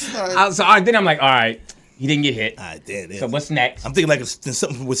is true. I was like, then I'm like, all right, he didn't get hit. So what's next? I'm thinking like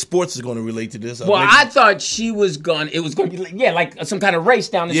something with sports is going to relate to this. Well, I thought it was going to be like some kind of race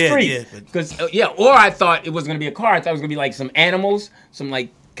down the street. Or I thought it was going to be a car. I thought it was going to be like some animals, some like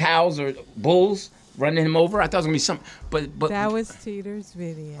cows or bulls running him over. I thought it was going to be something. But that was Teeter's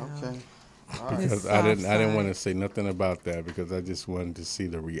video. Okay. Because I didn't want to say nothing about that because I just wanted to see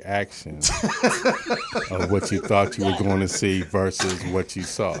the reaction of what you thought you were going to see versus what you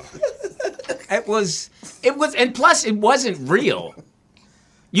saw. It was, and plus it wasn't real.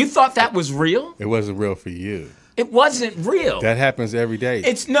 You thought that was real? It wasn't real for you. It wasn't real. That happens every day.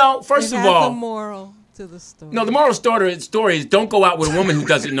 First of all, a moral to the story. No, the moral story is don't go out with a woman who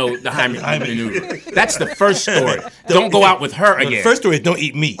doesn't know the Heimlich maneuver. That's the first story. Don't go out with her again. The first story is don't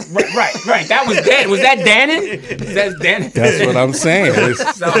eat meat. Right. That was Dan. Was that Dannon? That's Dannon. That's what I'm saying.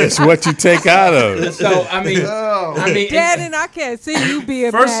 It's what you take out of it. So I mean, Dannon, I can't see you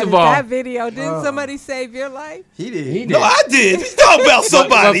being mad at that video. Didn't somebody save your life? He did. No, I did. He's talking about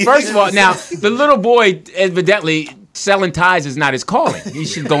somebody. But first of all, now the little boy evidently. Selling ties is not his calling. He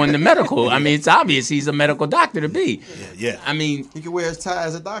should go into medical. I mean, it's obvious he's a medical doctor to be. Yeah. I mean, he can wear his tie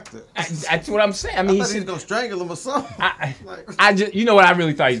as a doctor. That's what I'm saying. I mean, he's gonna strangle him or something. I just, you know what? I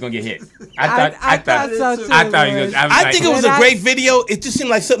really thought he was gonna get hit. I thought so too. I think it was a great video. It just seemed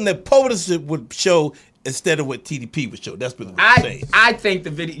like something that POTUS would show instead of what TDP would show. That's what I'm saying. I think the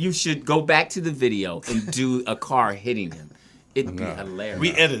video. You should go back to the video and do a car hitting him. It'd be hilarious.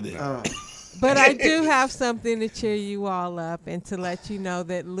 Re-edit it. But I do have something to cheer you all up and to let you know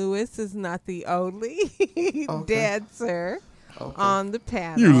that Lewis is not the only dancer on the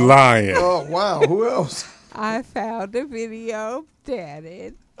panel. You lying. Oh, wow. Who else? I found a video of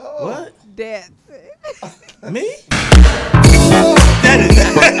Dannon. What? Dancing. Me? That is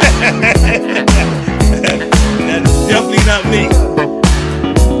definitely not me.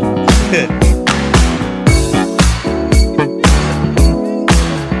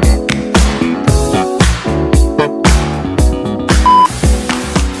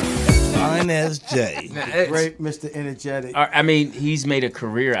 As Jay, great Mr. Energetic. I mean, he's made a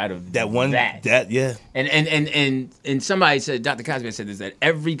career out of that one. That yeah. And somebody said, Dr. Cosby said this, that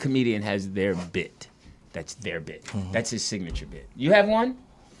every comedian has their bit. That's their bit. Mm-hmm. That's his signature bit. You have one?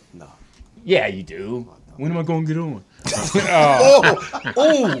 No. Yeah, you do. When am I going to get on?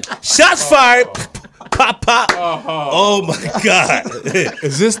 Oh, shots fired. Pop. Oh my God.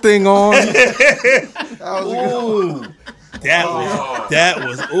 Is this thing on? That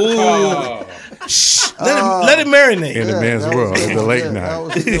was Shh. Let it marinate. In the man's world, in the late night. Yo,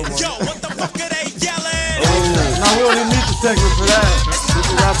 what the fuck are they yelling? No, we don't even need the segment for that. We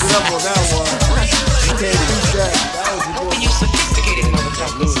can wrap it up on that one. You can't beat that.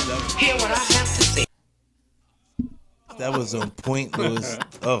 That was on point. It was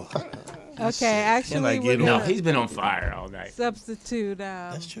Okay, actually, he's been on fire all night. Substitute.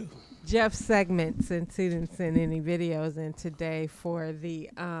 That's true. Jeff's segment, since he didn't send any videos in today for the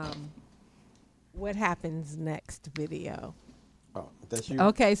what happens next video. Oh, that's you.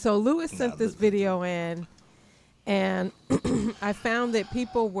 Okay, so Lewis sent this video in, and I found that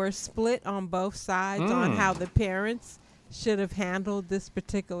people were split on both sides on how the parents should have handled this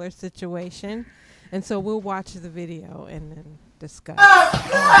particular situation, and so we'll watch the video and then discuss.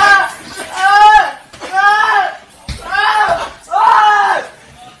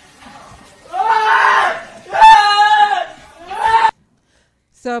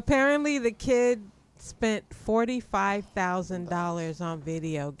 So apparently the kid spent $45,000 on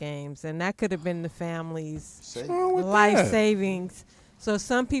video games, and that could have been the family's life savings. So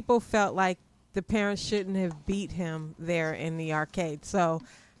some people felt like the parents shouldn't have beat him there in the arcade. So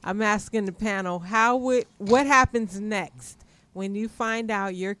I'm asking the panel, what happens next when you find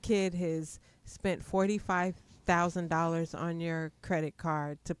out your kid has spent $45,000 $1,000 on your credit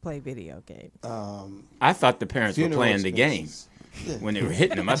card to play video games? I thought the parents were playing the game. Yeah. When they were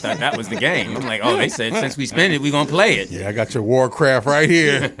hitting them, I thought that was the game. I'm like, oh, they said since we spend it, we're going to play it. Yeah, I got your Warcraft right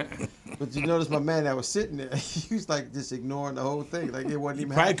here. But you notice my man that was sitting there, he was like just ignoring the whole thing. Like it wasn't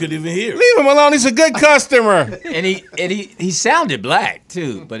even Probably couldn't even hear it. Leave him alone. He's a good customer. and he sounded black,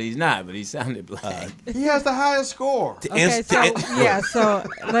 too. But he's not. But he sounded black. He has the highest score. Okay, so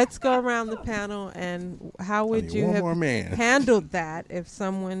let's go around the panel. And how would you have handled that if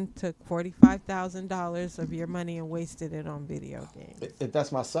someone took $45,000 of your money and wasted it on video games? If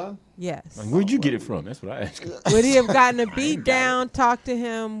that's my son? Yes. Like, where'd you get it from? That's what I asked. Would he have gotten a beat down, talked to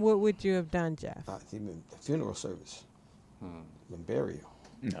him? What would you have done, Jeff? Funeral service. And burial.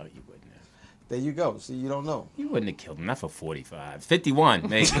 No, you wouldn't have. There you go. See, you don't know. You wouldn't have killed him. Not for 45. 51,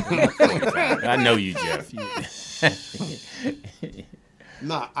 maybe. 45. I know you, Jeff.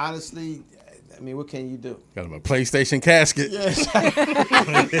 Nah, honestly, I mean, what can you do? Got him a PlayStation casket. Yes.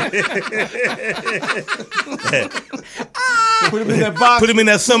 Put him in that box. Put him in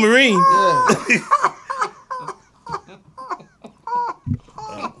that submarine. Yeah.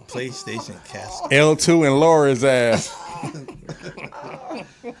 PlayStation casket. L2 and Laura's ass.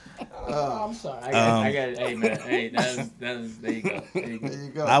 I'm sorry. I got. Hey man. Hey, that was. There you go. There you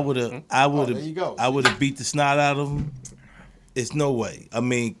go. I would have beat the snot out of him. It's no way. I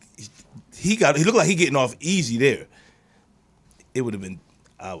mean, he looked like he getting off easy there. It would have been.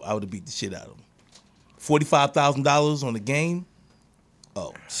 I would have beat the shit out of him. $45,000 on the game.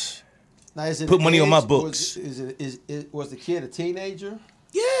 Oh. Now, is it put money on my books. Was the kid a teenager?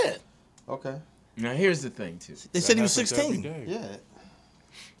 Yeah. Okay. Now here's the thing too. They said he was 16. Yeah.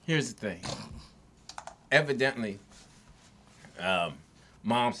 Here's the thing. Evidently,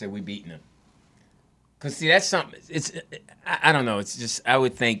 mom said we beating him. Cause see, that's something. It's I don't know. It's just I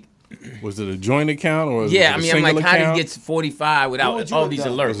would think. Was it a joint account or was yeah? it a I mean, single I'm like, account? how did he get 45 without all these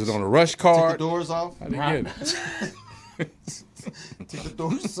alerts? Was it on a rush card? Took the doors off. How did he get it? Took the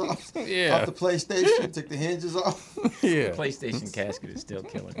doors off. Yeah. Off the PlayStation. Took the hinges off. Yeah. The PlayStation casket is still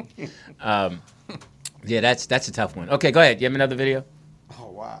killing me. Yeah, that's a tough one. Okay, go ahead. You have another video? Oh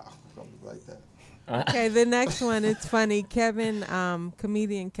wow, something like that. Okay, the next one. It's funny.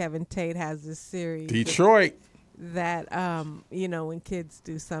 Comedian Kevin Tate has this series. Detroit. That when kids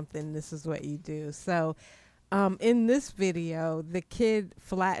do something, this is what you do. So, in this video, the kid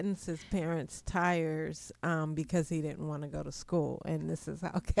flattens his parents' tires because he didn't want to go to school, and this is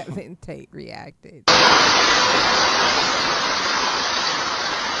how Kevin Tate reacted.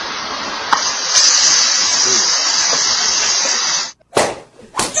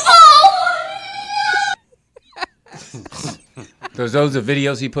 Those are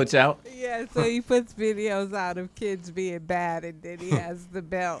videos he puts out? Yeah, so he puts videos out of kids being bad, and then he has the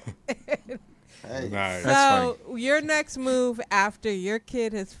belt. Hey. Nice. So your next move after your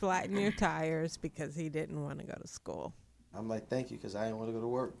kid has flattened your tires because he didn't want to go to school. I'm like, thank you, because I didn't want to go to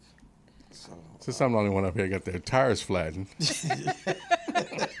work. So, Since I'm the only one up here got their tires flattened.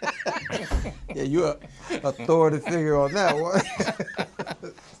 Yeah, you're an authority figure on that one.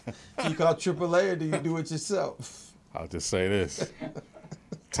 You call AAA or do you do it yourself? I'll just say this.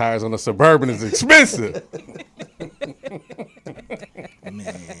 Tires on a Suburban is expensive.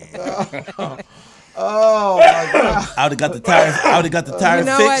 Oh my God! I would have got the tires. I would have got the tires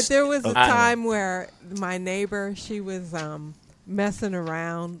You know fixed. what? There was a time where my neighbor, she was messing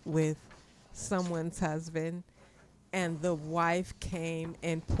around with someone's husband, and the wife came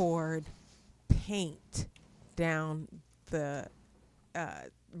and poured paint down the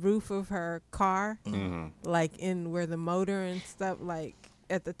roof of her car, like in where the motor and stuff, like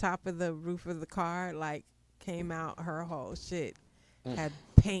at the top of the roof of the car, like came out. Her whole shit had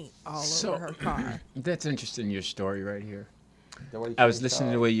paint all over her car. That's interesting, your story right here. I was listening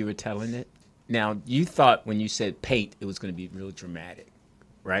to the way you were telling it. Now, you thought when you said paint, it was going to be real dramatic,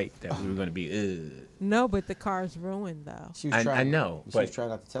 right? That we were going to be, No, but the car's ruined, though. She was trying, I know. She was trying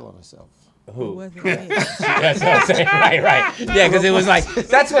not to tell on herself. Who? It wasn't me. That's what I'm saying. Right. Yeah, because it was like,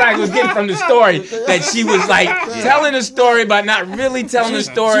 that's what I was getting from the story, that she was like telling a story, but not really telling a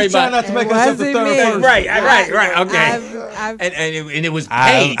story. She's trying not to make herself the third person. Right. Okay. And it was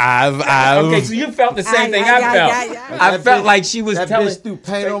paint. Okay, so you felt the same thing I felt. I felt like she was telling. Bitch threw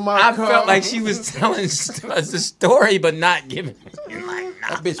paint on my car. I felt like she was telling the story, but not giving.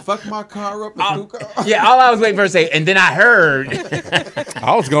 That bitch fucked my car up. And yeah, all I was waiting for her to say, and then I heard.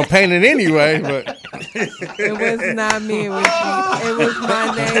 I was gonna paint it anyway, but it was not me. It was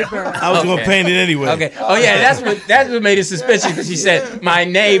my neighbor. I was gonna paint it anyway. Okay. Oh yeah, that's what made it suspicious because she said my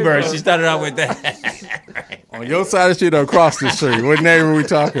neighbor. She started out with that. On your side of the street or across the street? What neighbor are we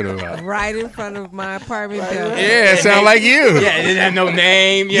talking about? Right in front of my apartment building. Yeah, it sounds like you. Yeah, it didn't have no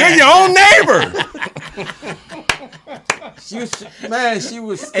name. Yeah. You're your own neighbor. She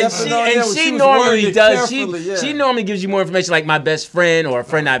was and she normally does. She normally gives you more information, like my best friend or a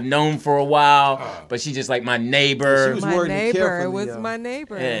friend I've known for a while. But she just like my neighbor. She was My wording it neighbor. It carefully, was my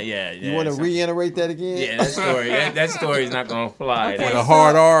neighbor. Yeah. You want to reiterate that again? Yeah, that story. that story is not gonna fly. Okay, With a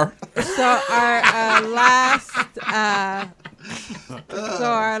hard R. So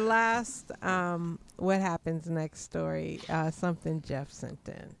our last what happens next story, something Jeff sent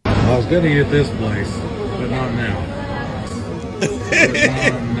in. I was gonna eat at this place, but not now.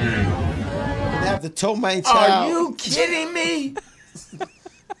 Have the Tomei chow. Are you kidding me?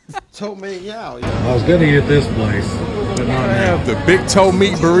 Tomei chow. I was gonna eat at this place, but not now. Have the big toe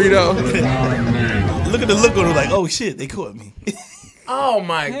meat burrito. Look at the look on her like, oh shit, they caught me. Oh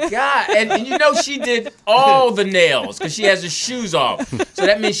my God. And you know she did all the nails because she has her shoes off. So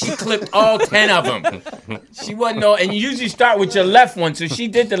that means she clipped all 10 of them. She wasn't and you usually start with your left one. So she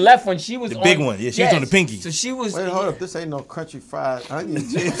did the left one. She was the big one. Yeah, she was on the pinky. So she was. Wait, hold up. This ain't no country fried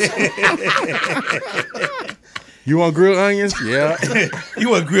onions. You want grilled onions? Yeah. You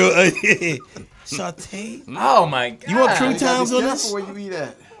want grilled onions? Saute? Oh my God. You want croutons on this? Where you eat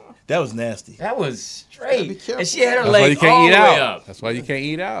at? That was nasty. That was straight. And she had her That's why you leg can't all eat the way out. up. That's why you can't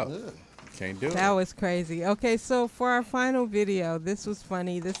eat out. Can't do it. That was crazy. Okay, so for our final video, this was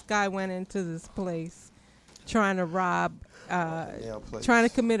funny. This guy went into this place trying to rob, trying to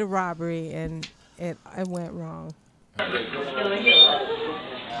commit a robbery, and it went wrong. Everybody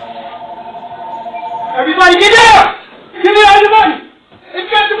get down! Give me all your money!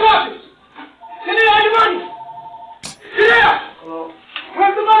 Inspect the pockets! Give me all your money! Get down!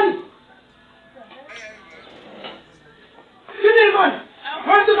 Where's the money? Give me the money!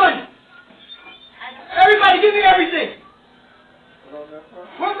 Where's the money? Everybody give me everything!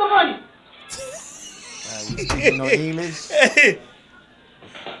 Where's the money? You speaking no English?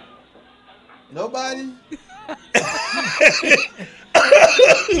 Nobody?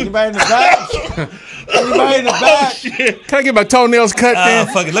 Anybody in the back? Anybody in the back? Shit. Can I get my toenails cut then?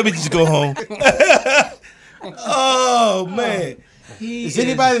 Fuck it. Let me just go home. Oh, man. Is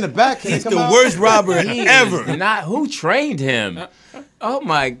anybody in the back? He's the worst robber ever. Not who trained him. Oh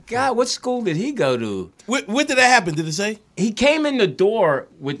my God! What school did he go to? What did that happen? Did it say? He came in the door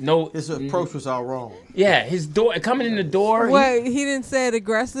with no. His approach was all wrong. Yeah, his door coming in the door. What, he didn't say it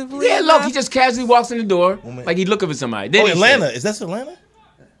aggressively? Yeah, look, he just casually walks in the door like he's looking for somebody. Then Atlanta. Is that Atlanta?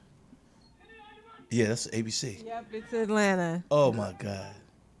 Yeah, that's ABC. Yep, it's Atlanta. Oh my God.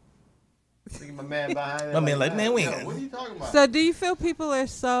 My man behind My man like, man, we ain't what are you talking about? So do you feel people are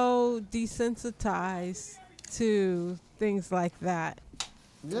so desensitized to things like that?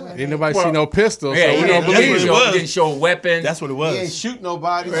 Yeah. Ain't nobody see no pistol, Yeah, so we don't believe he it. didn't show a weapon. That's what it He was. ain't shoot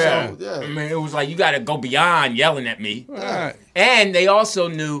nobody. Yeah. So, yeah. I mean, it was like you got to go beyond yelling at me. Right. And they also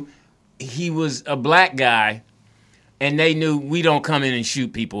knew he was a black guy, and they knew we don't come in and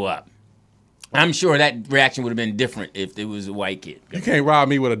shoot people up. I'm sure that reaction would have been different if it was a white kid. You can't rob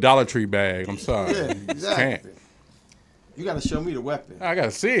me with a Dollar Tree bag. I'm sorry. Yeah, exactly. Can't. You got to show me the weapon. I got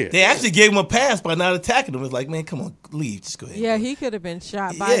to see it. They actually gave him a pass by not attacking him. It's like, man, come on, leave. Just go ahead. Yeah, he could have been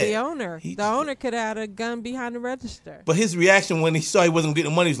shot by the Yeah. owner. The owner could have had a gun behind the register. But his reaction when he saw he wasn't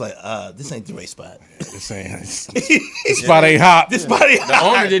getting money, he was like, this ain't the right spot. This ain't. This spot ain't hot. This spot ain't The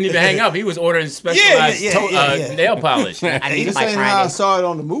hot. owner didn't even hang up. He was ordering specialized nail polish. I need This my ain't how I Friday. saw it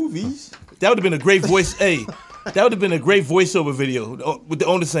on the movies. That would have been a great voice. Hey, that would have been a great voiceover video with the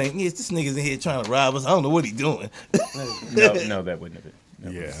owner saying, yes, this nigga's in here trying to rob us. I don't know what he's doing. No, that wouldn't have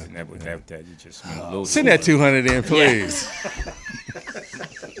been. Yeah. That you just went a little Send too that 200 in, please.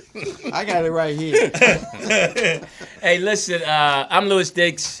 I got it right here. Hey, listen, I'm Louis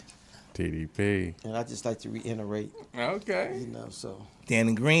Dix. TDP. And I just like to reiterate. Okay. You know, so.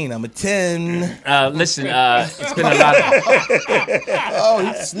 Dannon Green, I'm a 10. Listen, it's been a lot of. Oh,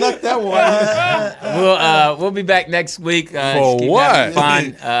 he snuck that one. We'll be back next week. For just keep what?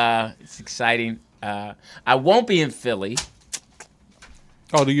 having fun. It's exciting. I won't be in Philly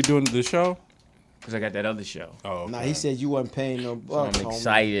Oh, are you doing the show? because I got that other show. Oh, okay. Nah, he said you wasn't paying no So bucks. I'm homie.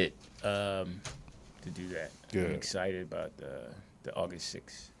 excited to do that. Good. I'm excited about the August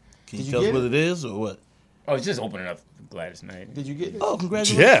 6th. Can Did you you tell us get what it? it is or what? Oh, it's just opening up for Gladys Knight. Did you get it? Oh,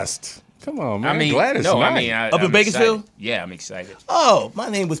 congratulations. Jest. Come on, man. I mean, Gladys no, Knight. I mean, Up in I'm Bakersfield? excited. Yeah, I'm excited. Oh, my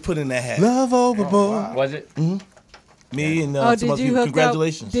name was put in that hat. Love overboard. Was it? Me and Oh, some did other you people. hook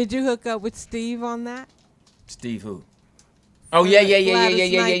Congratulations. up? Did you hook up with Steve on that? Steve who? Oh yeah.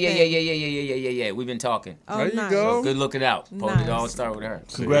 Gladys Knight thing. Yeah. We've been talking. Oh, There you nice. go. So good looking out. Probably Nice. all start with her.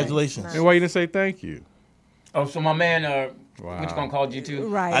 Congratulations. And why you didn't say thank you? Oh, so my man, what you gonna call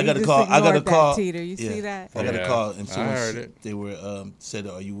G2? Right. I got he a just call. I got a ignored that, call. Teeter. You see that? I got a call, and I someone heard it. They were said,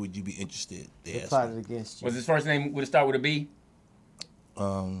 "Would you be interested?" They asked plotted me. against you. Was his first name, would it start with a B?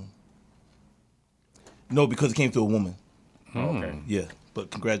 No, because it came to a woman. Okay. Yeah,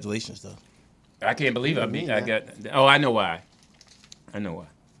 but congratulations though. I can't believe I got. Oh, I know why.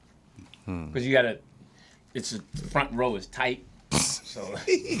 Because you gotta. It's the front row is tight. So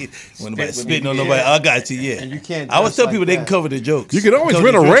when nobody spitting on nobody, I got you. Yeah, and you can't. I always tell people they can cover their jokes. You can always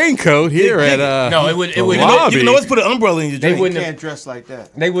rent a raincoat here at no, it would. You can always put an umbrella in your drink. You can't dress like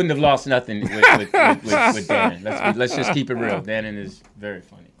that. They wouldn't have lost nothing with Dannon. Let's just keep it real. Dannon is very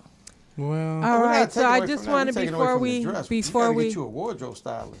funny. Well, all right. So I just want to before we get you a wardrobe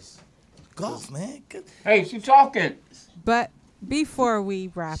stylist. Golf, man. Hey, she talking. But before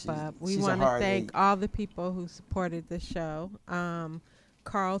we wrap up, we she's a want to hard thank eight. all the people who supported the show.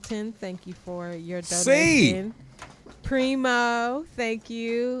 Carlton, thank you for your donation. Primo, thank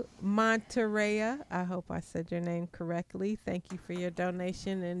you. Monterey, I hope I said your name correctly. Thank you for your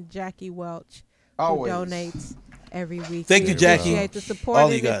donation. And Jackie Welch, Always. who donates every week. Thank you, Jackie. Appreciate the support. All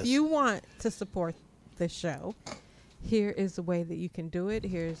and you guys. if you want to support the show, here is the way that you can do it.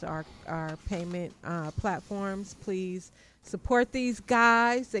 Here's our payment platforms. Please support these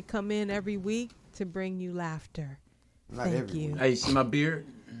guys that come in every week to bring you laughter. Not Thank every you. week. Hey, see my beard?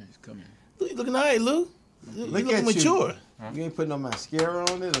 It's coming. You looking all right, Lou? You Look looking at mature. You ain't putting no mascara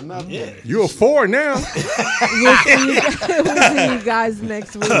on it or nothing. Yeah. You're a 4 now. We'll see you guys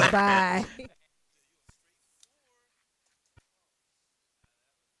next week. Bye.